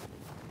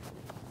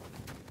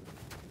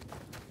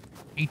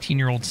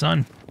 18-year-old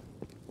son.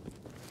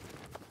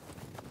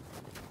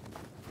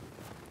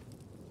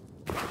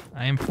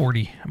 I am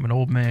 40. I'm an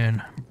old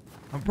man.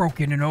 I'm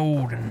broken and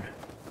old and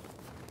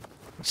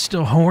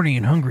still horny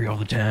and hungry all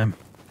the time.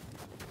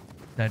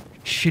 That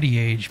shitty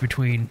age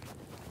between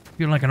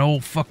feeling like an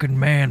old fucking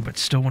man but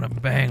still want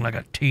to bang like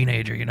a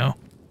teenager, you know?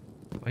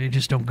 But you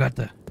just don't got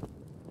the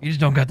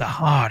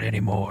heart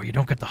anymore. You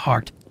don't got the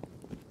heart.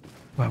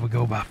 Why we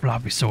go by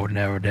FloppySword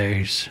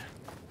nowadays.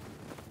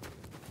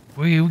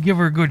 We give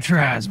her a good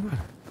tries, but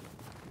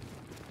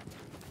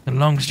the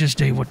lungs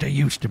just ain't what they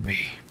used to be.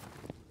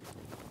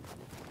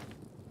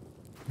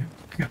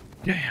 God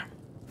damn.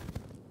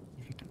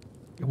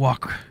 You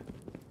walk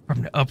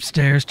from the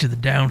upstairs to the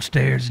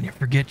downstairs and you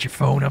forget your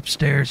phone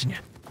upstairs and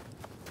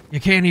you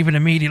can't even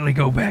immediately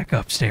go back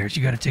upstairs.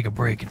 You gotta take a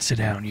break and sit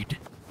down. Because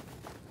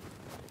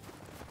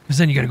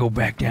then you gotta go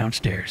back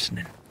downstairs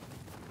and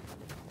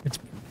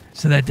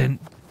then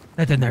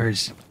then there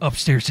is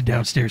upstairs to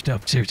downstairs to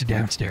upstairs to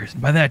downstairs.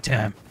 And by that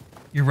time,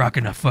 you're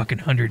rocking a fucking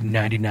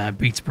 199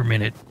 beats per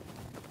minute.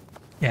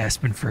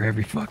 Gasping for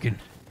every fucking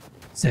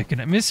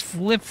second. Miss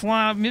Flip,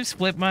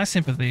 my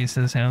sympathies,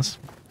 says House.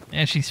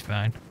 Yeah, she's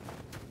fine.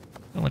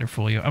 Don't let her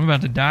fool you. I'm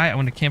about to die. I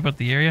want to camp out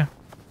the area.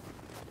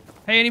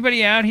 Hey,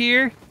 anybody out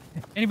here?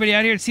 Anybody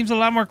out here? It seems a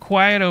lot more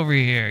quiet over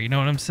here. You know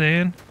what I'm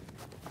saying?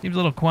 Seems a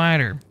little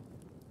quieter.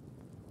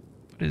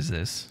 What is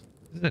this?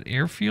 Is that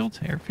airfield?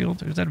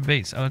 Airfield? Or is that a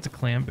base? Oh, it's a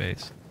clan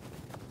base.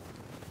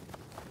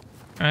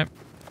 Alright.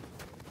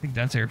 I think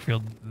that's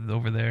airfield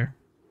over there.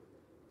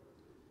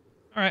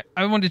 Alright,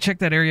 I wanted to check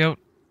that area out.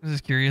 I was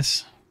just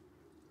curious.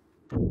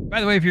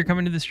 By the way, if you're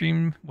coming to the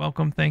stream,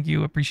 welcome, thank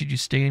you. Appreciate you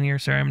staying here.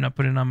 Sorry I'm not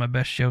putting on my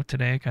best show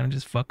today. Kind of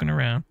just fucking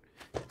around.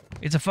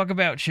 It's a fuck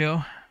about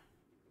show.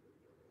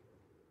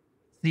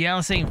 The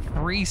Alice saying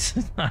Freeze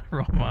is not a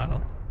role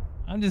model.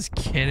 I'm just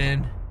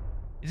kidding.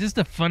 It's just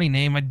a funny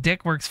name. My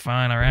dick works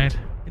fine, alright?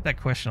 Get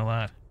that question a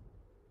lot.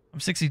 I'm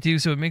 62,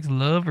 so it makes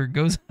love or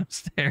goes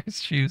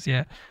upstairs. Shoes,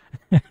 yeah.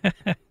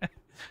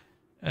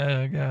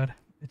 Oh, God.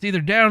 It's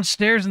either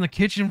downstairs on the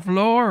kitchen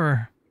floor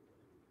or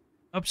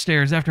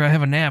upstairs after I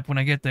have a nap when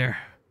I get there.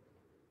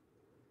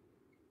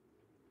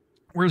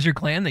 Where's your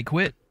clan? They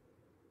quit.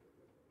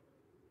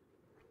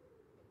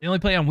 They only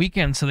play on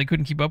weekends, so they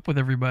couldn't keep up with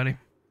everybody.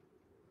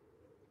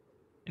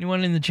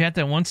 Anyone in the chat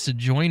that wants to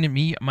join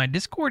me? My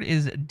Discord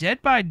is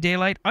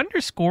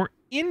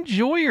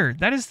deadbydaylight_enjoyer.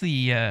 That is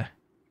the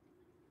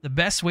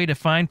best way to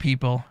find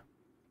people.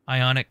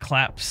 Ionic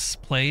Claps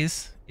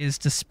plays is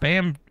to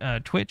spam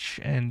Twitch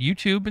and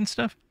YouTube and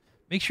stuff.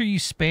 Make sure you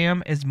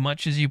spam as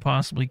much as you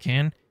possibly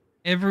can,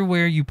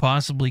 everywhere you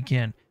possibly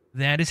can.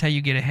 That is how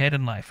you get ahead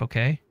in life.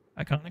 Okay,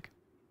 Iconic.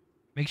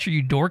 Make sure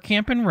you door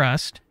camp and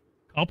Rust,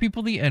 call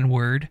people the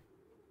N-word,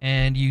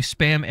 and you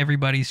spam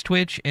everybody's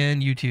Twitch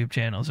and YouTube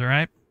channels,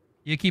 alright?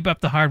 You keep up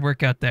the hard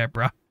work out there,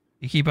 bro.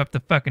 You keep up the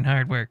fucking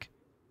hard work.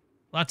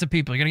 Lots of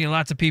people. You're gonna get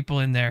lots of people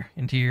in there,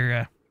 into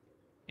your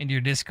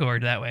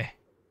Discord that way.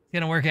 It's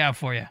gonna work out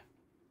for you.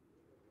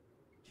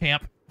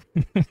 Champ.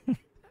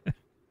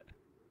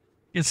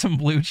 Get some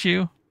Blue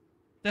Chew.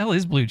 The hell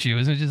is Blue Chew?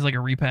 Isn't it just like a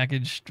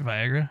repackaged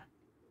Viagra?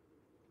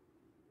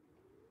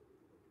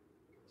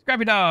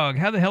 Scrappy Dog,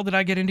 how the hell did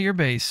I get into your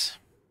base?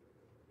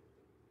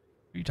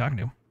 Who are you talking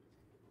to?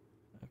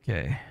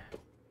 Okay.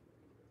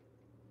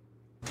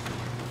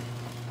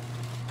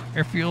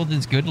 Airfield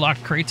is good.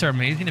 Locked crates are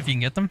amazing if you can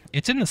get them.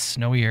 It's in the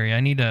snowy area. I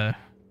need a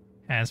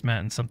hazmat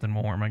and something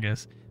warm, I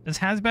guess. Does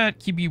hazmat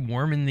keep you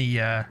warm in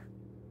the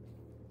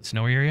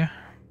snowy area?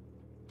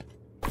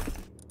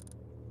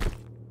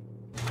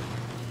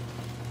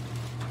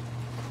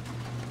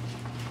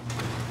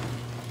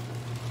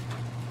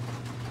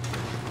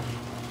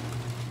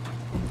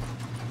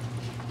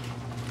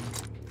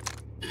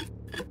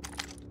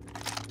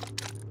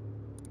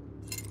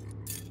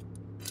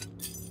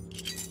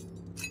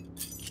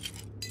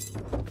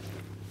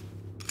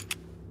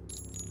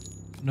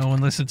 No,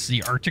 unless it's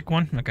the Arctic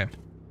one? Okay.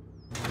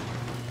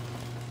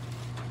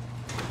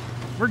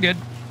 We're good.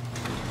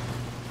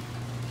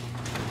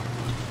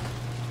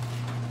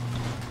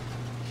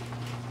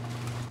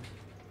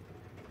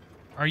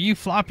 Are you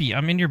Floppy?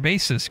 I'm in your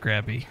base, says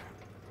Scrappy.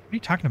 What are you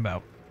talking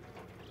about?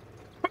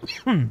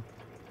 You're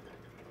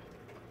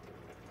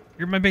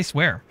in my base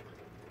where?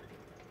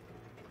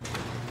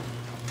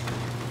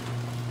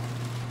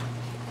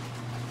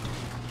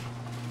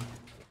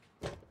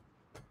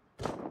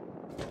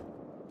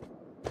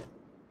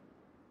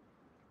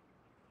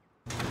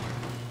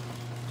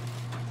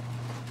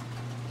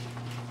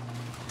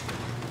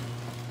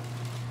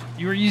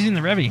 You were using the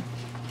Revy.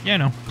 Yeah, I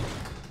know.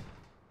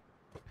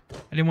 I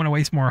didn't want to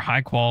waste more high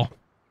qual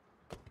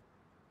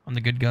on the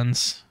good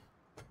guns.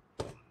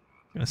 I'm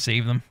gonna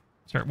save them.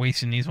 Start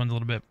wasting these ones a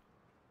little bit.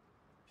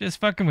 Just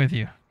fucking with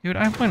you. Dude,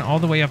 I went all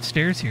the way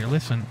upstairs here.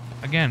 Listen,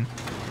 again,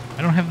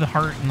 I don't have the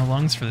heart and the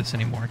lungs for this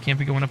anymore. I can't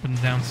be going up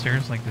and down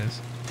stairs like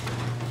this.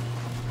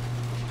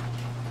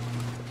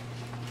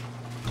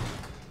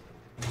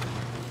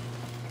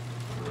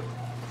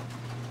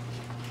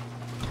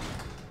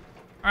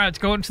 Alright, let's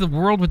go into the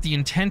world with the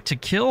intent to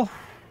kill.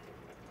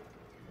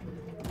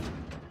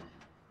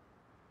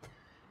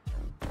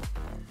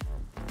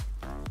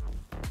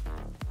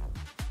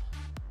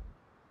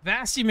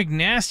 Vasty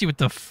McNasty with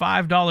the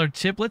 $5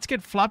 tip. Let's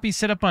get Floppy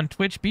set up on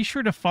Twitch. Be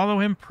sure to follow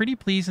him, pretty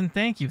please, and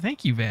thank you.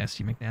 Thank you,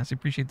 Vasty McNasty.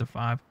 Appreciate the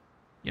 5.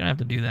 You don't have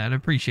to do that. I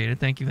appreciate it.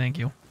 Thank you, thank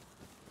you.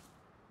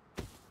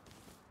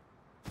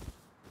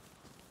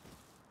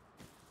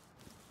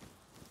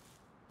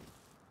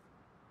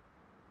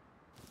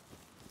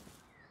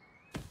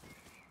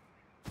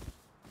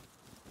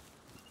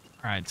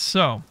 Alright,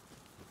 so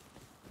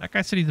that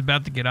guy said he's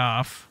about to get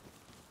off.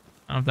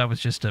 I don't know if that was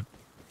just a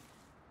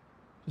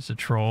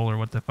troll or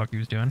what the fuck he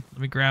was doing.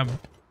 Let me grab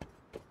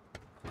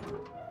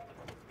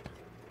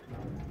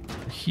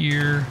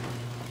here.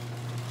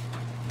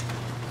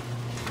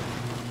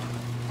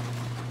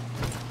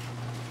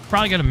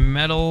 Probably got a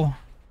metal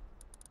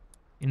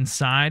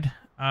inside.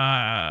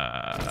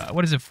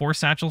 What is it? 4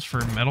 satchels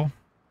for metal.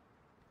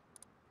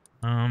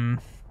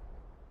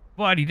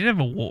 But he did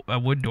have a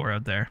wood door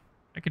out there.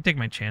 I could take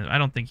my chance. I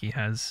don't think he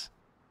has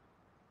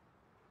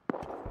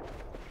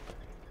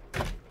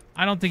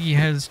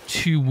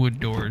 2 wood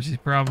doors. He's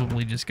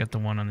probably just got the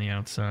one on the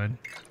outside.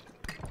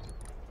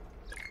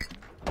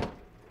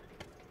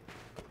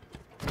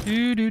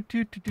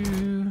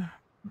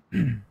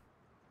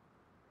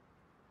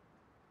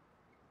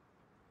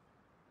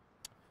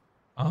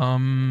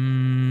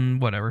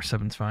 Whatever.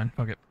 7's fine.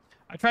 Fuck it.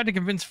 I tried to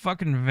convince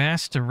fucking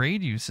Vast to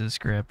raid you, says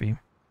Scrappy.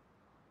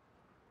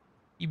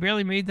 You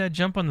barely made that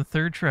jump on the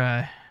 3rd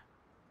try.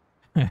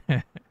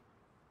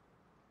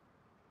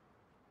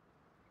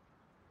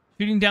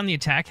 Shooting down the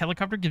attack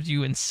helicopter gives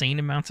you insane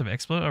amounts of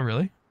explode. Oh,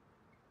 really?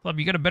 Club,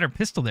 you got a better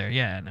pistol there.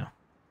 Yeah, I know.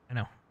 I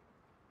know.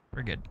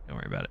 We're good. Don't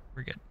worry about it.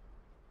 We're good.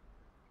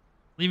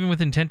 Leaving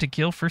with intent to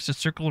kill. First to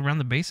circle around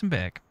the base and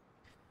back.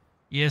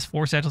 Yes,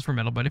 4 satchels for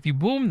metal, but if you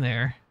boom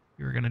there,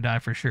 you're going to die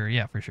for sure.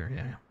 Yeah, for sure.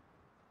 Yeah, yeah.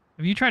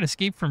 Have you tried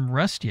escape from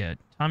Rust yet?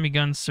 Tommy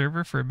Gun's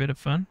server for a bit of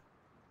fun?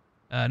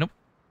 Nope.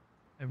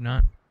 I have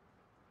not.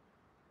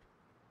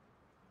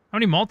 How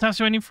many Molotovs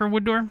do I need for a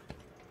wood door?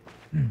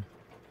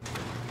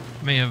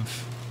 May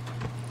have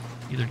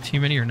either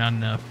too many or not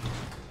enough.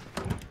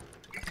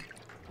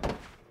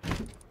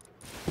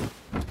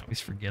 I always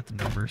forget the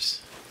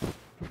numbers.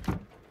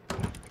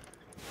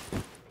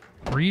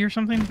 3 or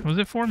something? Was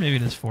it 4? Maybe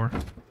it is 4. I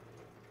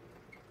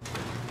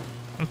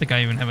don't think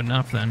I even have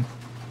enough then.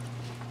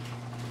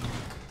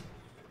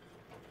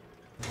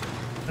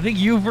 I think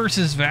you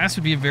versus Vast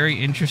would be a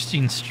very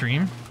interesting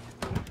stream.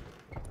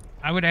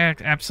 I would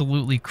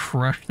absolutely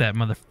crush that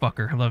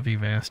motherfucker. I love you,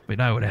 Vast,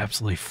 but I would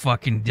absolutely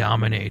fucking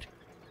dominate.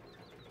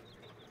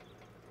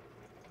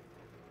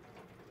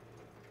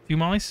 2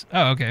 mollies?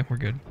 Oh, okay, we're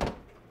good.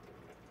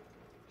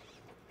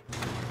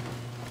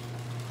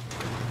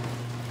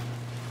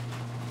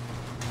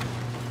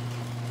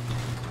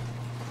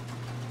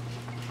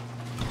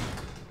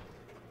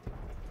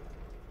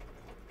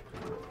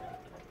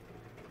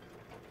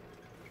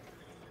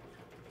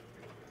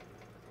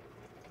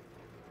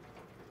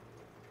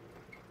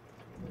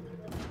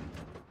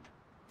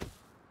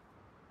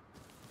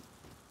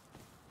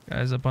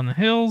 Guys up on the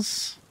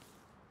hills.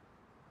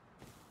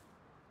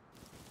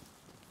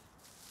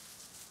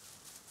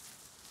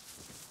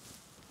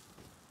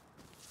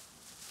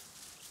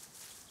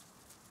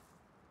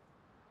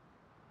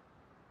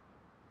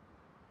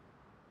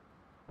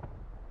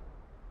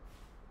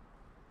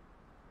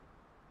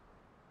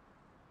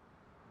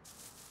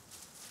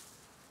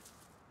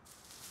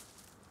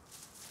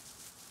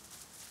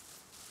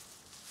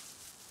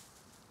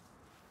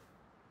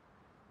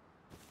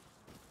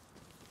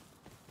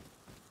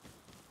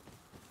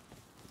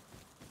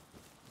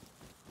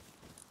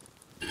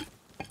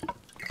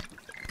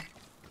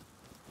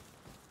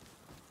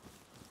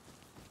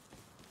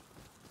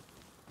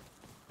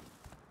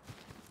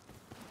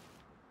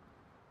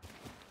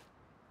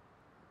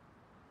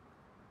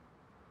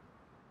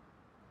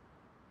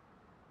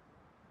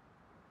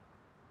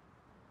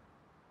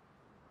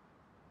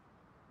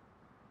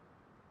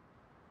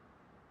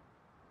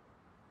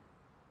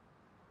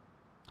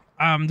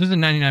 There's a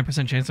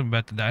 99% chance I'm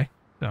about to die.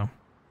 So,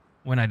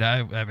 when I die,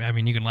 I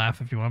mean, you can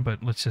laugh if you want,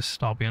 but let's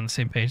just all be on the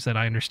same page that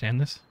I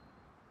understand this.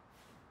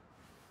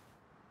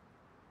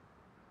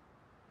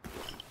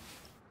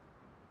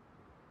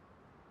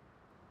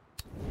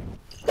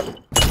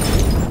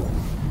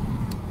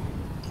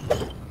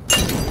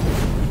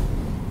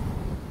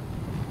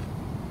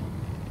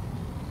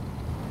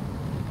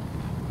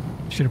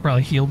 Should have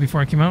probably healed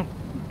before I came out.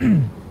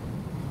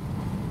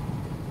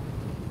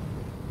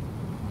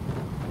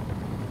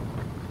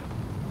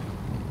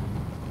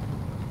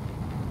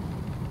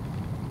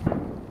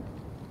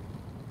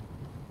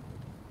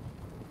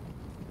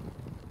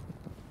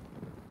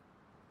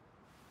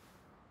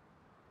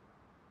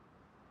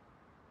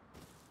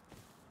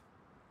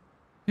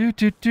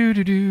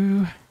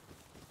 Do.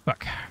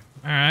 Fuck.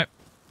 Alright.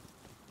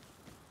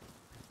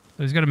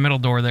 So he's got a middle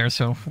door there,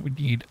 so we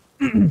need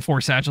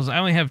 4 satchels. I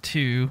only have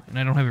 2, and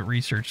I don't have it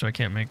researched, so I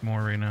can't make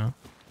more right now.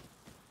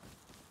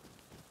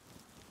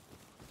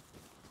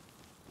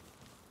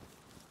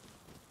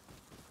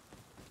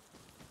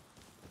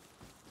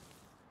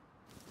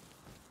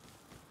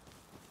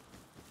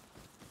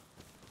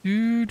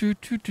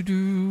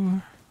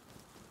 Do.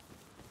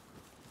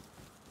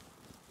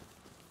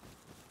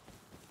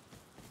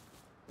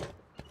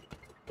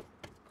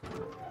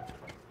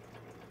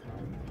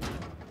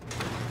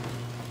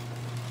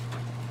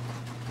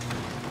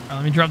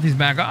 Let me drop these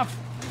back off.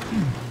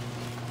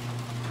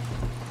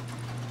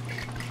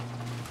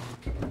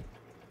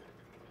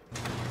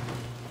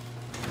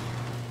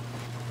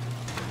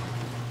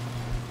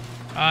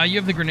 You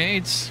have the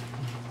grenades.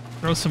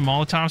 Throw some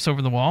Molotovs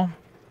over the wall.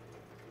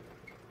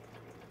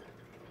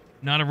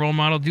 Not a role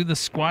model. Do the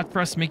squat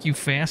thrust make you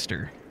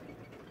faster?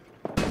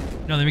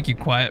 No, they make you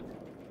quiet.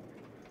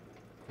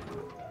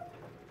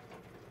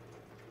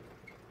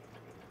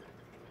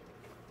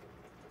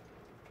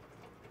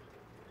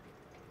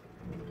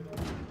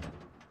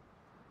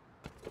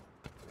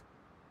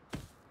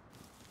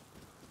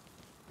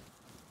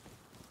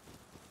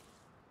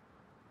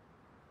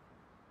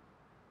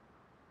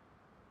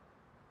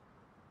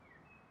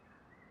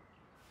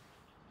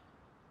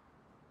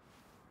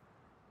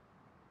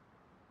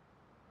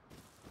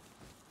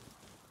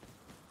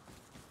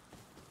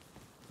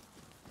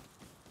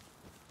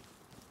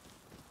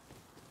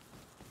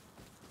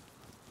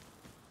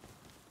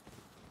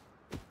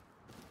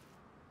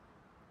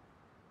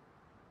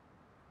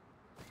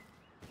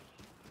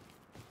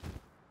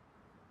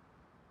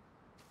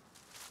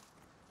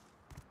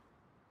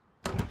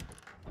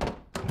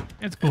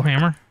 It's a cool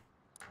hammer.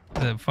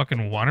 The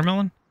fucking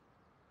watermelon?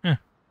 Yeah.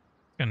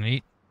 Kinda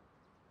neat.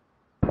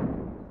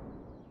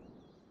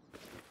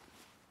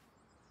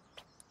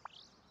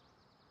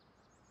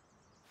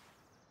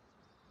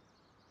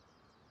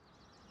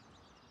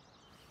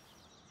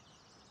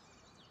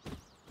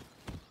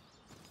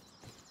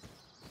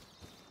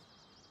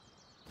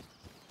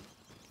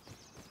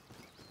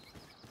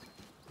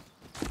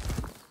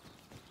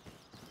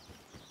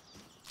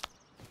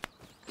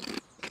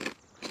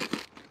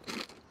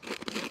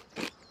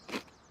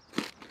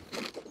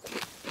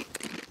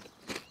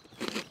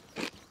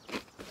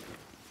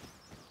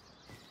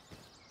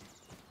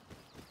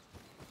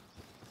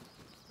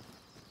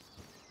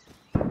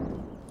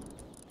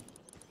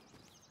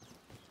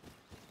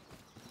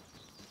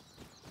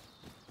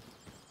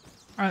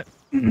 Alright,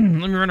 let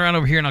me run around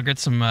over here and I'll get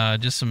some,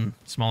 just some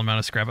small amount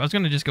of scrap. I was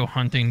going to just go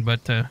hunting,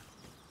 but, let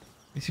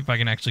me see if I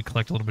can actually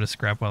collect a little bit of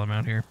scrap while I'm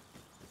out here.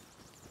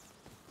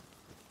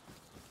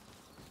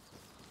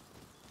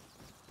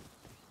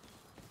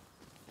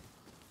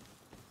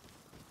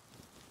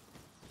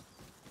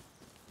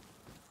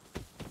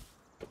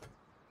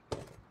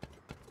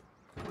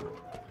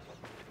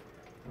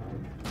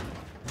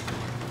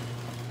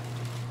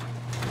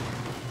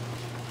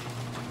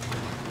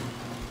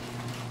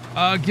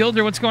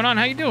 Gilder, what's going on?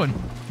 How you doing?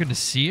 Good to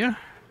see you.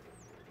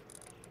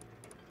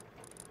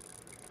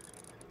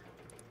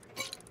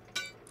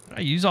 Did I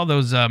use all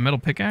those metal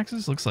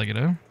pickaxes? Looks like it,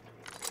 huh?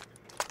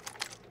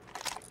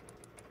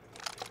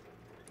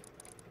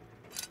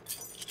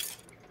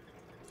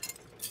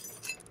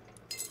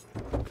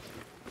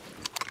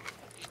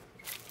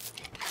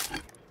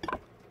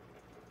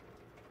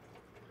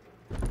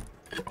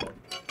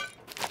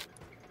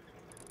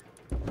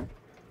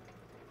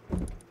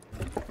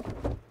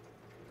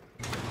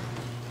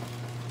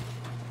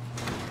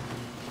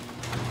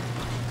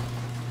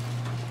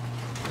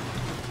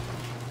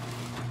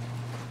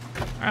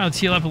 Alright, let's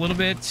heal up a little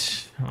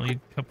bit. I'll eat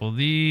a couple of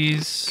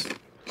these.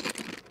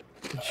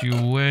 Put you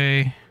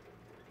away.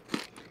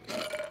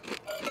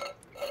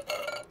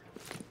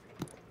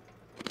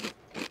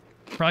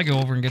 Probably go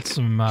over and get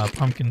some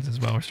pumpkins as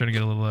well. We're starting to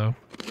get a little low.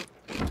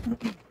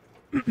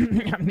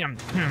 Yum, yum,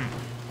 yum.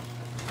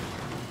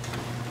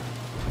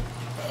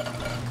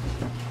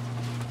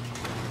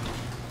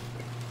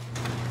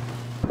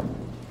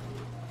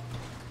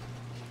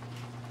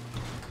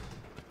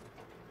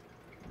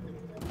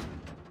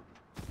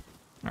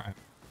 Alright.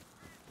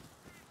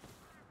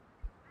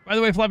 By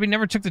the way, Floppy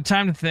never took the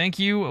time to thank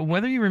you.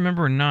 Whether you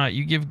remember or not,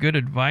 you give good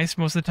advice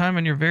most of the time,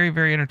 and you're very,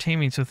 very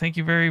entertaining. So thank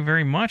you very,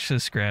 very much,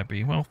 says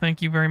Scrappy. Well,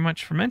 thank you very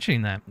much for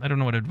mentioning that. I don't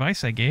know what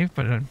advice I gave,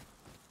 but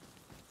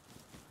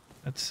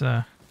that's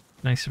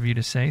nice of you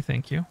to say.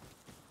 Thank you.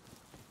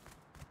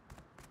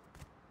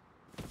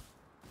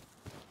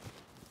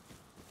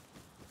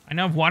 I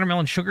now have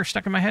watermelon sugar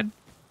stuck in my head.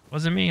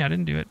 Wasn't me. I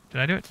didn't do it.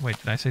 Did I do it? Wait,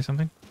 did I say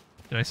something?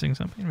 Did I sing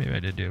something? Maybe I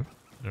did do.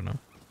 I don't know.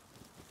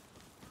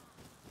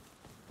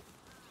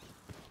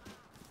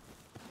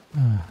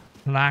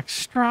 Like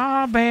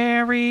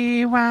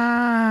strawberry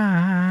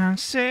wine,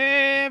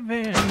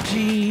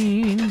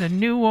 17, the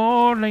New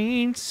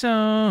Orleans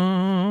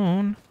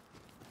sun.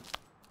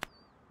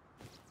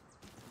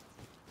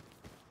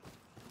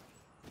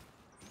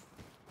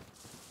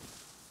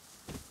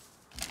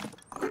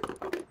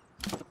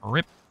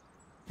 Rip.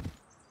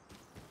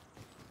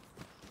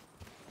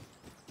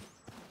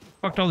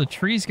 Fucked all the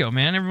trees go,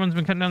 man. Everyone's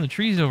been cutting down the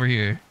trees over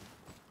here.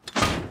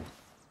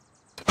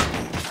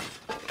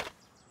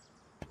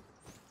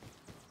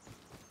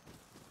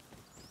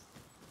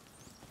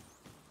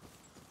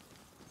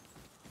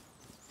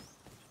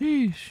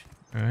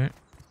 Alright.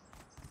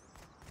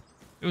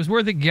 It was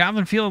worth it.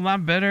 Goblin feel a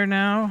lot better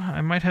now.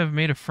 I might have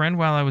made a friend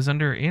while I was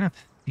under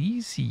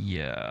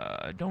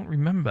anesthesia. I don't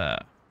remember.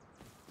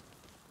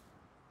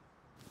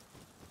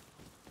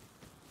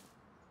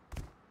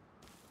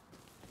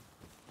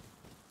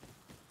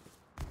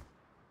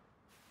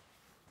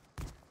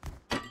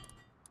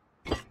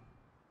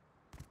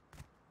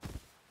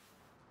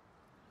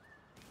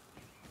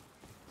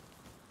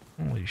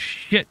 Holy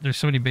shit, there's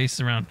so many bases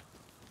around.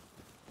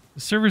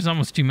 The server's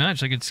almost too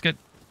much. Like, it's got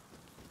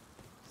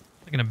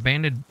like an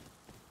abandoned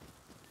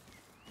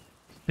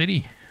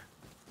city.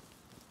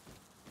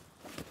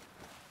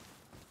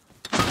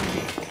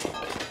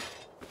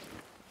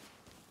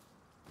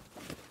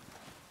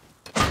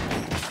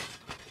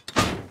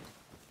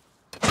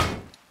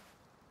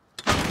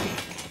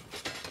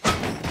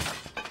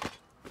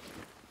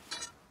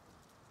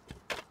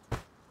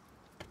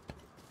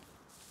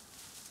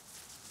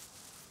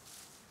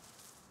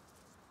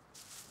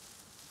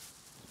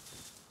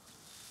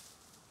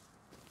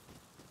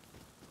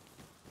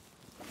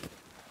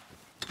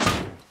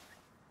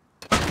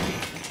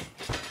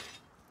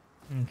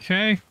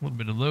 Okay, a little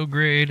bit of low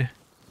grade.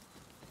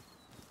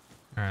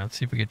 All right, let's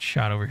see if we get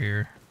shot over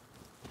here.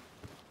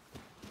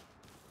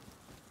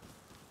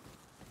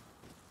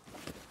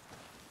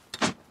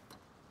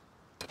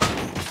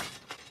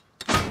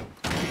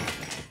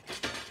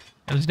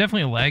 There's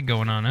definitely a lag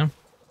going on now.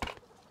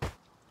 What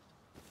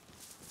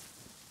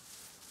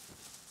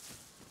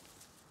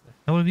the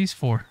hell are these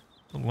for?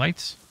 The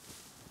lights?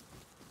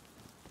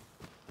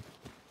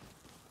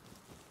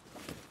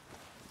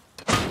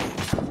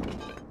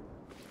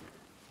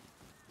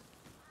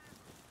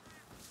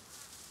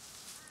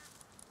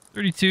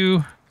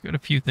 $32. Got a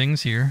few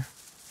things here.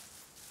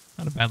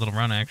 Not a bad little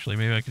run, actually.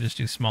 Maybe I could just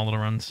do small little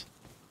runs.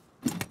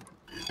 Alright,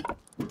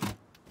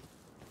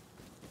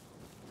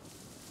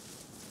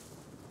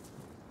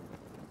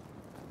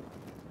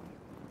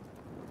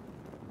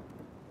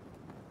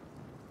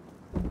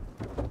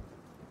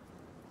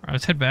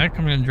 let's head back.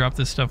 I'm going to drop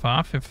this stuff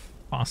off if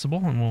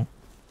possible, and we'll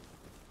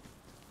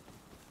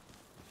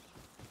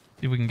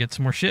see if we can get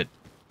some more shit.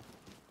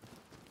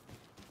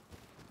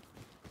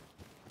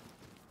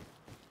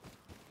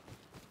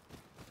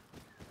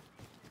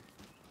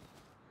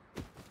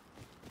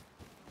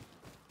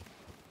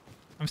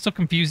 I'm still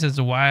confused as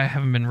to why I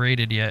haven't been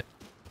raided yet.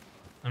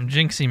 I'm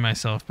jinxing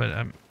myself, but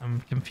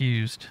I'm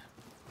confused.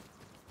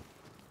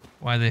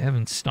 Why they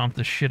haven't stomped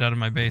the shit out of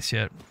my base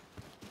yet.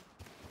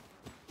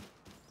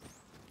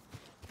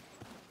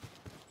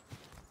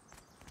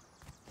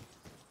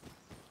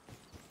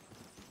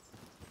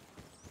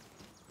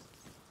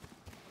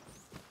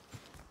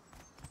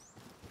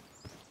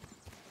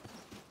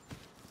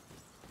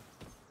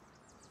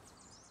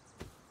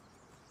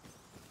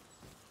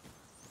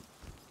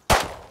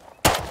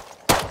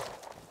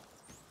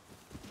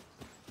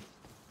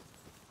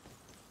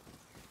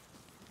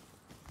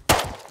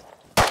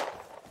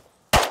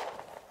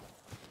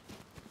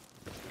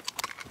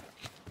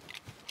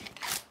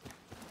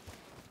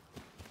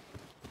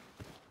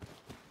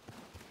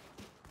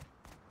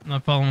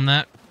 Not following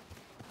that.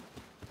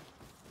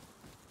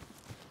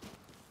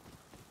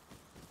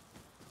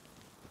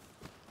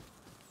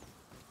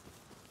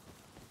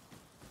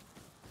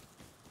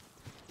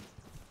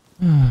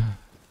 Good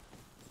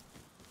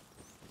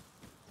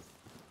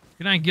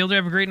night, Gilder.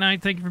 Have a great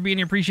night. Thank you for being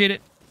here. Appreciate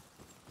it.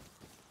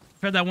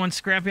 Tried that one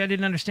Scrappy. I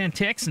didn't understand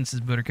Texans,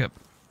 says Buttercup.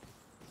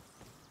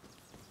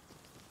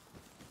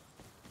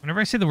 Whenever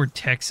I say the word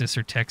Texas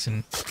or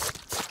Texan,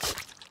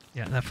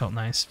 yeah, that felt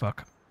nice.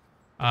 Fuck.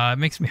 It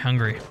makes me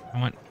hungry. I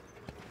want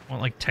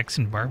like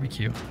Texan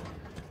barbecue.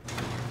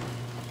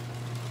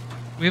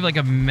 We have like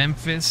a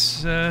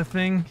Memphis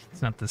thing.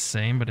 It's not the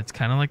same, but it's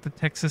kind of like the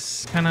Texas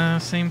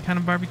same kind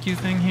of barbecue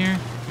thing here.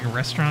 Like a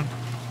restaurant.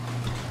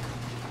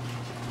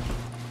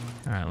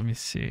 All right, let me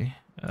see.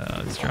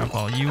 Let's drop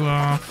all you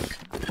off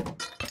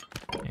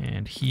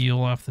and heal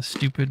off the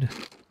stupid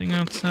thing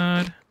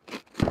outside.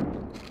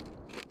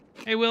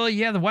 Hey, Willie,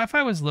 yeah, the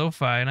Wi-Fi was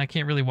lo-fi, and I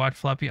can't really watch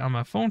Floppy on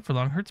my phone for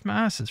long. Hurts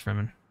my asses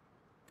from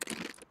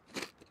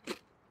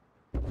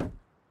it.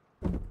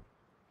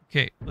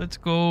 Okay, let's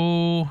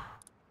go.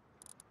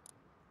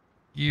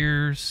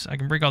 Gears. I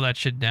can break all that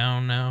shit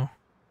down now.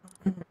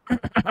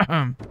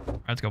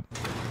 Let's go.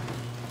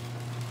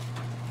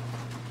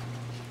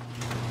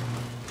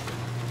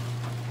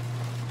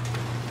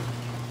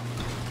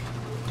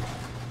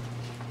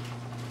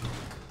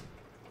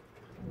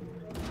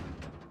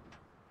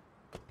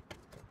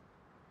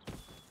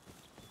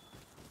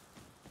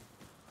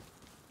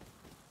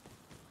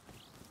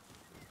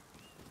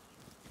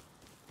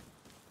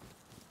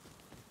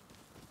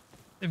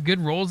 They have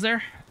good rolls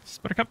there.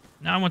 Buttercup.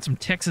 Now I want some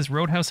Texas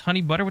Roadhouse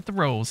honey butter with the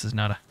rolls, is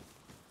Nada.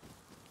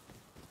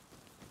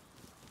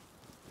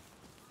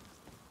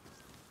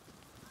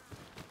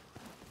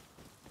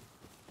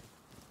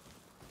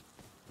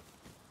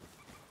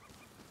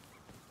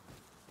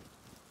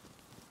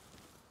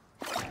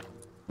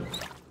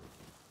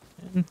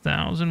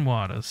 $10,000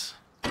 wattas.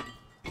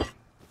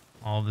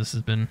 All of this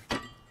has been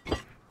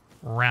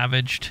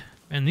ravaged.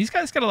 And these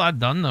guys got a lot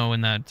done, though,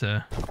 in that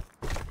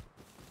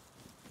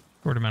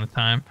short amount of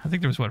time. I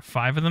think there was, what,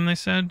 5 of them they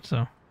said,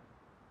 so.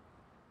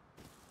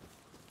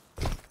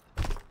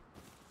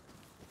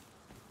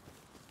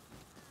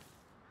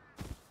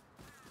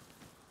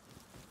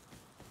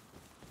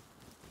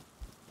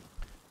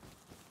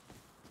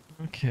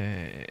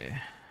 Okay.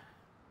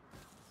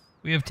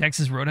 We have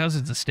Texas Roadhouse.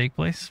 It's a steak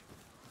place.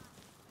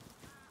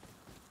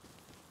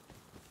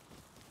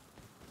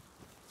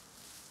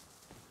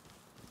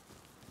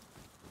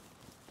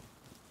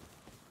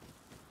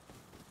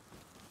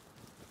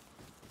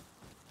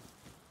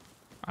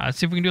 Let's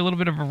see if we can do a little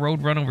bit of a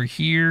road run over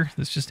here.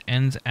 This just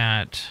ends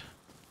at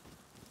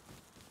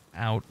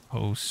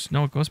Outpost.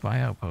 No, it goes by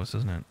Outpost,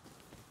 doesn't it?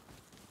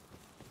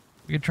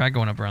 We could try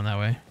going up around that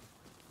way. I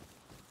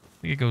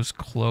think it goes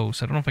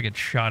close. I don't know if I get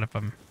shot if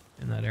I'm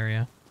in that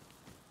area.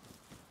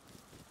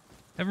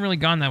 Haven't really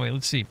gone that way.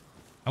 Let's see.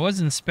 I was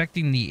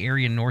inspecting the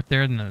area north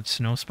there in the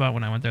snow spot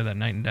when I went there that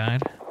night and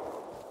died.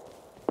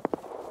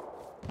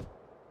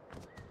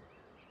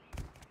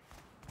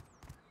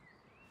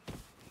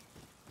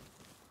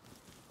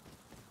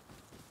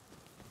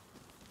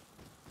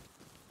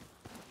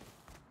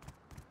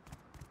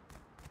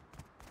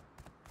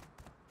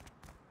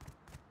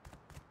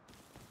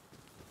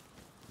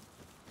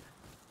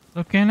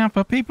 Looking out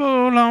for people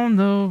on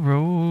the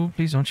road.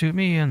 Please don't shoot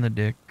me in the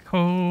dick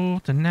hole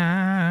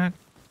tonight.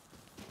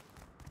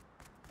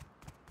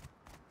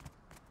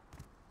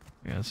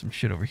 We got some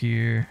shit over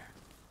here.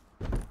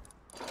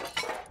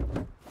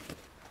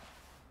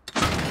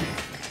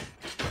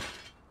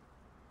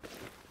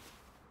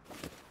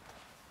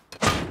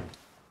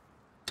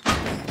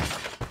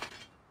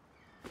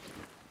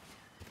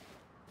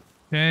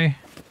 Okay.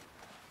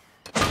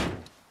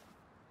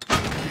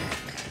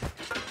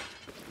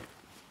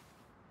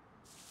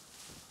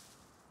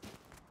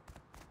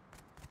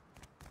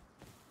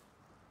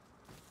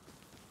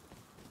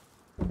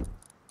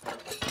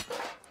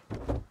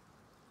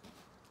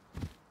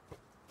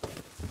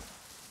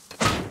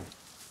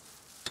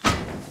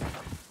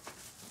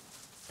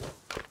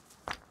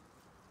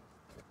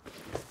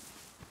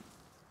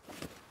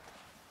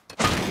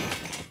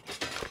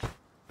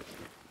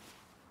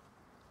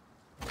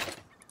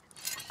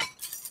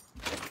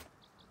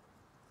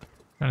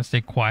 Trying to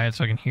stay quiet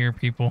so I can hear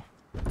people.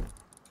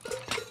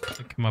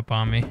 They come up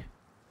on me.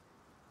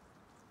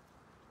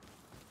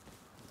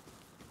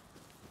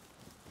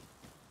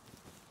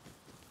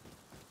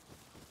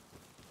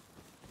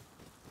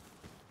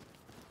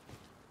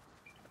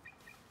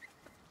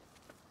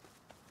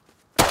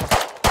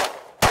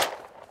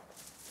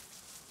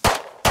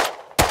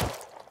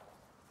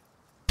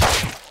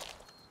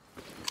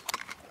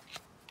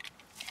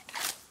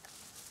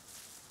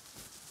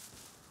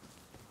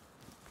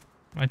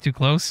 Am I too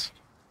close?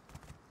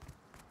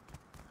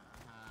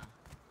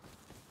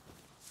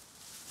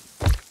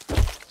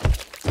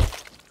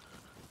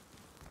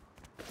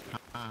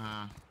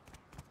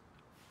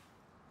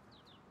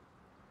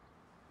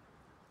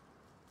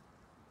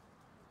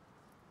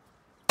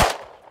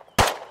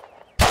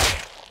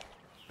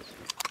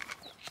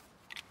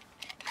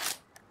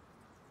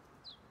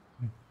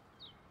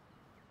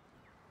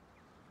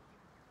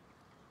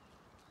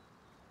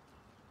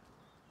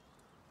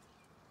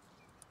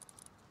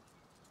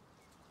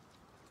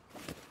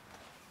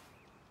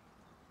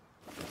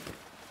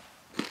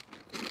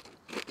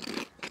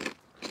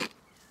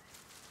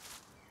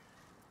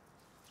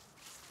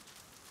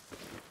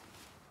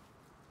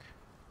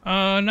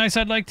 Nice.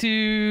 I'd like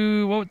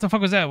to... What the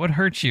fuck was that? What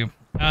hurt you?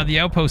 The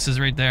outpost is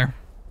right there.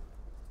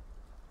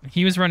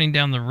 He was running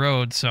down the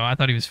road, so I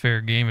thought he was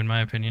fair game, in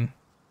my opinion.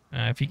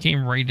 If he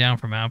came right down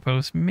from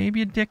outpost,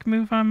 maybe a dick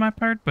move on my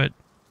part, but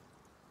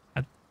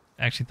I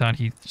actually thought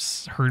he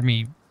heard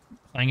me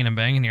clanging and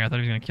banging here. I thought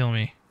he was going to kill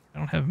me. I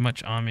don't have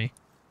much on me.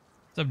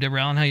 What's up,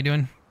 Deborah Allen? How you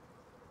doing?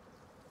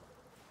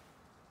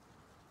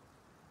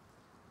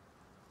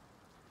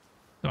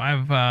 So I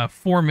have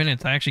 4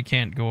 minutes. I actually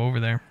can't go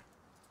over there.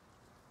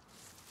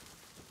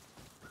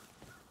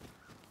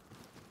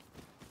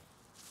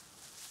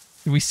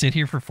 Can we sit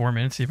here for 4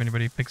 minutes, see if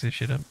anybody picks this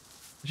shit up?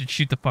 I should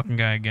shoot the fucking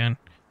guy again,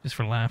 just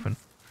for laughing.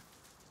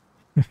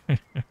 I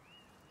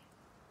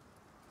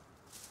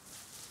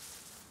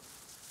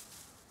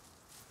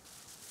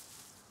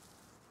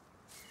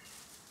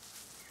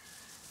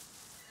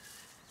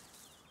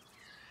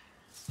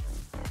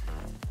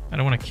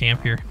don't want to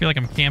camp here. I feel like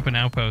I'm camping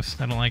outposts.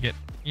 I don't like it.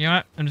 You know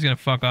what? I'm just going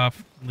to fuck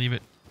off. Leave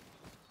it.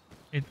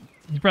 He's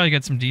probably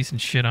got some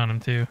decent shit on him,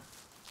 too.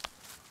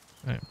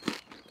 All right.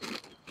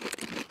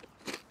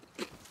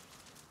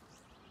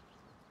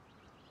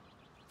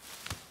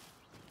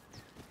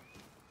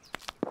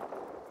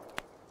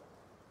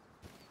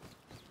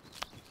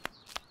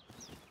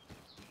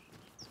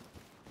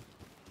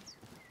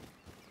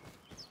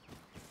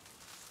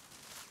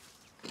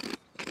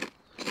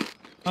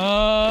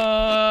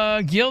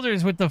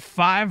 Gilders with the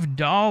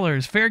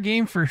 $5. Fair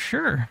game for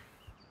sure.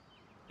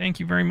 Thank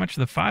you very much for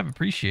the 5.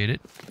 Appreciate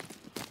it.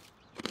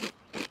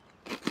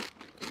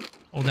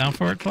 Hold down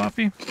for it,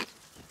 Floppy.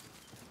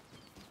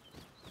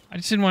 I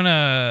just didn't want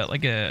to,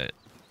 like, a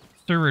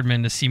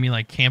third-man to see me,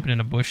 like, camping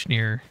in a bush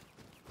near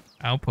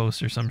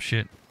outpost or some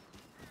shit.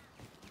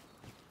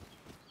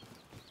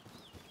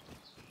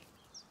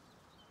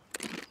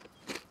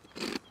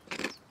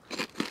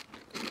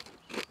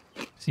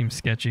 Seems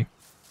sketchy.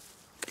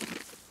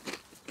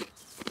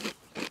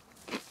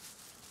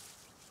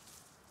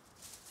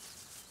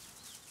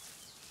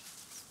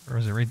 Or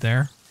is it right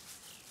there?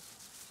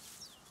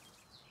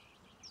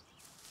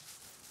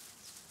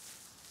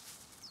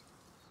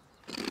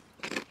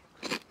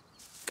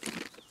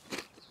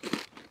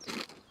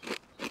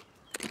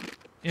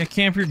 Yeah,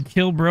 camp your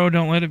kill, bro.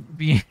 Don't let it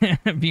be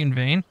be in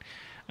vain.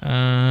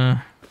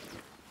 Got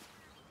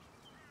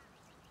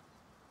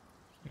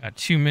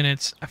 2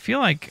 minutes. I feel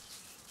like...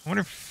 I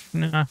wonder if...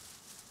 Nah.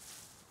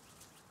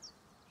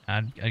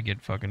 I'd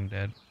get fucking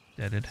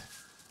deaded. I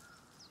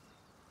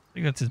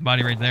think that's his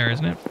body right there,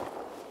 isn't it?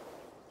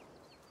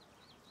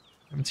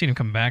 I haven't seen him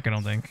come back, I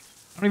don't think.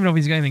 I don't even know if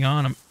he's got anything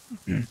on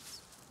him.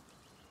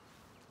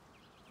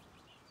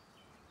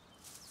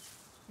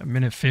 A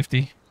minute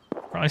 50.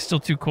 Probably still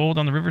too cold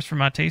on the rivers for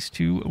my taste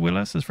to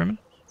Willis, says Freeman.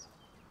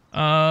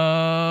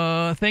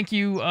 Thank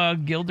you,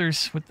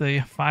 Gilders, with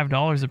the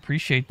 $5.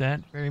 Appreciate that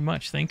very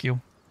much. Thank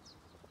you.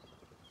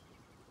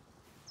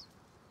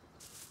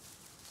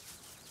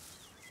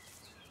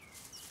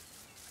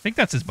 I think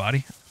that's his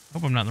body.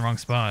 Hope I'm not in the wrong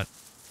spot.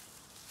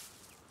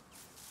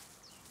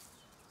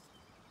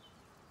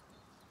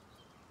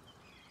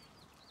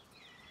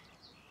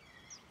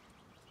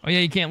 Oh yeah,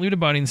 you can't loot a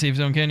body in the safe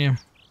zone, can you?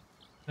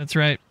 That's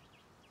right.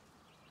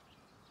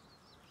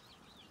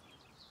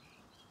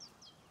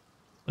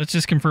 Let's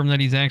just confirm that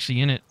he's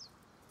actually in it.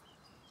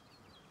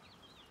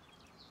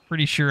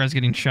 Pretty sure I was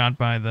getting shot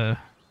by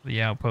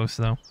the outpost,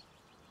 though.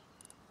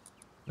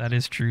 That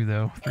is true,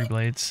 though. 3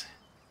 blades.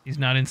 He's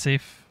not in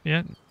safe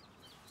yet.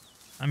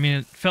 I mean,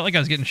 it felt like I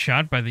was getting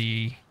shot by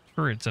the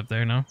turrets up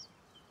there, no?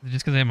 Is it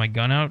just because I had my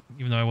gun out,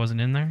 even though I wasn't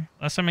in there?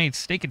 Last time I ate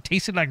steak, it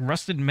tasted like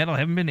rusted metal.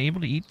 Haven't been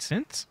able to eat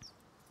since?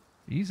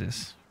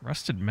 Jesus.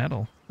 Rusted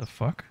metal. The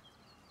fuck?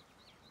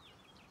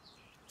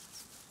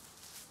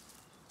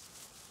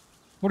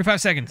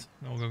 45 seconds.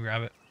 We'll go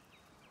grab it.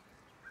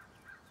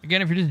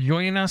 Again, if you're just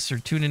joining us or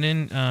tuning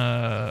in,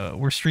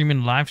 we're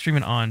live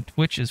streaming on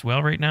Twitch as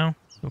well right now.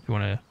 So if you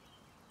want to,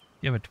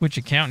 you have a Twitch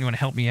account and you want to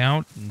help me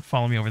out and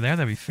follow me over there,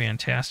 that'd be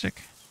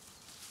fantastic.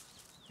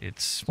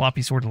 It's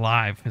FloppySword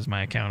Live is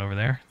my account over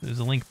there. There's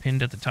a link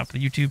pinned at the top of the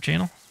YouTube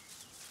channel.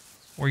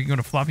 Or you can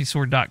go to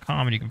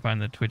floppysword.com and you can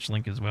find the Twitch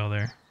link as well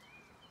there.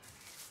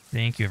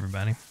 Thank you,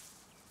 everybody.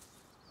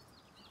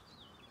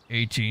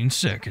 18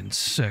 seconds,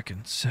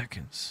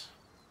 seconds.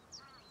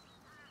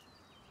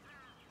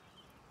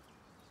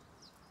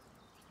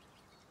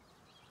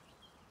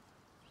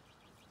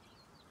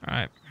 All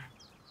right.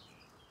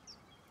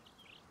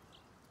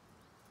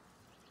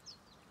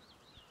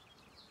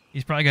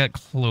 He's probably got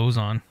clothes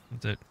on.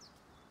 That's it.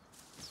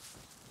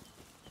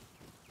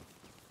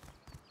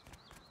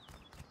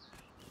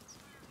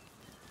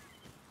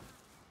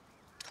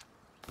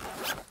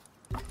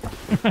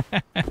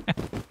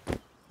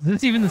 Is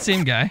this even the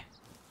same guy?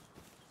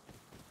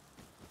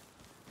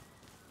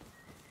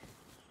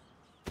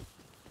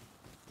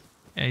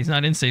 Yeah, he's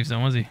not in safe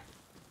zone, was he?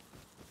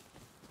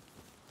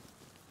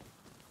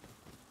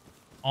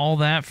 All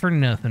that for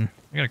nothing.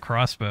 I got a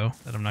crossbow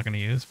that I'm not going to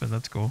use, but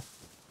that's cool.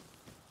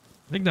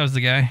 I think that was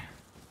the guy.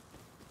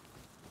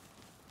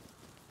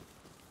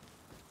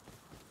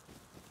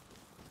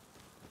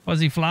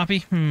 Fuzzy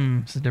floppy?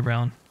 This is Deborah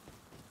Allen.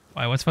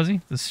 Why, what's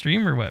fuzzy? The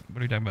stream or what? What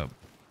are you talking about?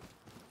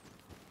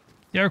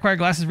 Yeah, I require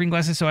glasses, reading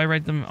glasses, so I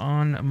write them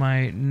on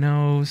my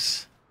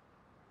nose.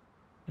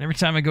 And every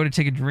time I go to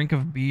take a drink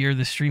of beer,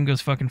 the stream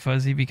goes fucking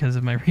fuzzy because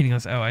of my reading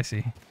glasses. Oh, I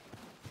see.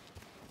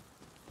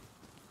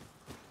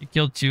 You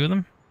killed 2 of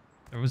them?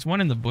 There was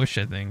one in the bush,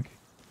 I think.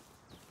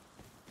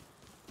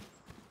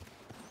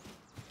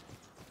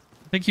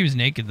 I think he was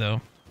naked,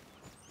 though.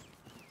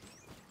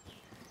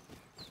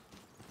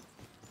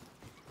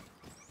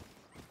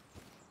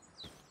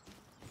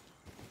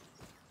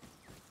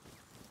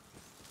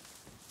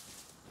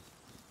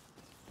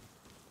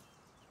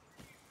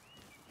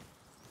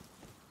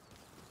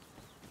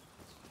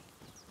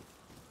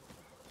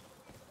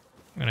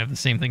 I'm gonna have the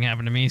same thing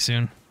happen to me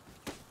soon.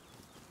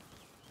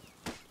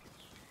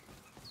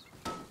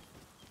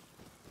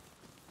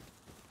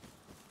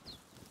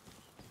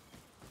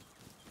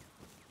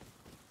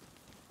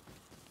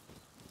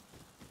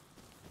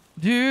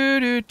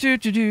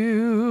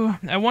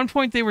 At one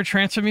point, they were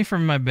transferring me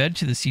from my bed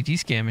to the CT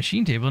scan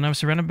machine table, and I was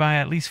surrounded by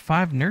at least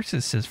 5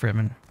 nurses, says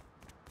Fremen.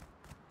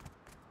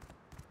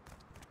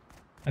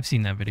 I've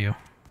seen that video.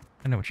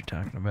 I know what you're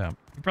talking about.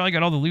 You probably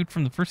got all the loot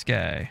from the first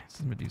guy,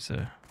 says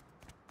Medusa.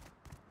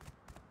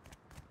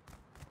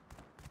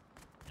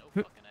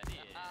 No fucking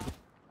idea.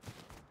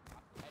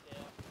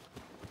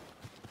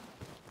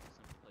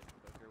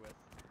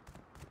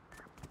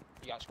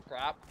 You got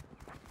scrap?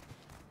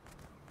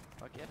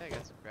 Fuck yeah, I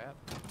got some crap.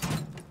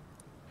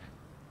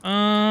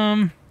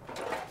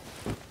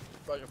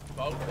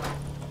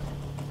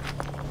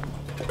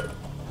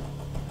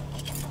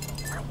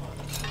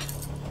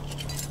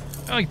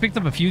 Oh, you picked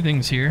up a few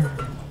things here.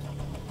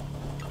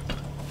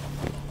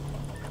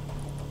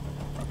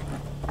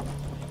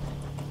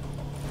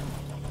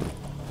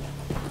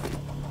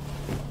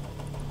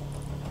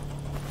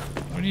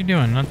 What are you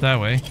doing? Not that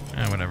way.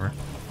 Ah, whatever.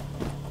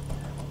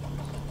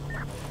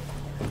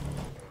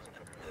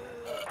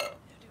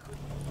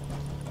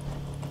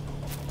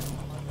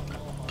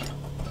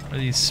 Are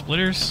these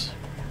splitters?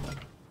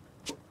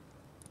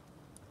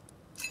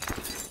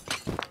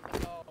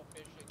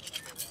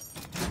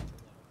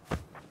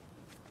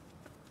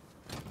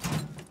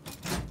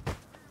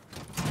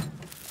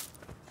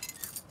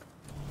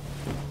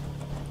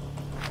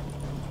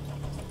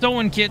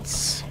 Stolen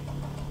kits.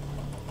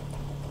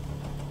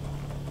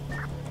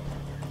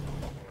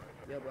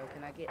 Yo, bro,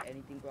 can I get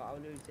anything, bro? I'll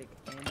literally take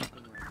anything.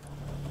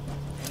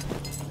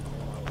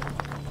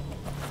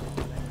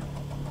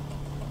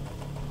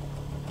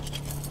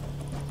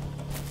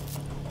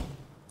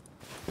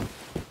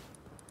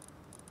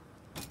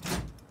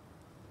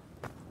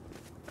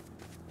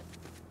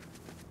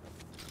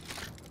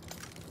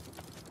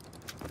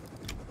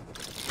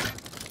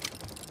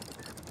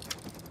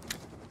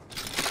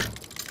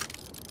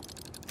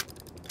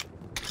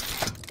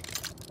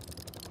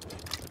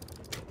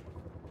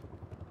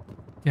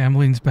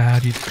 Gambling's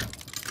bad.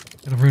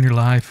 It'll ruin your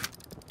life.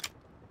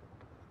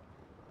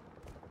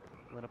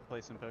 Wanna play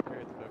some poker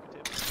at the poker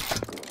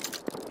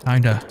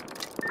table?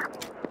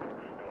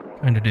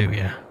 Kinda do,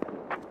 yeah.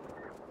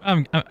 No,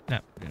 I'm good.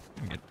 Let's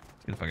get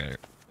the fuck out of here.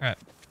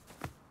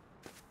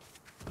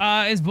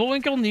 Alright. Is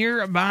Bullwinkle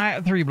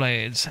nearby 3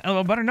 Blades?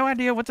 LOL, Butter, no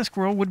idea what the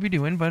squirrel would be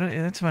doing, but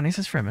it's funny,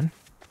 says Fremen.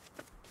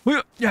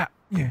 Yeah.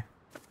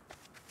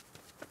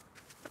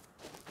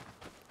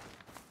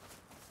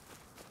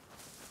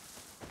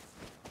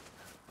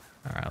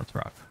 Alright, let's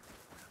rock.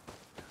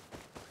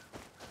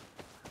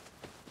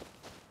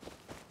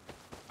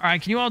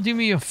 Alright, can you all do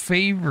me a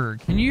favor?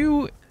 Can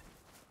you,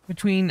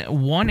 between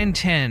 1 and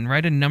 10,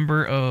 write a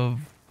number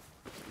of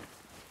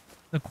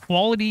the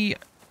quality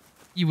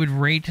you would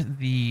rate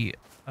the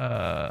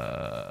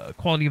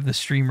quality of the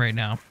stream right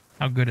now?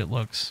 How good it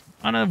looks.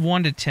 On a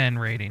 1 to 10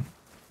 rating.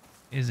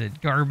 Is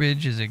it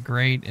garbage? Is it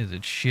great? Is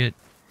it shit?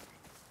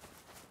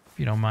 If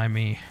you don't mind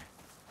me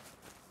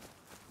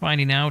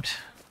finding out.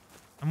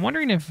 I'm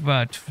wondering if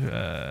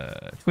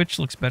Twitch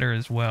looks better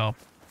as well.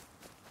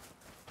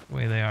 The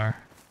way they are.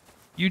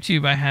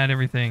 YouTube, I had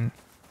everything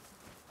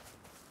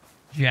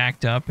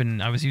jacked up,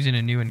 and I was using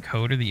a new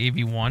encoder, the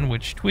AV1,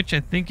 which Twitch,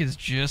 I think, is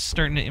just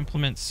starting to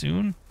implement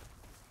soon.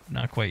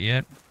 Not quite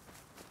yet.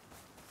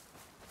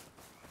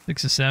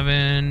 6 to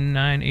 7,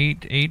 9,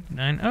 8, 8,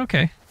 9.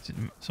 Okay.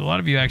 So a lot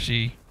of you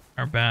actually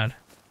are bad.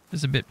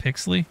 Just a bit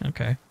pixely?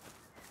 Okay.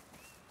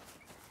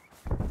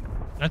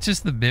 That's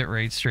just the bit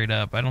rate straight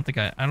up. I don't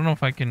know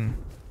if I can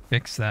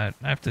fix that.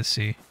 I have to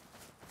see.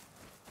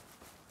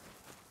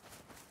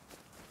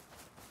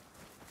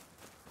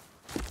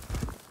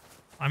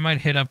 I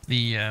might hit up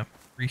the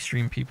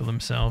restream people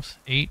themselves.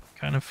 8,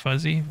 kind of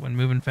fuzzy when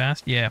moving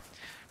fast. Yeah.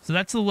 So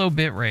that's the low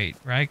bit rate,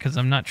 right? Because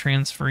I'm not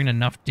transferring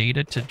enough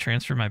data to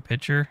transfer my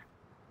picture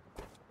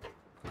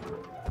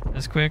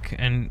as quick.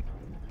 And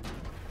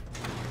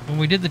when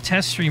we did the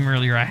test stream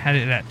earlier, I had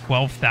it at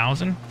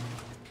 12,000.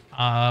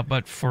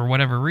 But for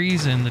whatever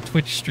reason, the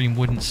Twitch stream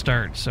wouldn't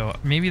start. So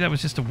maybe that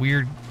was just a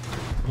weird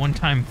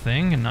one-time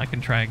thing, and I can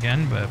try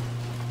again, but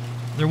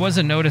There was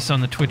a notice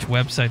on the Twitch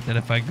website that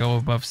if I go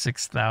above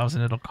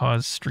 6,000, it'll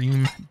cause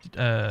stream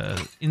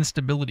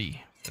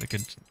instability. That it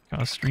could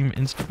cause stream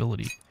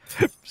instability.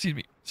 Excuse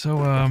me. So,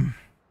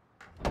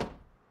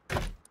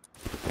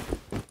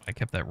 I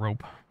kept that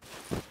rope.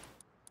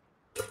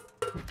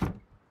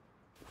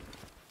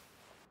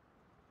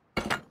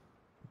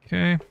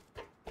 Okay.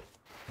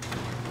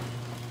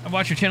 I've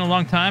watched your channel a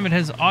long time. It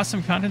has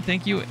awesome content.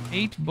 Thank you.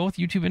 8, both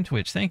YouTube and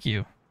Twitch. Thank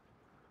you.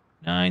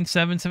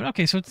 977.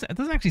 Okay, so it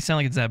doesn't actually sound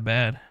like it's that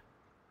bad.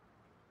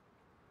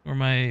 Or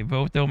my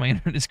vote, though. My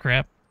internet is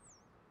crap.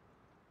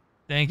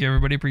 Thank you,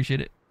 everybody. Appreciate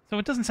it. So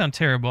it doesn't sound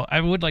terrible.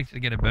 I would like to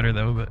get it better,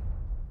 though, but...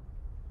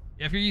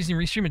 Yeah, if you're using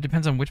Restream, it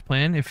depends on which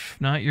plan. If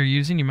not,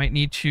 you might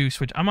need to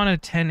switch. I'm on a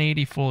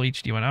 1080 full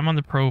HD one. I'm on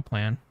the Pro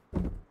plan.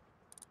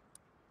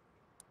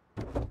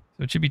 So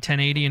it should be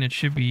 1080, and it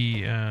should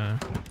be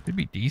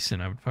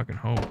decent, I would fucking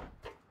hope.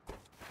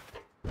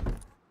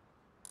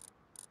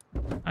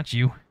 Not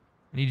you.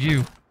 I need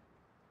you.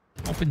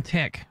 Open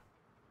tech.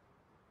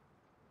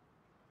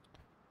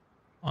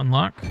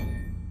 Unlock.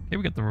 Okay,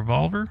 we got the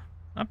revolver.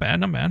 Not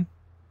bad, not bad.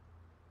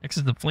 Next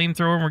is the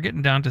flamethrower, and we're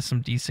getting down to some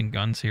decent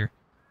guns here.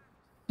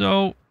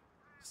 So,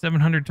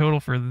 700 total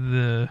for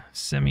the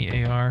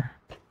semi-AR.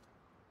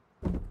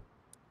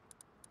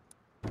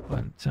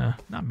 But,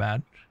 not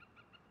bad.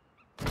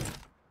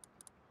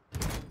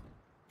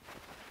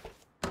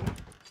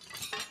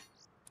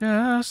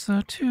 Just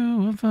the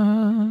two of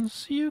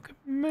us. You can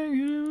make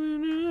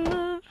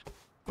it.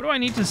 What do I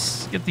need to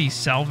get these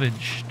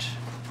salvaged?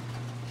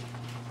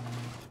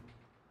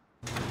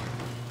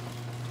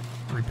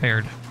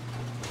 Repaired.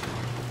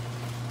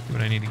 See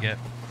what I need to get.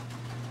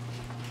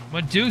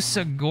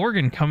 Medusa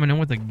Gorgon coming in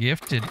with a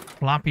gifted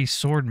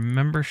FloppySword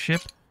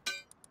membership.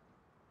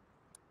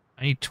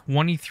 I need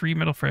 23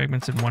 metal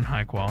fragments and 1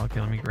 high qual. Okay,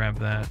 let me grab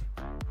that.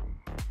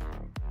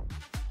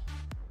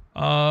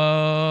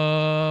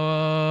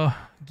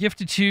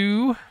 Gifted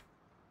to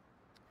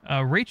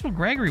Rachel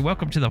Gregory.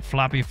 Welcome to the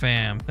Floppy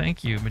fam.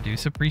 Thank you,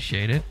 Medusa.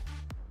 Appreciate it.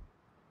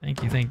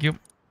 Thank you, thank you.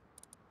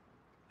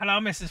 Hello,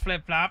 Mrs.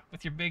 Flip Flop,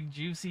 with your big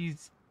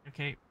juicies.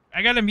 Okay,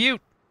 I gotta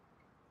mute.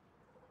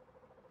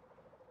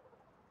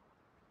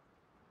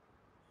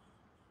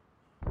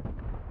 All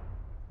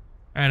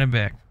right, I'm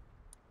back.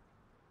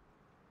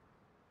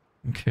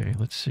 Okay,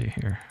 let's see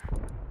here.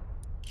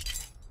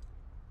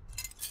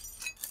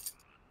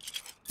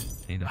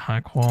 Need a high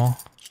qual.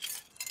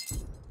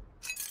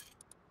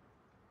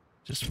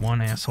 Just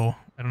one asshole.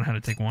 I don't know how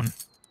to take one.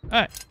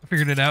 Alright, I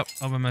figured it out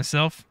all by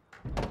myself.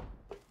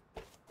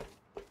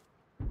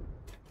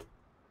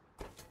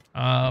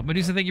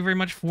 Medusa, thank you very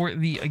much for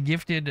the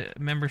gifted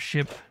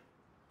membership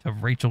to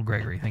Rachel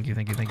Gregory. Thank you,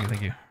 thank you, thank you,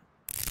 thank you.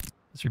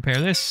 Let's repair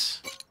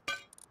this.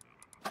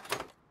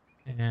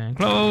 And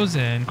close,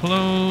 and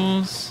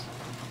close.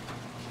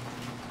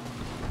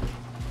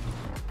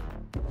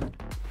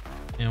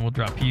 And we'll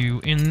drop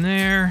you in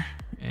there.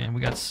 And we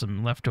got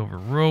some leftover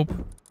rope.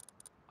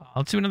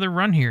 Let's do another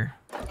run here.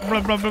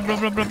 Blah, blah, blah, blah,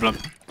 blah, blah, blah.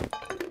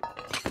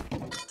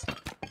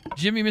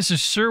 Jimmy Mr.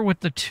 Sir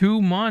with the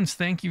 2 months.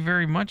 Thank you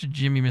very much,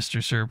 Jimmy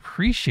Mr. Sir.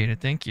 Appreciate it.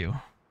 Thank you.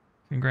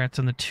 Congrats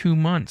on the 2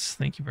 months.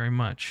 Thank you very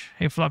much.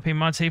 Hey, Flop. Hey,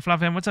 Mods. Hey,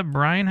 Flop. What's up,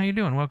 Brian? How you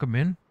doing? Welcome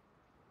in.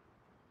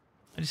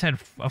 I just had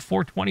a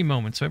 420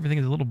 moment, so everything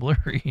is a little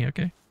blurry.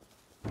 Okay.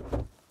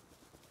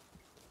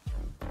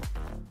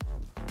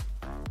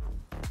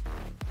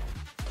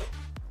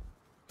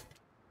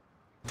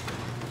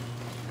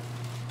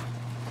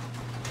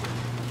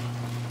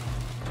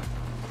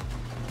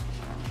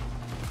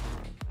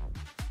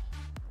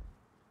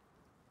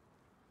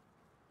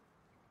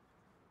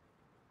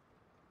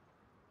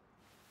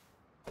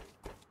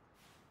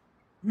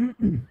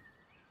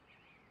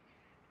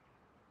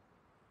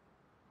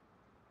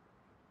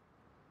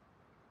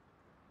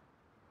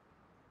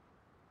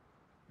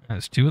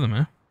 There's 2 of them,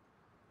 huh?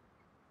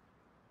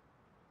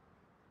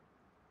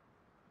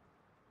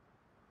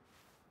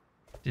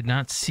 Did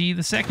not see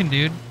the second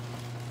dude.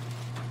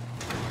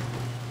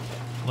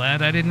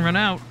 Glad I didn't run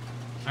out.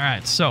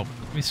 Alright, so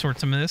let me sort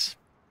some of this.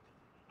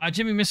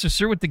 Jimmy Mr.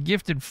 Sir with the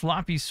gifted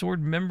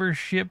FloppySword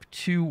membership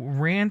to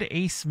Rand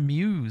Ace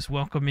Muse.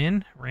 Welcome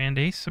in, Rand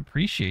Ace.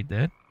 Appreciate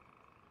that.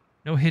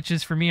 No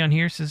hitches for me on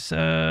here, says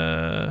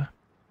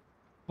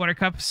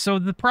Buttercup. So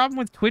the problem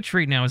with Twitch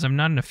right now is I'm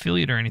not an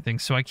affiliate or anything,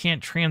 so I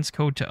can't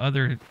transcode to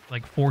other,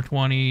 like,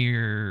 420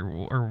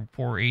 or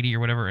 480 or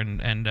whatever,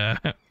 and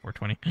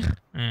 420.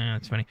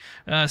 That's funny.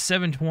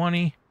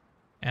 720,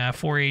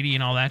 480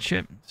 and all that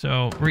shit.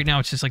 So right now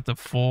it's just like the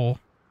full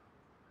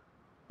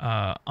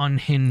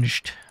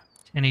unhinged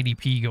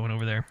 1080p going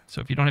over there.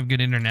 So if you don't have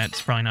good internet,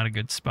 it's probably not a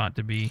good spot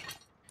to be.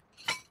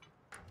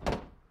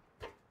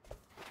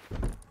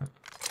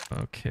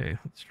 Okay,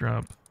 let's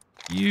drop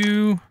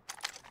you.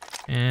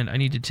 And I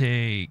need to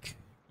take...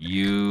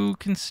 You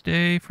can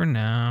stay for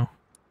now.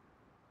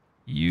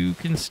 You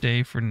can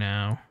stay for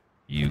now.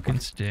 You can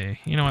stay.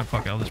 You know what?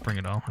 Fuck it. I'll just bring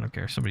it all. I don't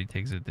care. Somebody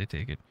takes it, they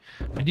take it.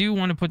 I do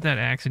want to put that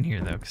axe in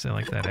here, though, because I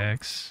like that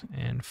axe.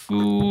 And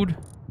food.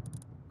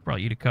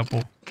 Probably eat a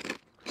couple.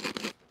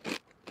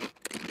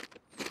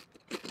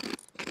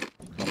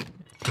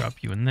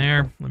 drop you in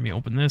there. Let me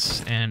open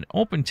this and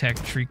open tech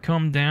tree.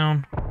 Come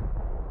down.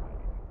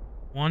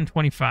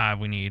 125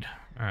 we need.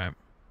 All right.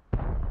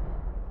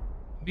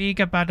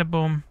 Bika bada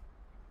boom.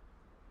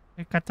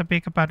 I got the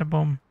bika bada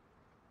boom.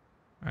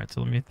 All right, so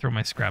let me throw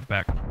my scrap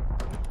back.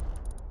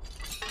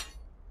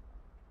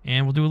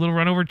 And we'll do a little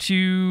run over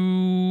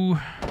to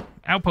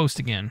Outpost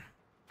again.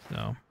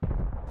 So.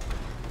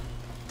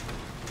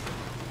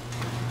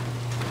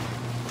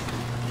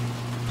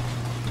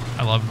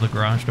 I love the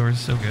garage doors,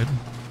 so good.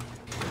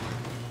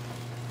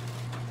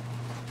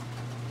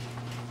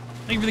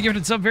 Thank you for the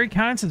gifted sub. Very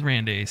kind, says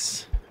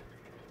Randace.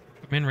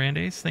 Come in,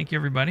 Randace. Thank you,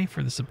 everybody,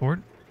 for the support.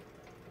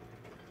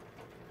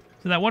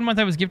 So that 1 month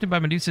I was gifted by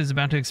Medusa is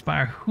about to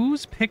expire.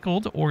 Who's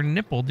pickled or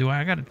nipple do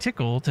I got to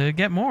tickle to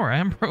get more? I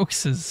am broke,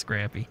 says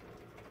Scrappy.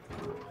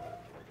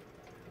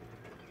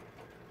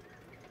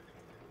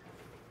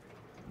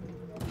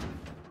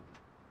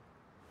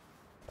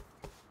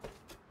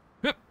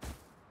 Yep.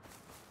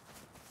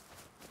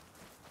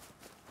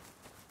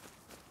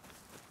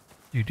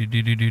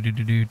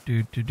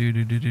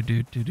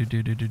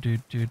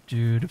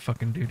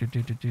 Fucking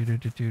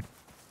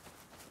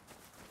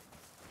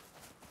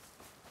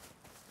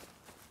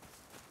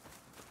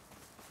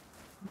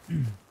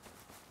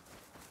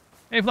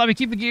Hey, Floppy,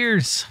 keep the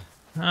gears.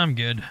 I'm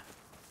good.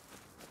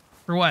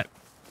 For what?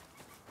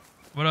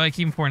 What do I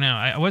keep them for now?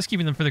 I was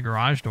keeping them for the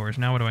garage doors.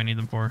 Now what do I need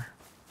them for?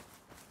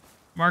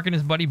 Mark and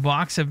his buddy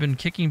Box have been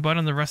kicking butt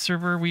on the Rust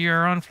server we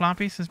are on,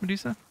 Floppy, says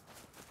Medusa.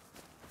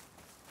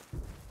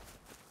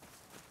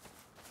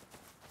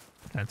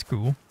 That's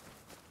cool.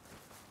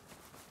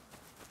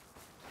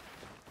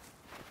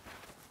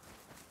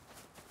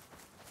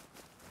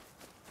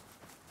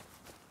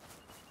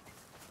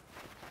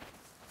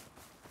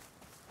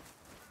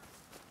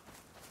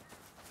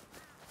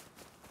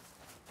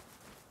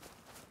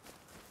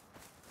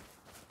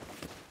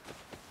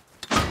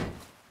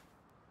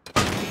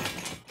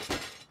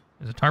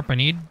 There's a tarp I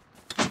need.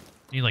 I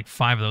need like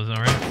 5 of those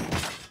already.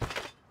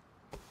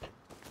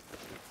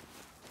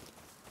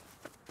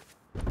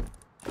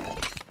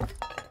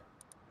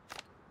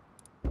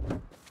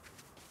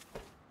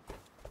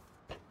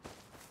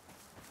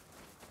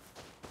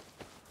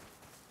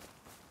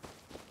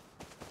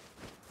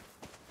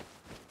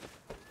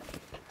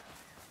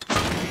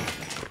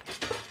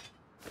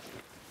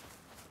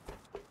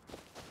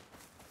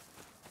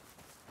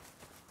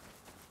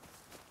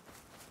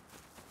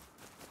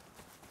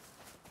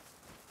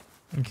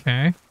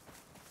 Okay.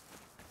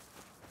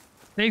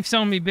 Safe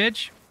zone me,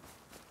 bitch.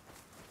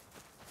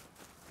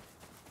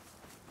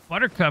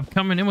 Buttercup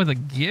coming in with a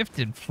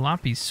gifted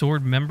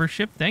FloppySword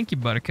membership. Thank you,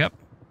 Buttercup.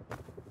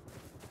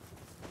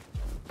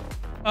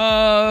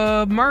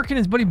 Mark and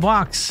his buddy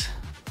Blocks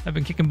have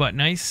been kicking butt.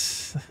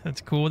 Nice. That's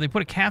cool. They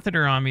put a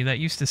catheter on me that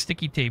used to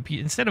sticky tape.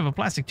 Instead of a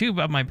plastic tube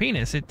up my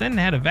penis, it then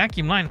had a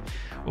vacuum line.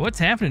 What's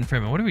happening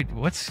from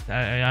it?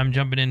 I'm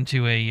jumping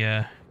into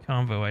a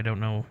convo. I don't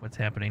know what's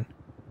happening.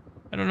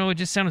 I don't know, it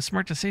just sounded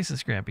smart to say so,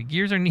 Scrappy.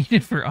 Gears are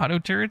needed for auto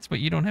turrets, but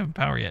you don't have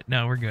power yet.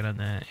 No, we're good on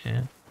that,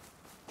 yeah.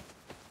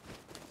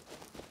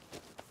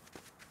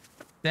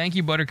 Thank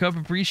you, Buttercup.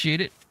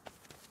 Appreciate it.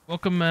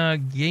 Welcome,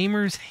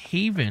 Gamers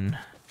Haven.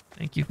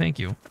 Thank you, thank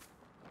you.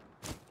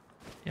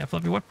 Yeah,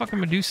 Fluffy, what fucking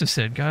Medusa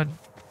said? God,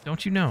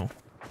 don't you know?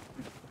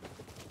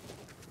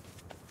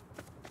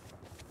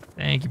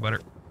 Thank you, Butter.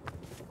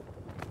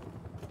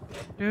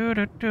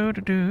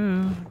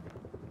 Do-do-do-do-do.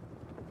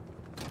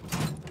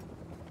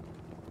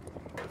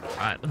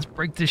 Alright, let's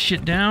break this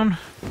shit down.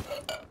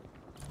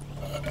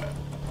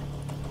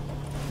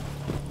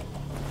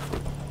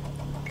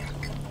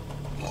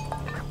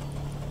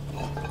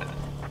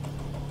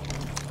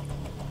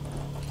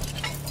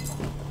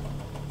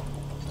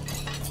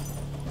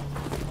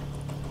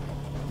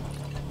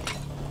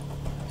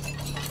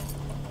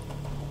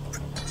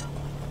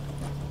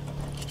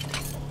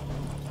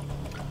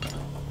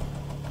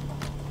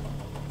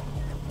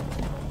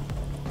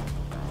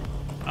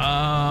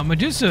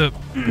 Medusa,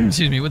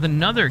 excuse me, with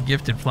another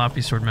gifted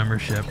FloppySword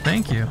membership.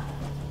 Thank you.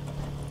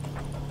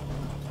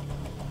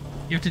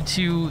 Gifted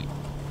to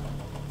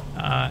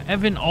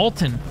Evan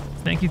Alton.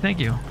 Thank you, thank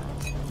you.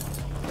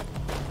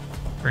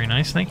 Very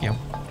nice, thank you.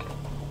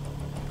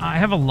 I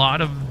have a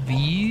lot of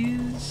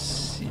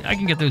these. I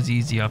can get those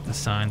easy off the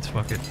signs,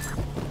 fuck it.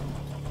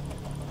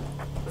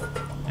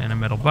 And a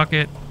metal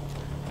bucket.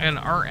 I got an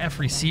RF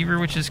receiver,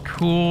 which is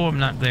cool. I'm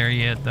not there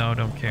yet, though,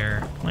 don't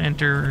care.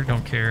 Planter,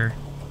 don't care.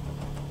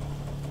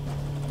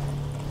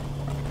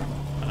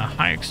 A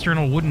high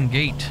external wooden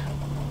gate.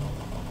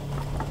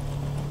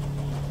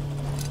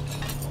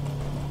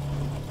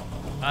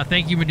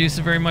 Thank you,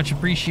 Medusa, very much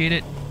appreciate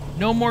it.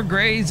 No more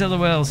grays,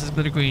 LOL, says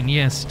Glitter Queen.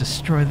 Yes,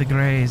 destroy the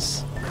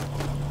grays.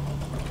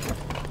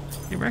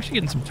 Okay, we're actually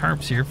getting some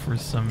tarps here for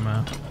some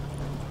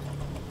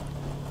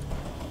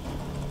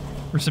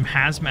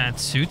hazmat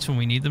suits when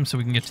we need them so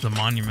we can get to the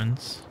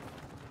monuments.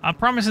 I'll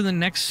promise in the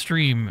next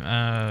stream,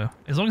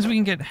 as long as we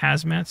can get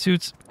hazmat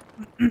suits,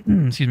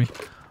 excuse me,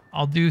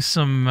 I'll do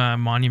some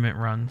monument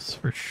runs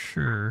for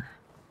sure.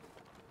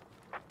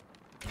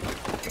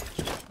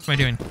 If am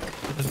I doing?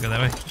 Let's go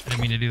that way. I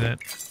didn't mean to do that.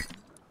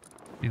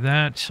 Do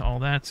that. All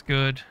that's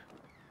good.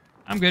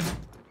 I'm good.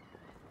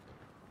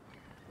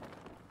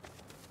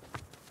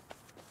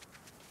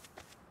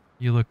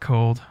 You look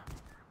cold.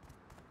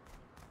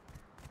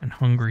 And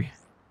hungry.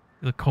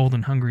 You look cold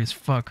and hungry as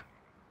fuck.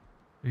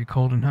 Are you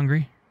cold and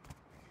hungry?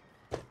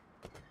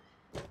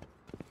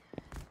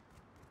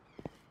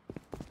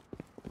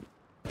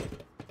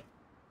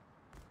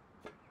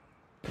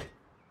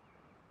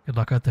 Good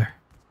luck out there.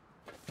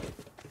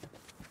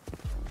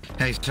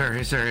 Hey,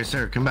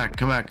 sir, come back.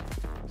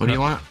 What do you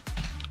want?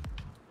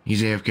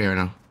 He's AFK right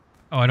now.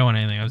 Oh, I don't want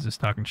anything. I was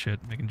just talking shit,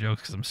 making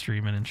jokes because I'm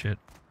streaming and shit.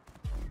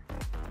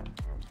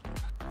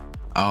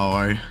 Oh,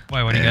 are you?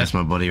 Why, what do you got? That's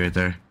my buddy right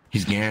there.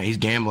 He's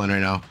gambling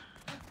right now.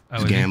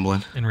 Oh, He's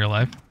gambling. In real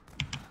life?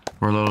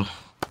 We're a little...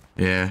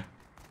 Yeah,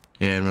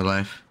 in real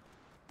life.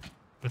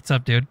 What's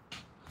up, dude?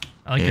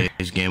 I like it.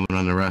 He's gambling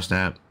on the Rust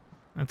app.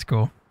 That's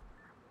cool.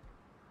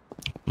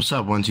 What's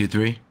up,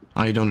 123?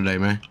 How you doing today,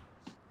 man?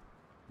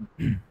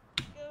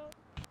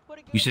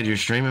 You said you're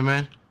streaming,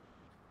 man?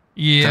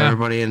 Yeah. Tell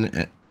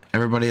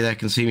everybody that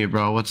can see me,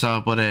 bro. What's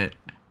up with it?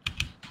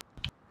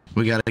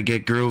 We gotta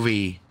get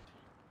groovy.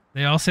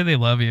 They all say they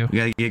love you. We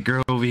gotta get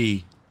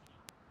groovy.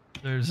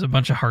 There's a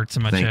bunch of hearts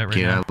in my chat right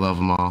now. I love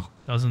them all.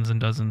 Dozens and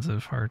dozens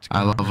of hearts.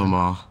 I love them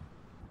all.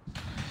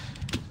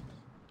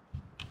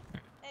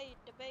 Hey,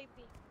 the baby.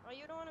 Are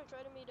you the one who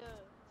traded me the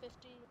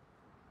 50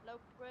 low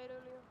grade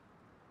earlier?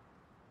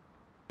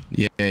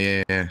 Yeah.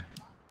 Need anything?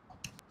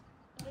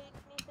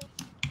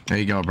 There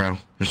you go, bro.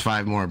 There's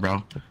 5 more,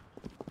 bro.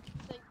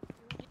 Thank you.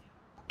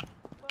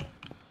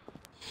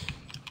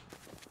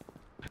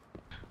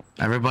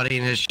 Everybody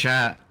in his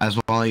chat, as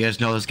well, you guys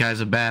know this guy's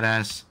a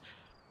badass.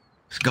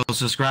 Let's go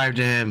subscribe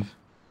to him.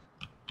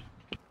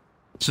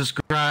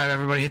 Subscribe,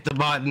 everybody hit the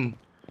button.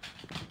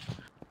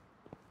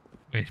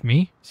 Wait,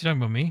 me? Is he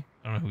talking about me?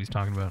 I don't know who he's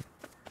talking about.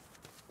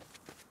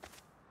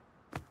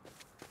 I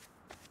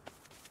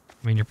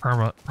mean, you're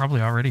probably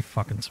already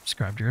fucking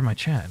subscribed. You're in my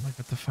chat. Like,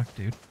 what the fuck,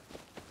 dude?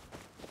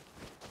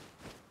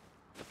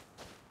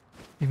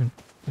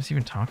 What's he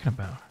even talking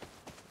about?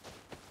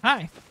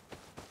 Hi.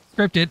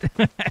 Scripted.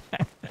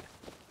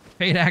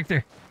 Paid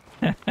actor.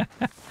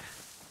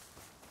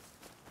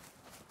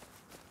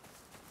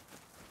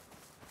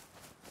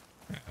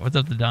 What's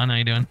up, the Don? How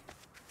you doing?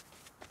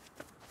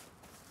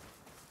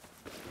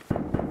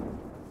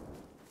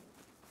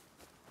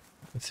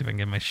 Let's see if I can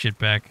get my shit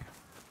back.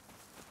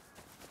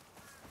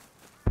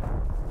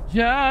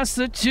 Just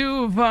the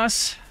two of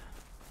us.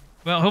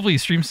 Well, hopefully he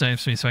stream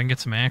snipes me so I can get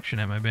some action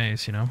at my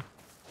base, you know?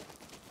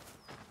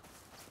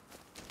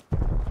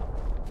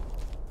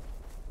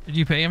 Did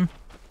you pay him?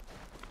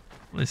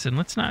 Listen,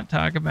 let's not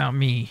talk about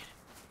me,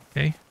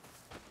 okay?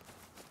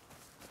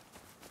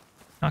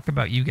 Talk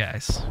about you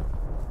guys.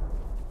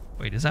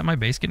 Wait, is that my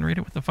base getting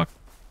raided? What the fuck?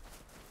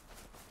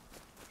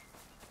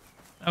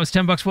 That was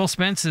 $10 well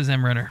spent, says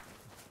MRunner.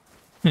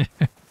 Found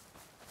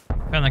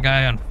that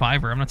guy on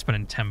Fiverr. I'm not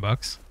spending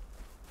 $10.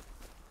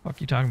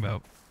 Fuck you talking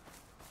about?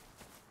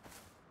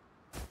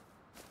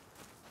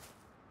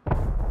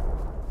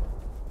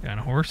 Guy on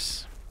a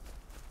horse.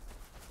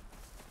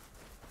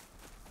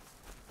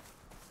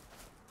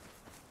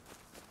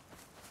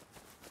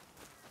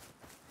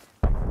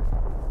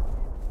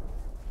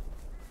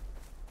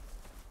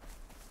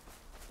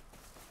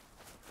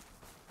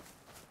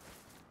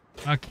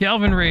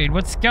 Kelvin raid.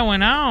 What's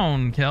going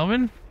on,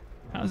 Kelvin?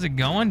 How's it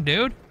going,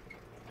 dude?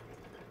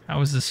 How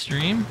was the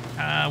stream?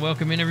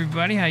 Welcome in,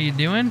 everybody. How you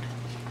doing?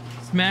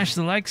 Smash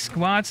the like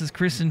squad, says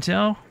Chris and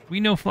Tell. We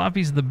know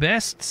Floppy's the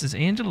best, says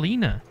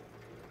Angelina.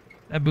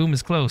 That boom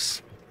is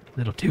close. A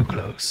little too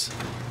close.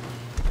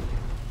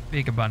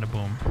 Big about a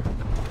boom.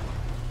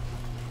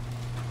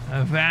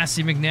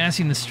 Vassy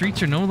McNasty, the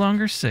streets are no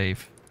longer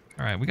safe.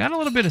 All right, we got a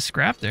little bit of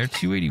scrap there,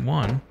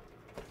 281.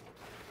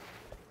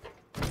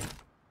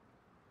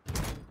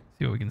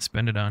 See what we can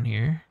spend it on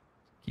here.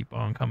 Keep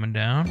on coming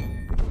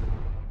down.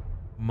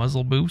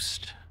 Muzzle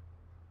boost.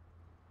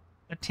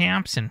 The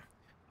Thompson.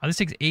 This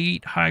takes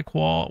 8 high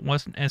qual, 1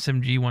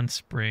 SMG, 1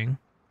 spring.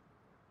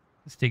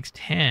 This takes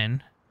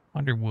 10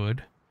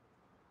 underwood.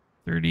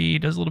 30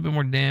 does a little bit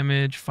more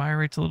damage. Fire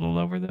rate's a little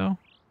lower though.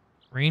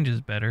 Range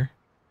is better.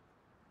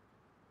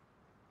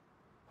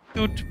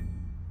 Good.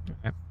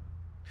 Okay.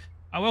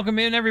 Welcome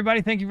in,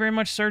 everybody. Thank you very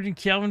much, Sergeant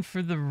Kelvin,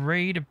 for the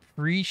raid.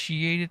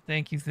 Appreciate it.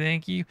 Thank you,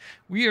 thank you.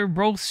 We are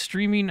both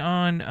streaming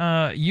on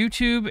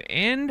YouTube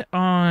and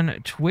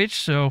on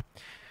Twitch, so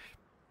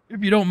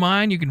if you don't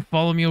mind, you can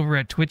follow me over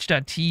at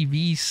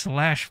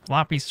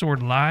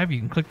twitch.tv/FloppySword Live. You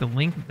can click the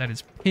link that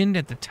is pinned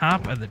at the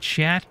top of the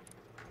chat,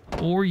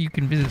 or you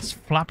can visit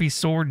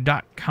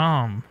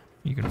FloppySword.com.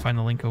 You can find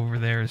the link over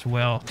there as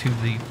well to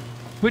the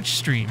Twitch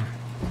stream.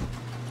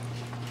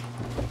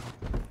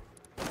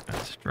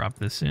 Let's drop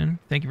this in.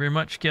 Thank you very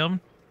much, Kelvin.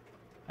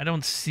 I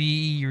don't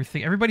see your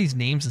thing. Everybody's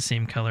name's the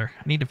same color.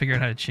 I need to figure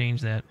out how to change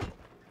that.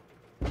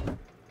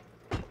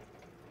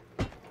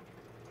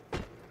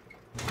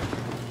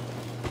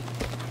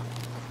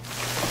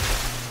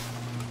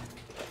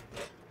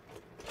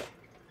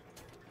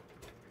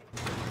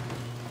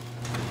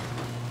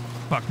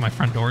 my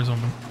front door's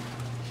open.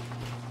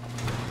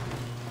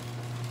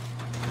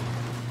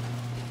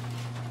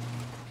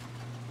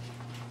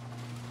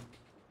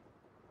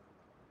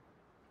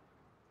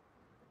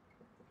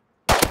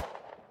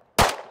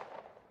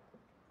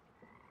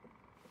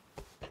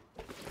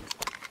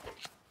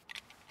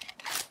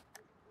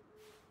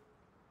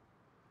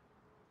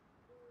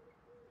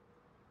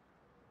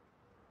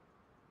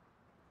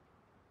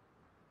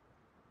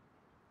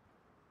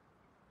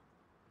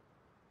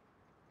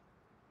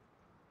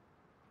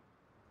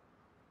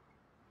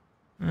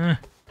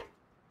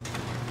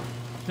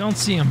 Don't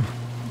see him.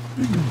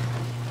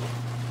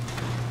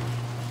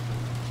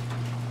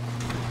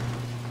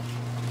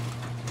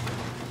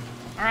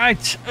 All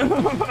right.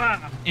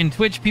 In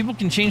Twitch, people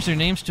can change their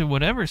names to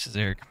whatever, says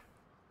Eric.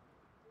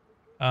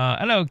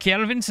 Hello,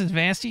 Kelvin, says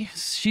Vasty.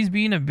 She's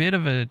being a bit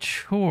of a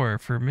chore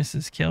for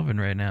Mrs. Kelvin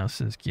right now,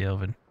 says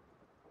Kelvin.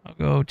 I'll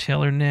go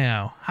tell her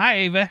now. Hi,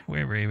 Ava,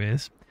 wherever Ava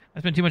is. I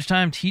spent too much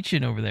time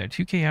teaching over there.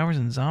 2K hours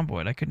in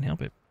Zomboid. I couldn't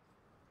help it.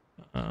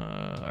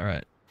 All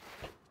right.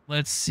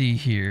 Let's see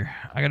here.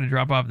 I gotta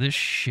drop off this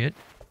shit.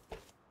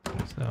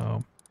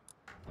 So,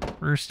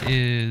 first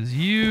is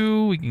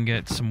you. We can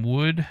get some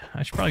wood.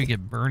 I should probably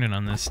get burning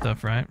on this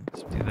stuff, right?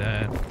 Let's do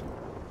that.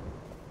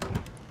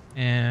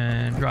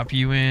 And drop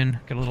you in.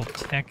 Got a little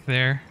tech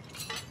there.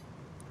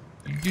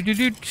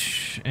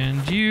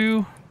 And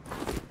you.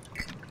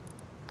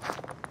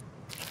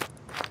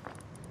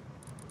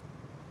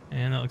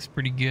 And that looks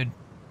pretty good.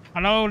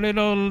 Hello,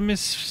 little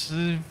Miss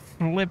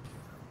Flip.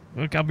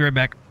 Look, I'll be right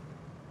back.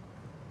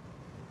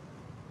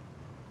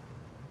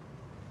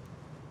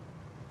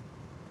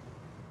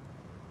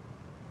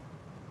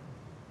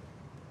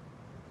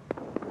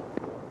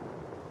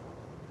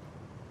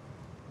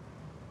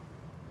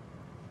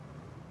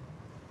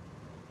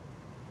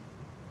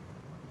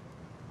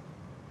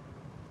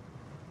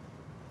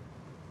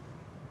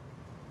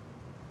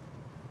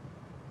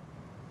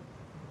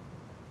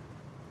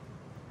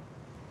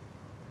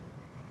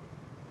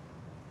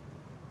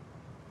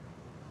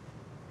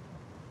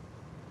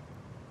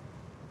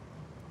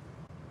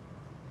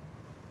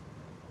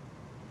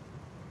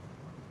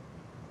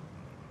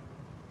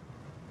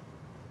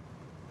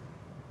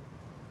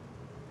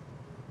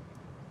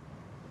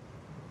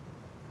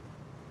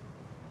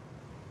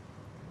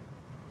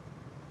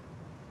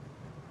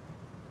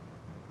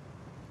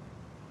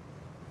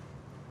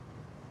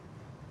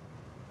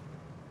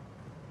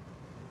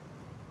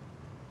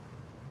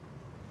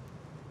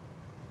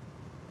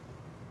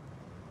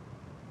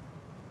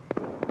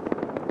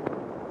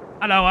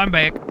 Hello, I'm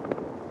back.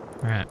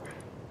 Alright.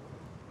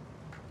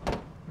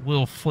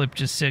 Lil Flip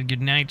just said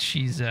goodnight.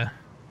 She's, I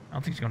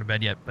don't think she's going to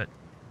bed yet, but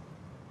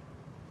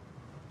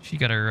she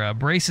got her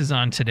braces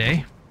on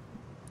today.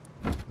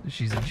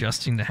 She's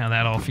adjusting to how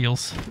that all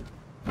feels.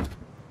 It's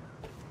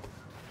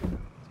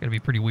gonna be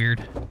pretty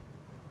weird.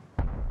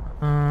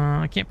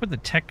 I can't put the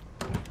tech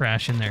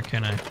trash in there,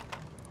 can I?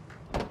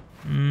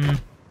 I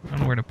don't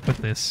know where to put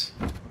this.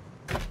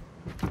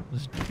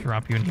 Just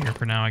drop you in here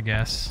for now, I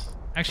guess.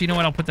 Actually, you know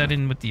what? I'll put that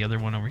in with the other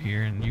one over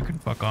here, and you can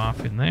fuck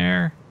off in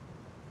there.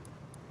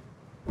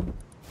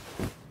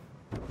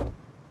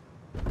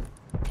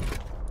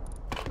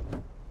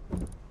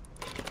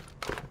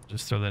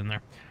 Just throw that in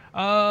there.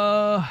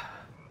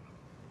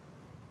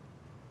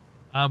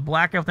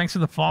 Blackout, thanks for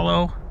the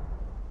follow.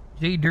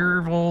 J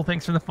Dervil,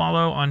 thanks for the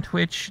follow on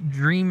Twitch.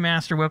 Dream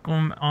Master,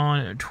 welcome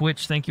on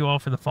Twitch. Thank you all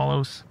for the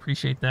follows.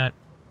 Appreciate that.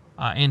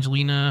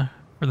 Angelina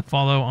for the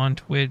follow on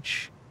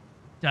Twitch.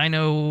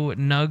 Dino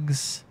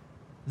Nugs.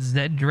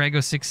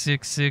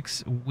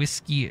 ZDrago666,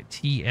 Whiskey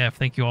TF.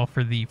 Thank you all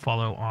for the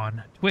follow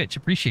on Twitch.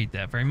 Appreciate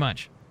that very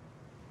much.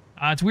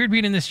 It's weird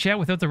being in this chat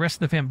without the rest of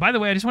the fam. By the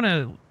way, I just want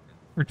to,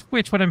 for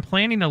Twitch, what I'm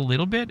planning a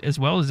little bit, as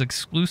well as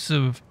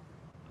exclusive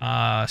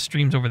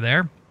streams over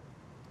there,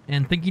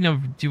 and thinking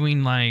of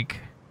doing like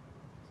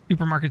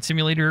Supermarket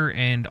Simulator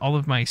and all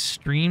of my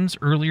streams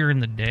earlier in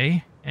the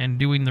day, and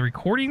doing the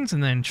recordings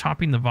and then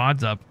chopping the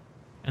VODs up,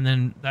 and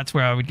then that's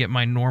where I would get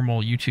my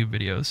normal YouTube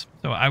videos.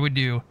 So I would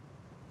do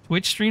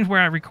Twitch streams where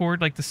I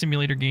record like the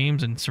simulator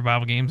games and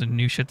survival games and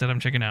new shit that I'm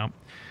checking out.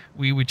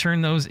 We would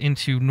turn those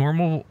into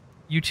normal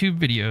YouTube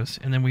videos,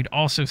 and then we'd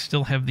also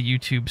still have the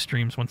YouTube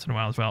streams once in a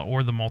while as well,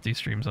 or the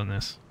multi-streams on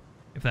this,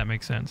 if that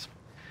makes sense.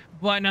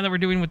 But now that we're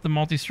doing with the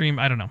multi-stream,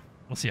 I don't know.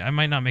 We'll see. I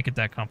might not make it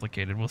that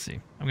complicated. We'll see.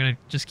 I'm going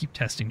to just keep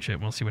testing shit,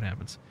 and we'll see what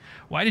happens.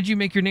 Why did you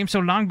make your name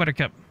so long,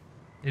 Buttercup?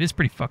 It is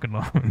pretty fucking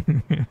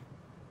long.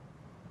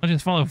 I'll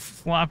just follow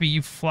Floppy,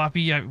 you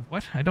Floppy.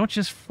 What? I don't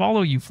just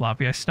follow you,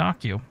 Floppy. I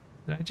stalk you.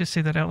 Did I just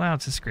say that out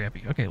loud? Says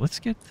Scrappy. Okay, let's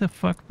get the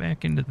fuck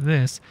back into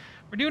this.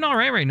 We're doing all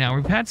right now.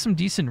 We've had some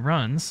decent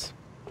runs.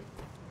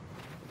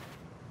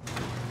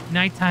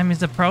 Nighttime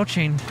is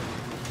approaching.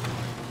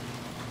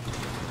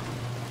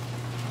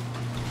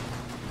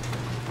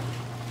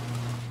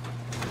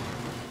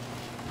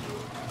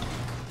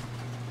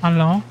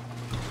 Hello?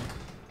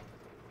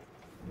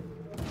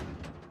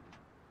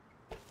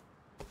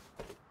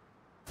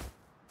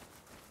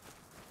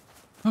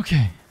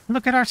 Okay.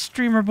 Look at our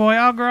streamer boy,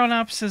 all grown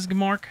up, says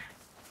Gamork.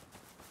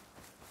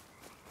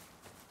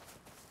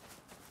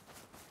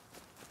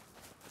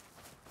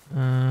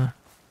 The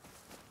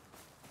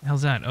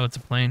hell's that? Oh, it's a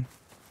plane.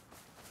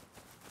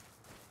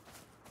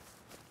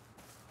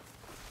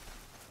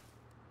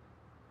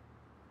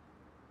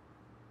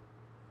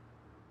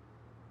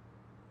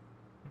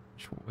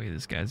 Which way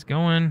this guy's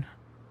going?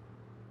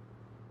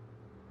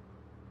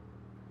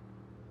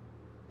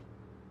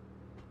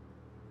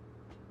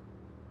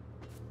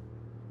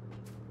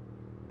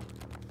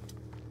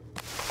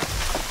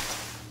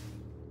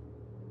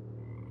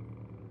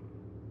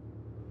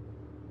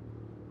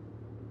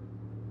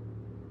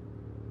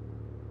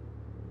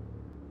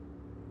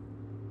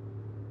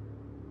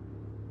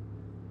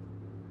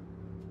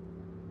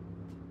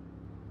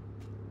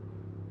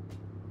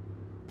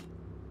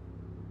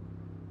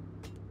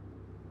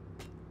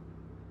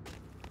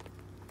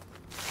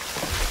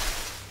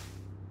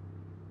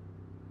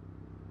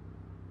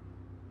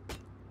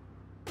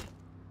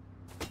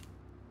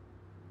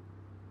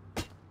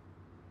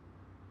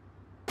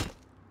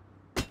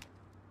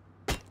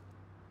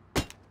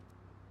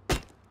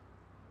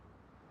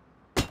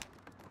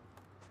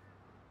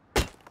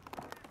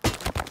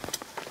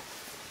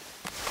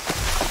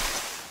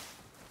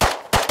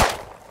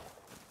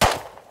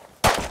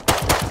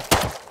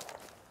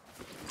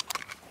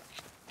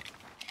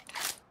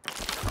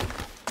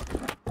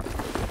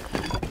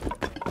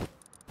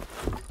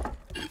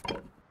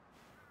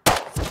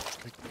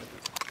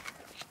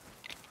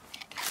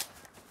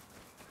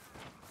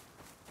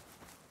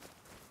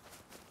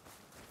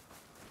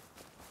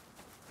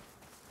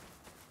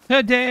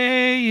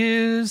 Today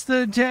is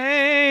the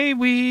day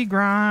we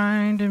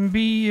grind and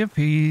be a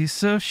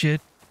piece of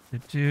shit.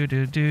 Do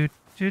do do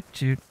do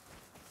do.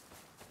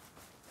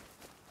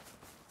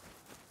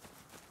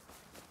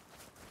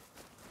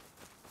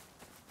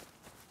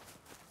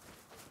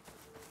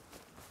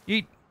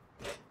 Eat.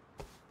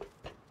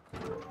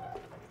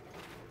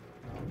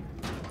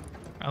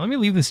 Let me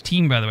leave this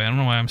team, by the way. I don't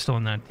know why I'm still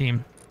in that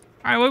team.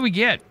 All right, what do we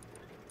get?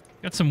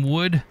 Got some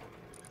wood.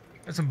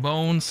 Got some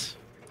bones.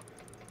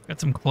 Got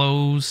some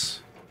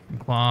clothes, some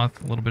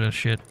cloth, a little bit of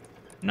shit.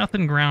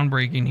 Nothing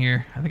groundbreaking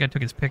here. I think I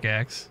took his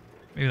pickaxe.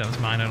 Maybe that was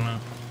mine, I don't know.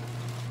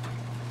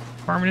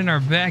 Farming in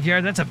our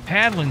backyard. That's a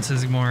paddling,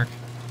 says Mark.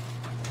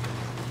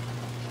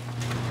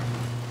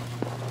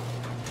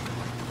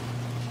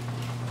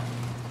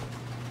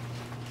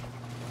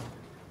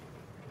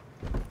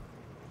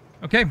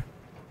 Okay,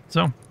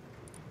 so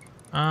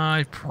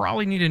I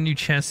probably need a new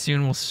chest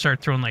soon. We'll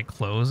start throwing like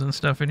clothes and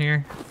stuff in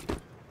here.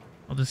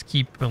 I'll just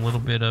keep a little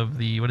bit of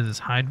the, what is this,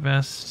 hide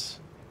vests?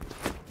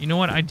 You know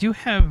what, I do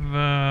have,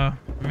 I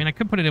mean, I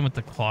could put it in with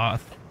the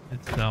cloth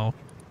itself.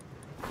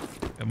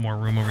 Got more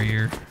room over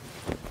here.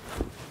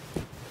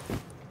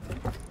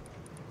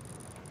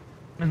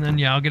 And then,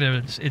 yeah, I'll get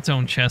its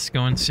own chest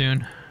going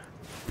soon.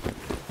 I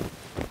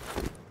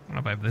don't know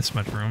if I have this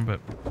much room,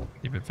 but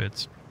see if it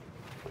fits.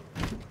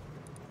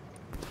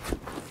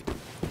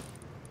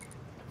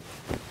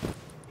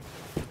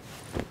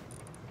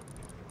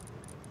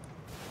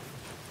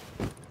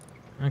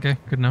 Okay,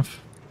 good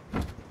enough.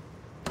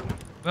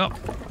 Well,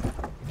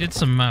 did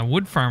some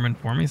wood farming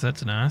for me, so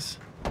that's nice.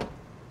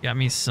 Got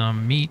me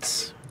some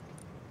meats.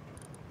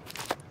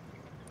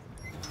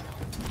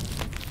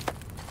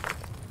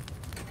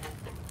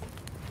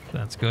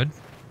 That's good.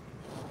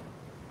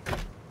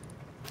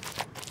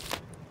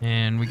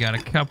 And we got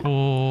a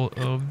couple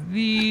of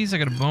these. I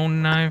got a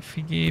bone knife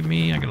he gave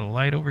me. I got a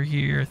light over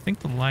here. I think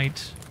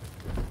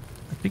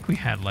we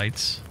had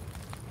lights.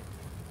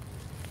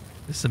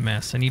 This is a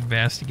mess. I need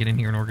Bass to get in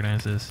here and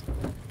organize this.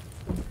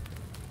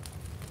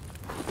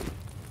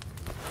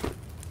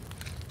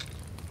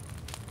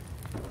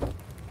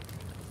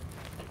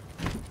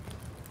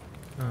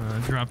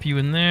 Drop you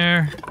in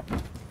there.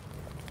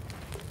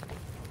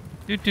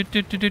 This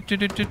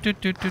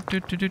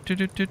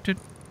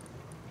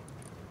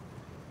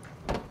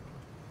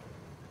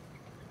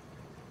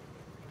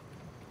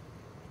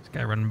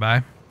guy running by.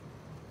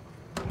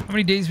 How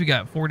many days we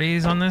got? 4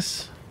 days on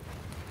this?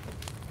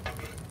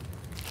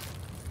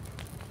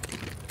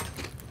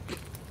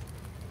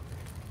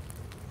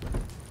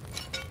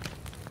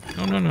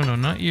 No,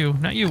 not you.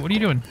 Not you. What are you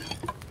doing?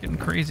 Getting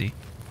crazy.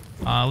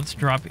 Let's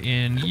drop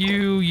in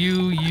you.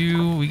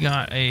 We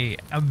got a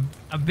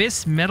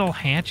Abyss metal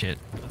hatchet.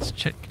 Let's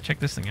check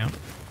this thing out.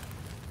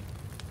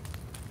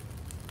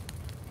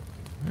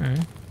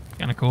 Alright.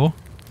 Kinda cool.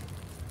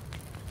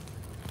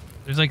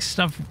 There's like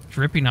stuff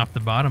dripping off the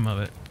bottom of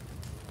it.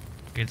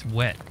 It's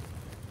wet.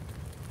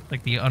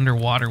 Like the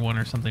underwater one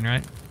or something,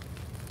 right?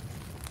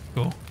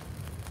 Cool.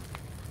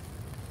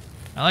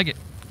 I like it.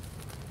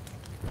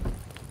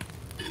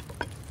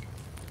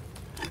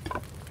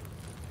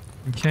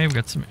 Okay, we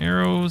got some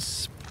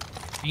arrows,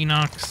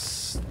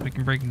 Phoenox we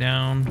can break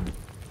down,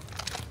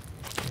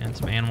 and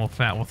some animal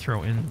fat we'll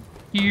throw in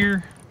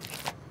here.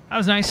 That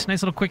was nice.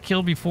 Nice little quick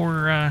kill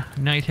before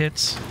night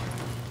hits.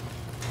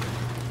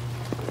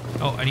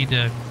 Oh, I need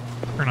to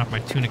turn off my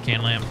tuna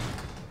can lamp.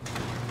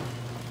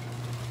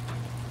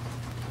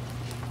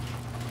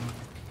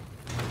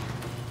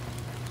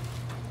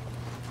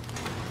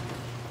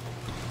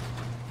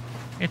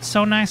 It's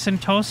so nice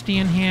and toasty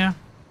in here.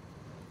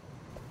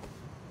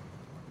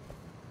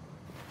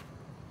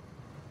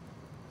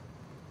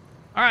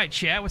 All right,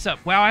 chat, what's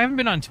up? Wow, I haven't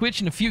been on Twitch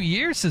in a few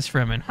years, says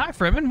Fremen. Hi,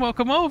 Fremen,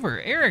 welcome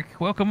over.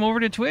 Eric, welcome over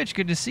to Twitch.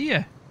 Good to see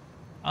you.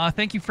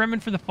 Thank you,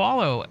 Fremen, for the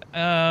follow.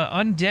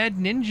 Undead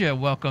Ninja,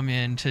 welcome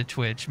in to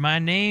Twitch. My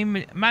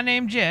name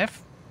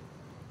Jeff.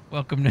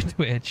 Welcome to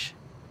Twitch.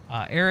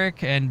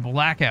 Eric and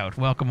Blackout,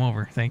 welcome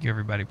over. Thank you,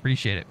 everybody.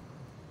 Appreciate it.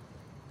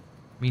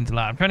 Means a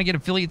lot. I'm trying to get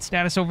affiliate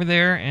status over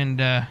there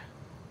and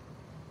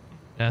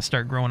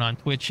start growing on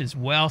Twitch as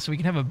well, so we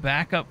can have a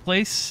backup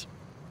place.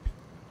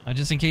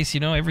 Just in case,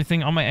 you know,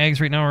 everything, all my eggs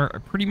right now are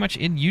pretty much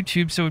in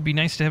YouTube, so it would be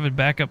nice to have a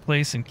backup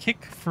place. And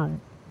Kick, for,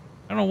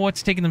 I don't know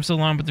what's taking them so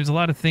long, but there's a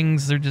lot of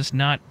things they're just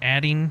not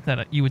adding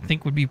that you would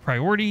think would be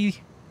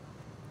priority.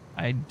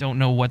 I don't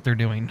know what they're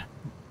doing.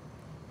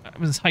 I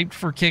was hyped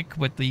for Kick,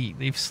 but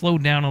they've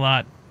slowed down a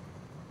lot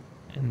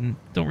and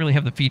don't really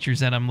have the features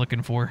that I'm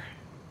looking for.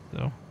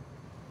 So,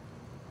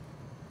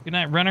 good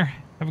night, Runner.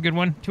 Have a good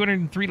one.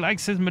 203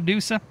 likes, says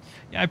Medusa.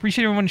 Yeah, I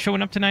appreciate everyone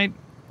showing up tonight.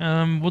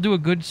 We'll do a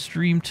good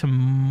stream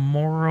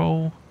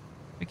tomorrow.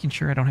 Making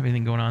sure I don't have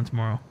anything going on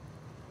tomorrow.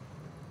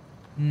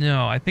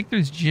 No, I think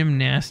there's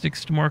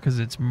gymnastics tomorrow because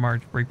it's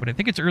March break, but I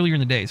think it's earlier in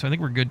the day, so I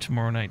think we're good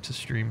tomorrow night to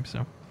stream.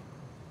 So,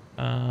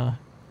 I'm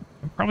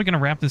probably gonna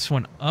wrap this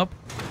one up.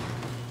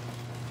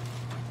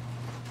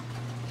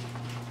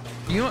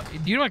 Do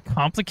you know what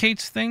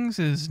complicates things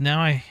is now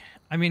I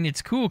mean,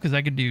 it's cool because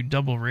I could do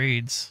double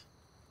raids,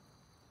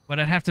 but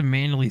I'd have to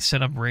manually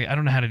set up raid. I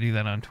don't know how to do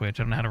that on Twitch.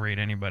 I don't know how to raid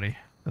anybody.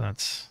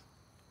 That's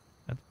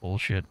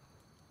bullshit.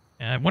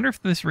 And I wonder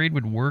if this raid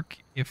would work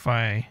if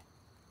I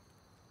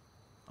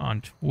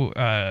on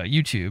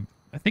YouTube.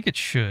 I think it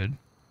should.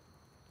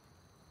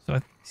 So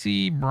I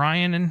see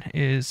Brian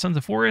is Sons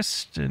of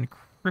Forest and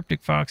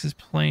Cryptic Fox is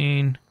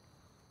playing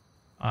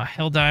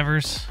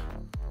Helldivers.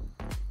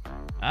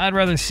 I'd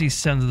rather see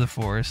Sons of the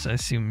Forest. I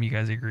assume you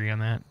guys agree on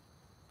that.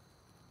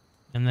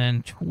 And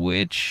then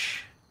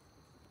Twitch,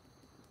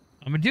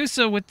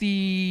 Medusa with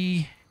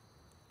the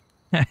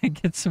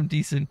get some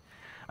decent.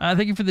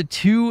 Thank you for the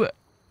 2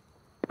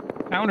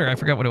 counter. I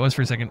forgot what it was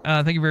for a second.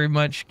 Thank you very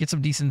much. Get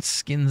some decent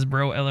skins,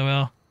 bro.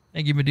 LOL.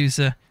 Thank you,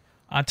 Medusa.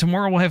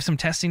 Tomorrow we'll have some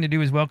testing to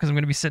do as well because I'm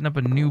going to be setting up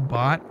a new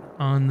bot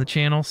on the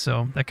channel,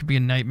 so that could be a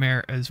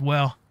nightmare as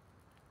well.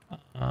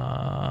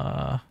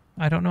 I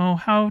don't know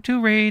how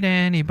to raid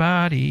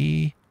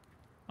anybody.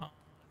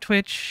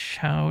 Twitch,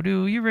 how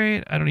do you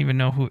raid? I don't even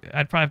know who.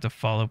 I'd probably have to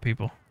follow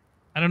people.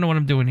 I don't know what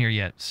I'm doing here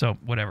yet, so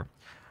whatever.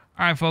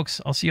 All right, folks,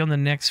 I'll see you on the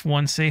next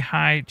one. Say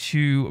hi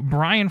to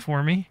Brian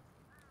for me,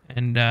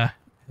 and have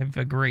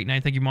a great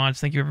night. Thank you, mods.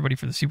 Thank you, everybody,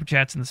 for the super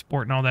chats and the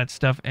support and all that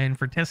stuff, and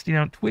for testing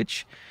out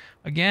Twitch.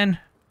 Again,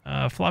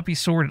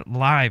 FloppySword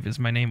Live is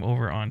my name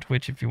over on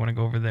Twitch if you want to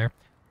go over there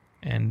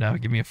and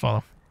give me a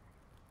follow.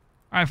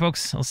 All right,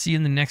 folks, I'll see you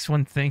in the next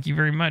one. Thank you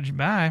very much.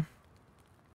 Bye.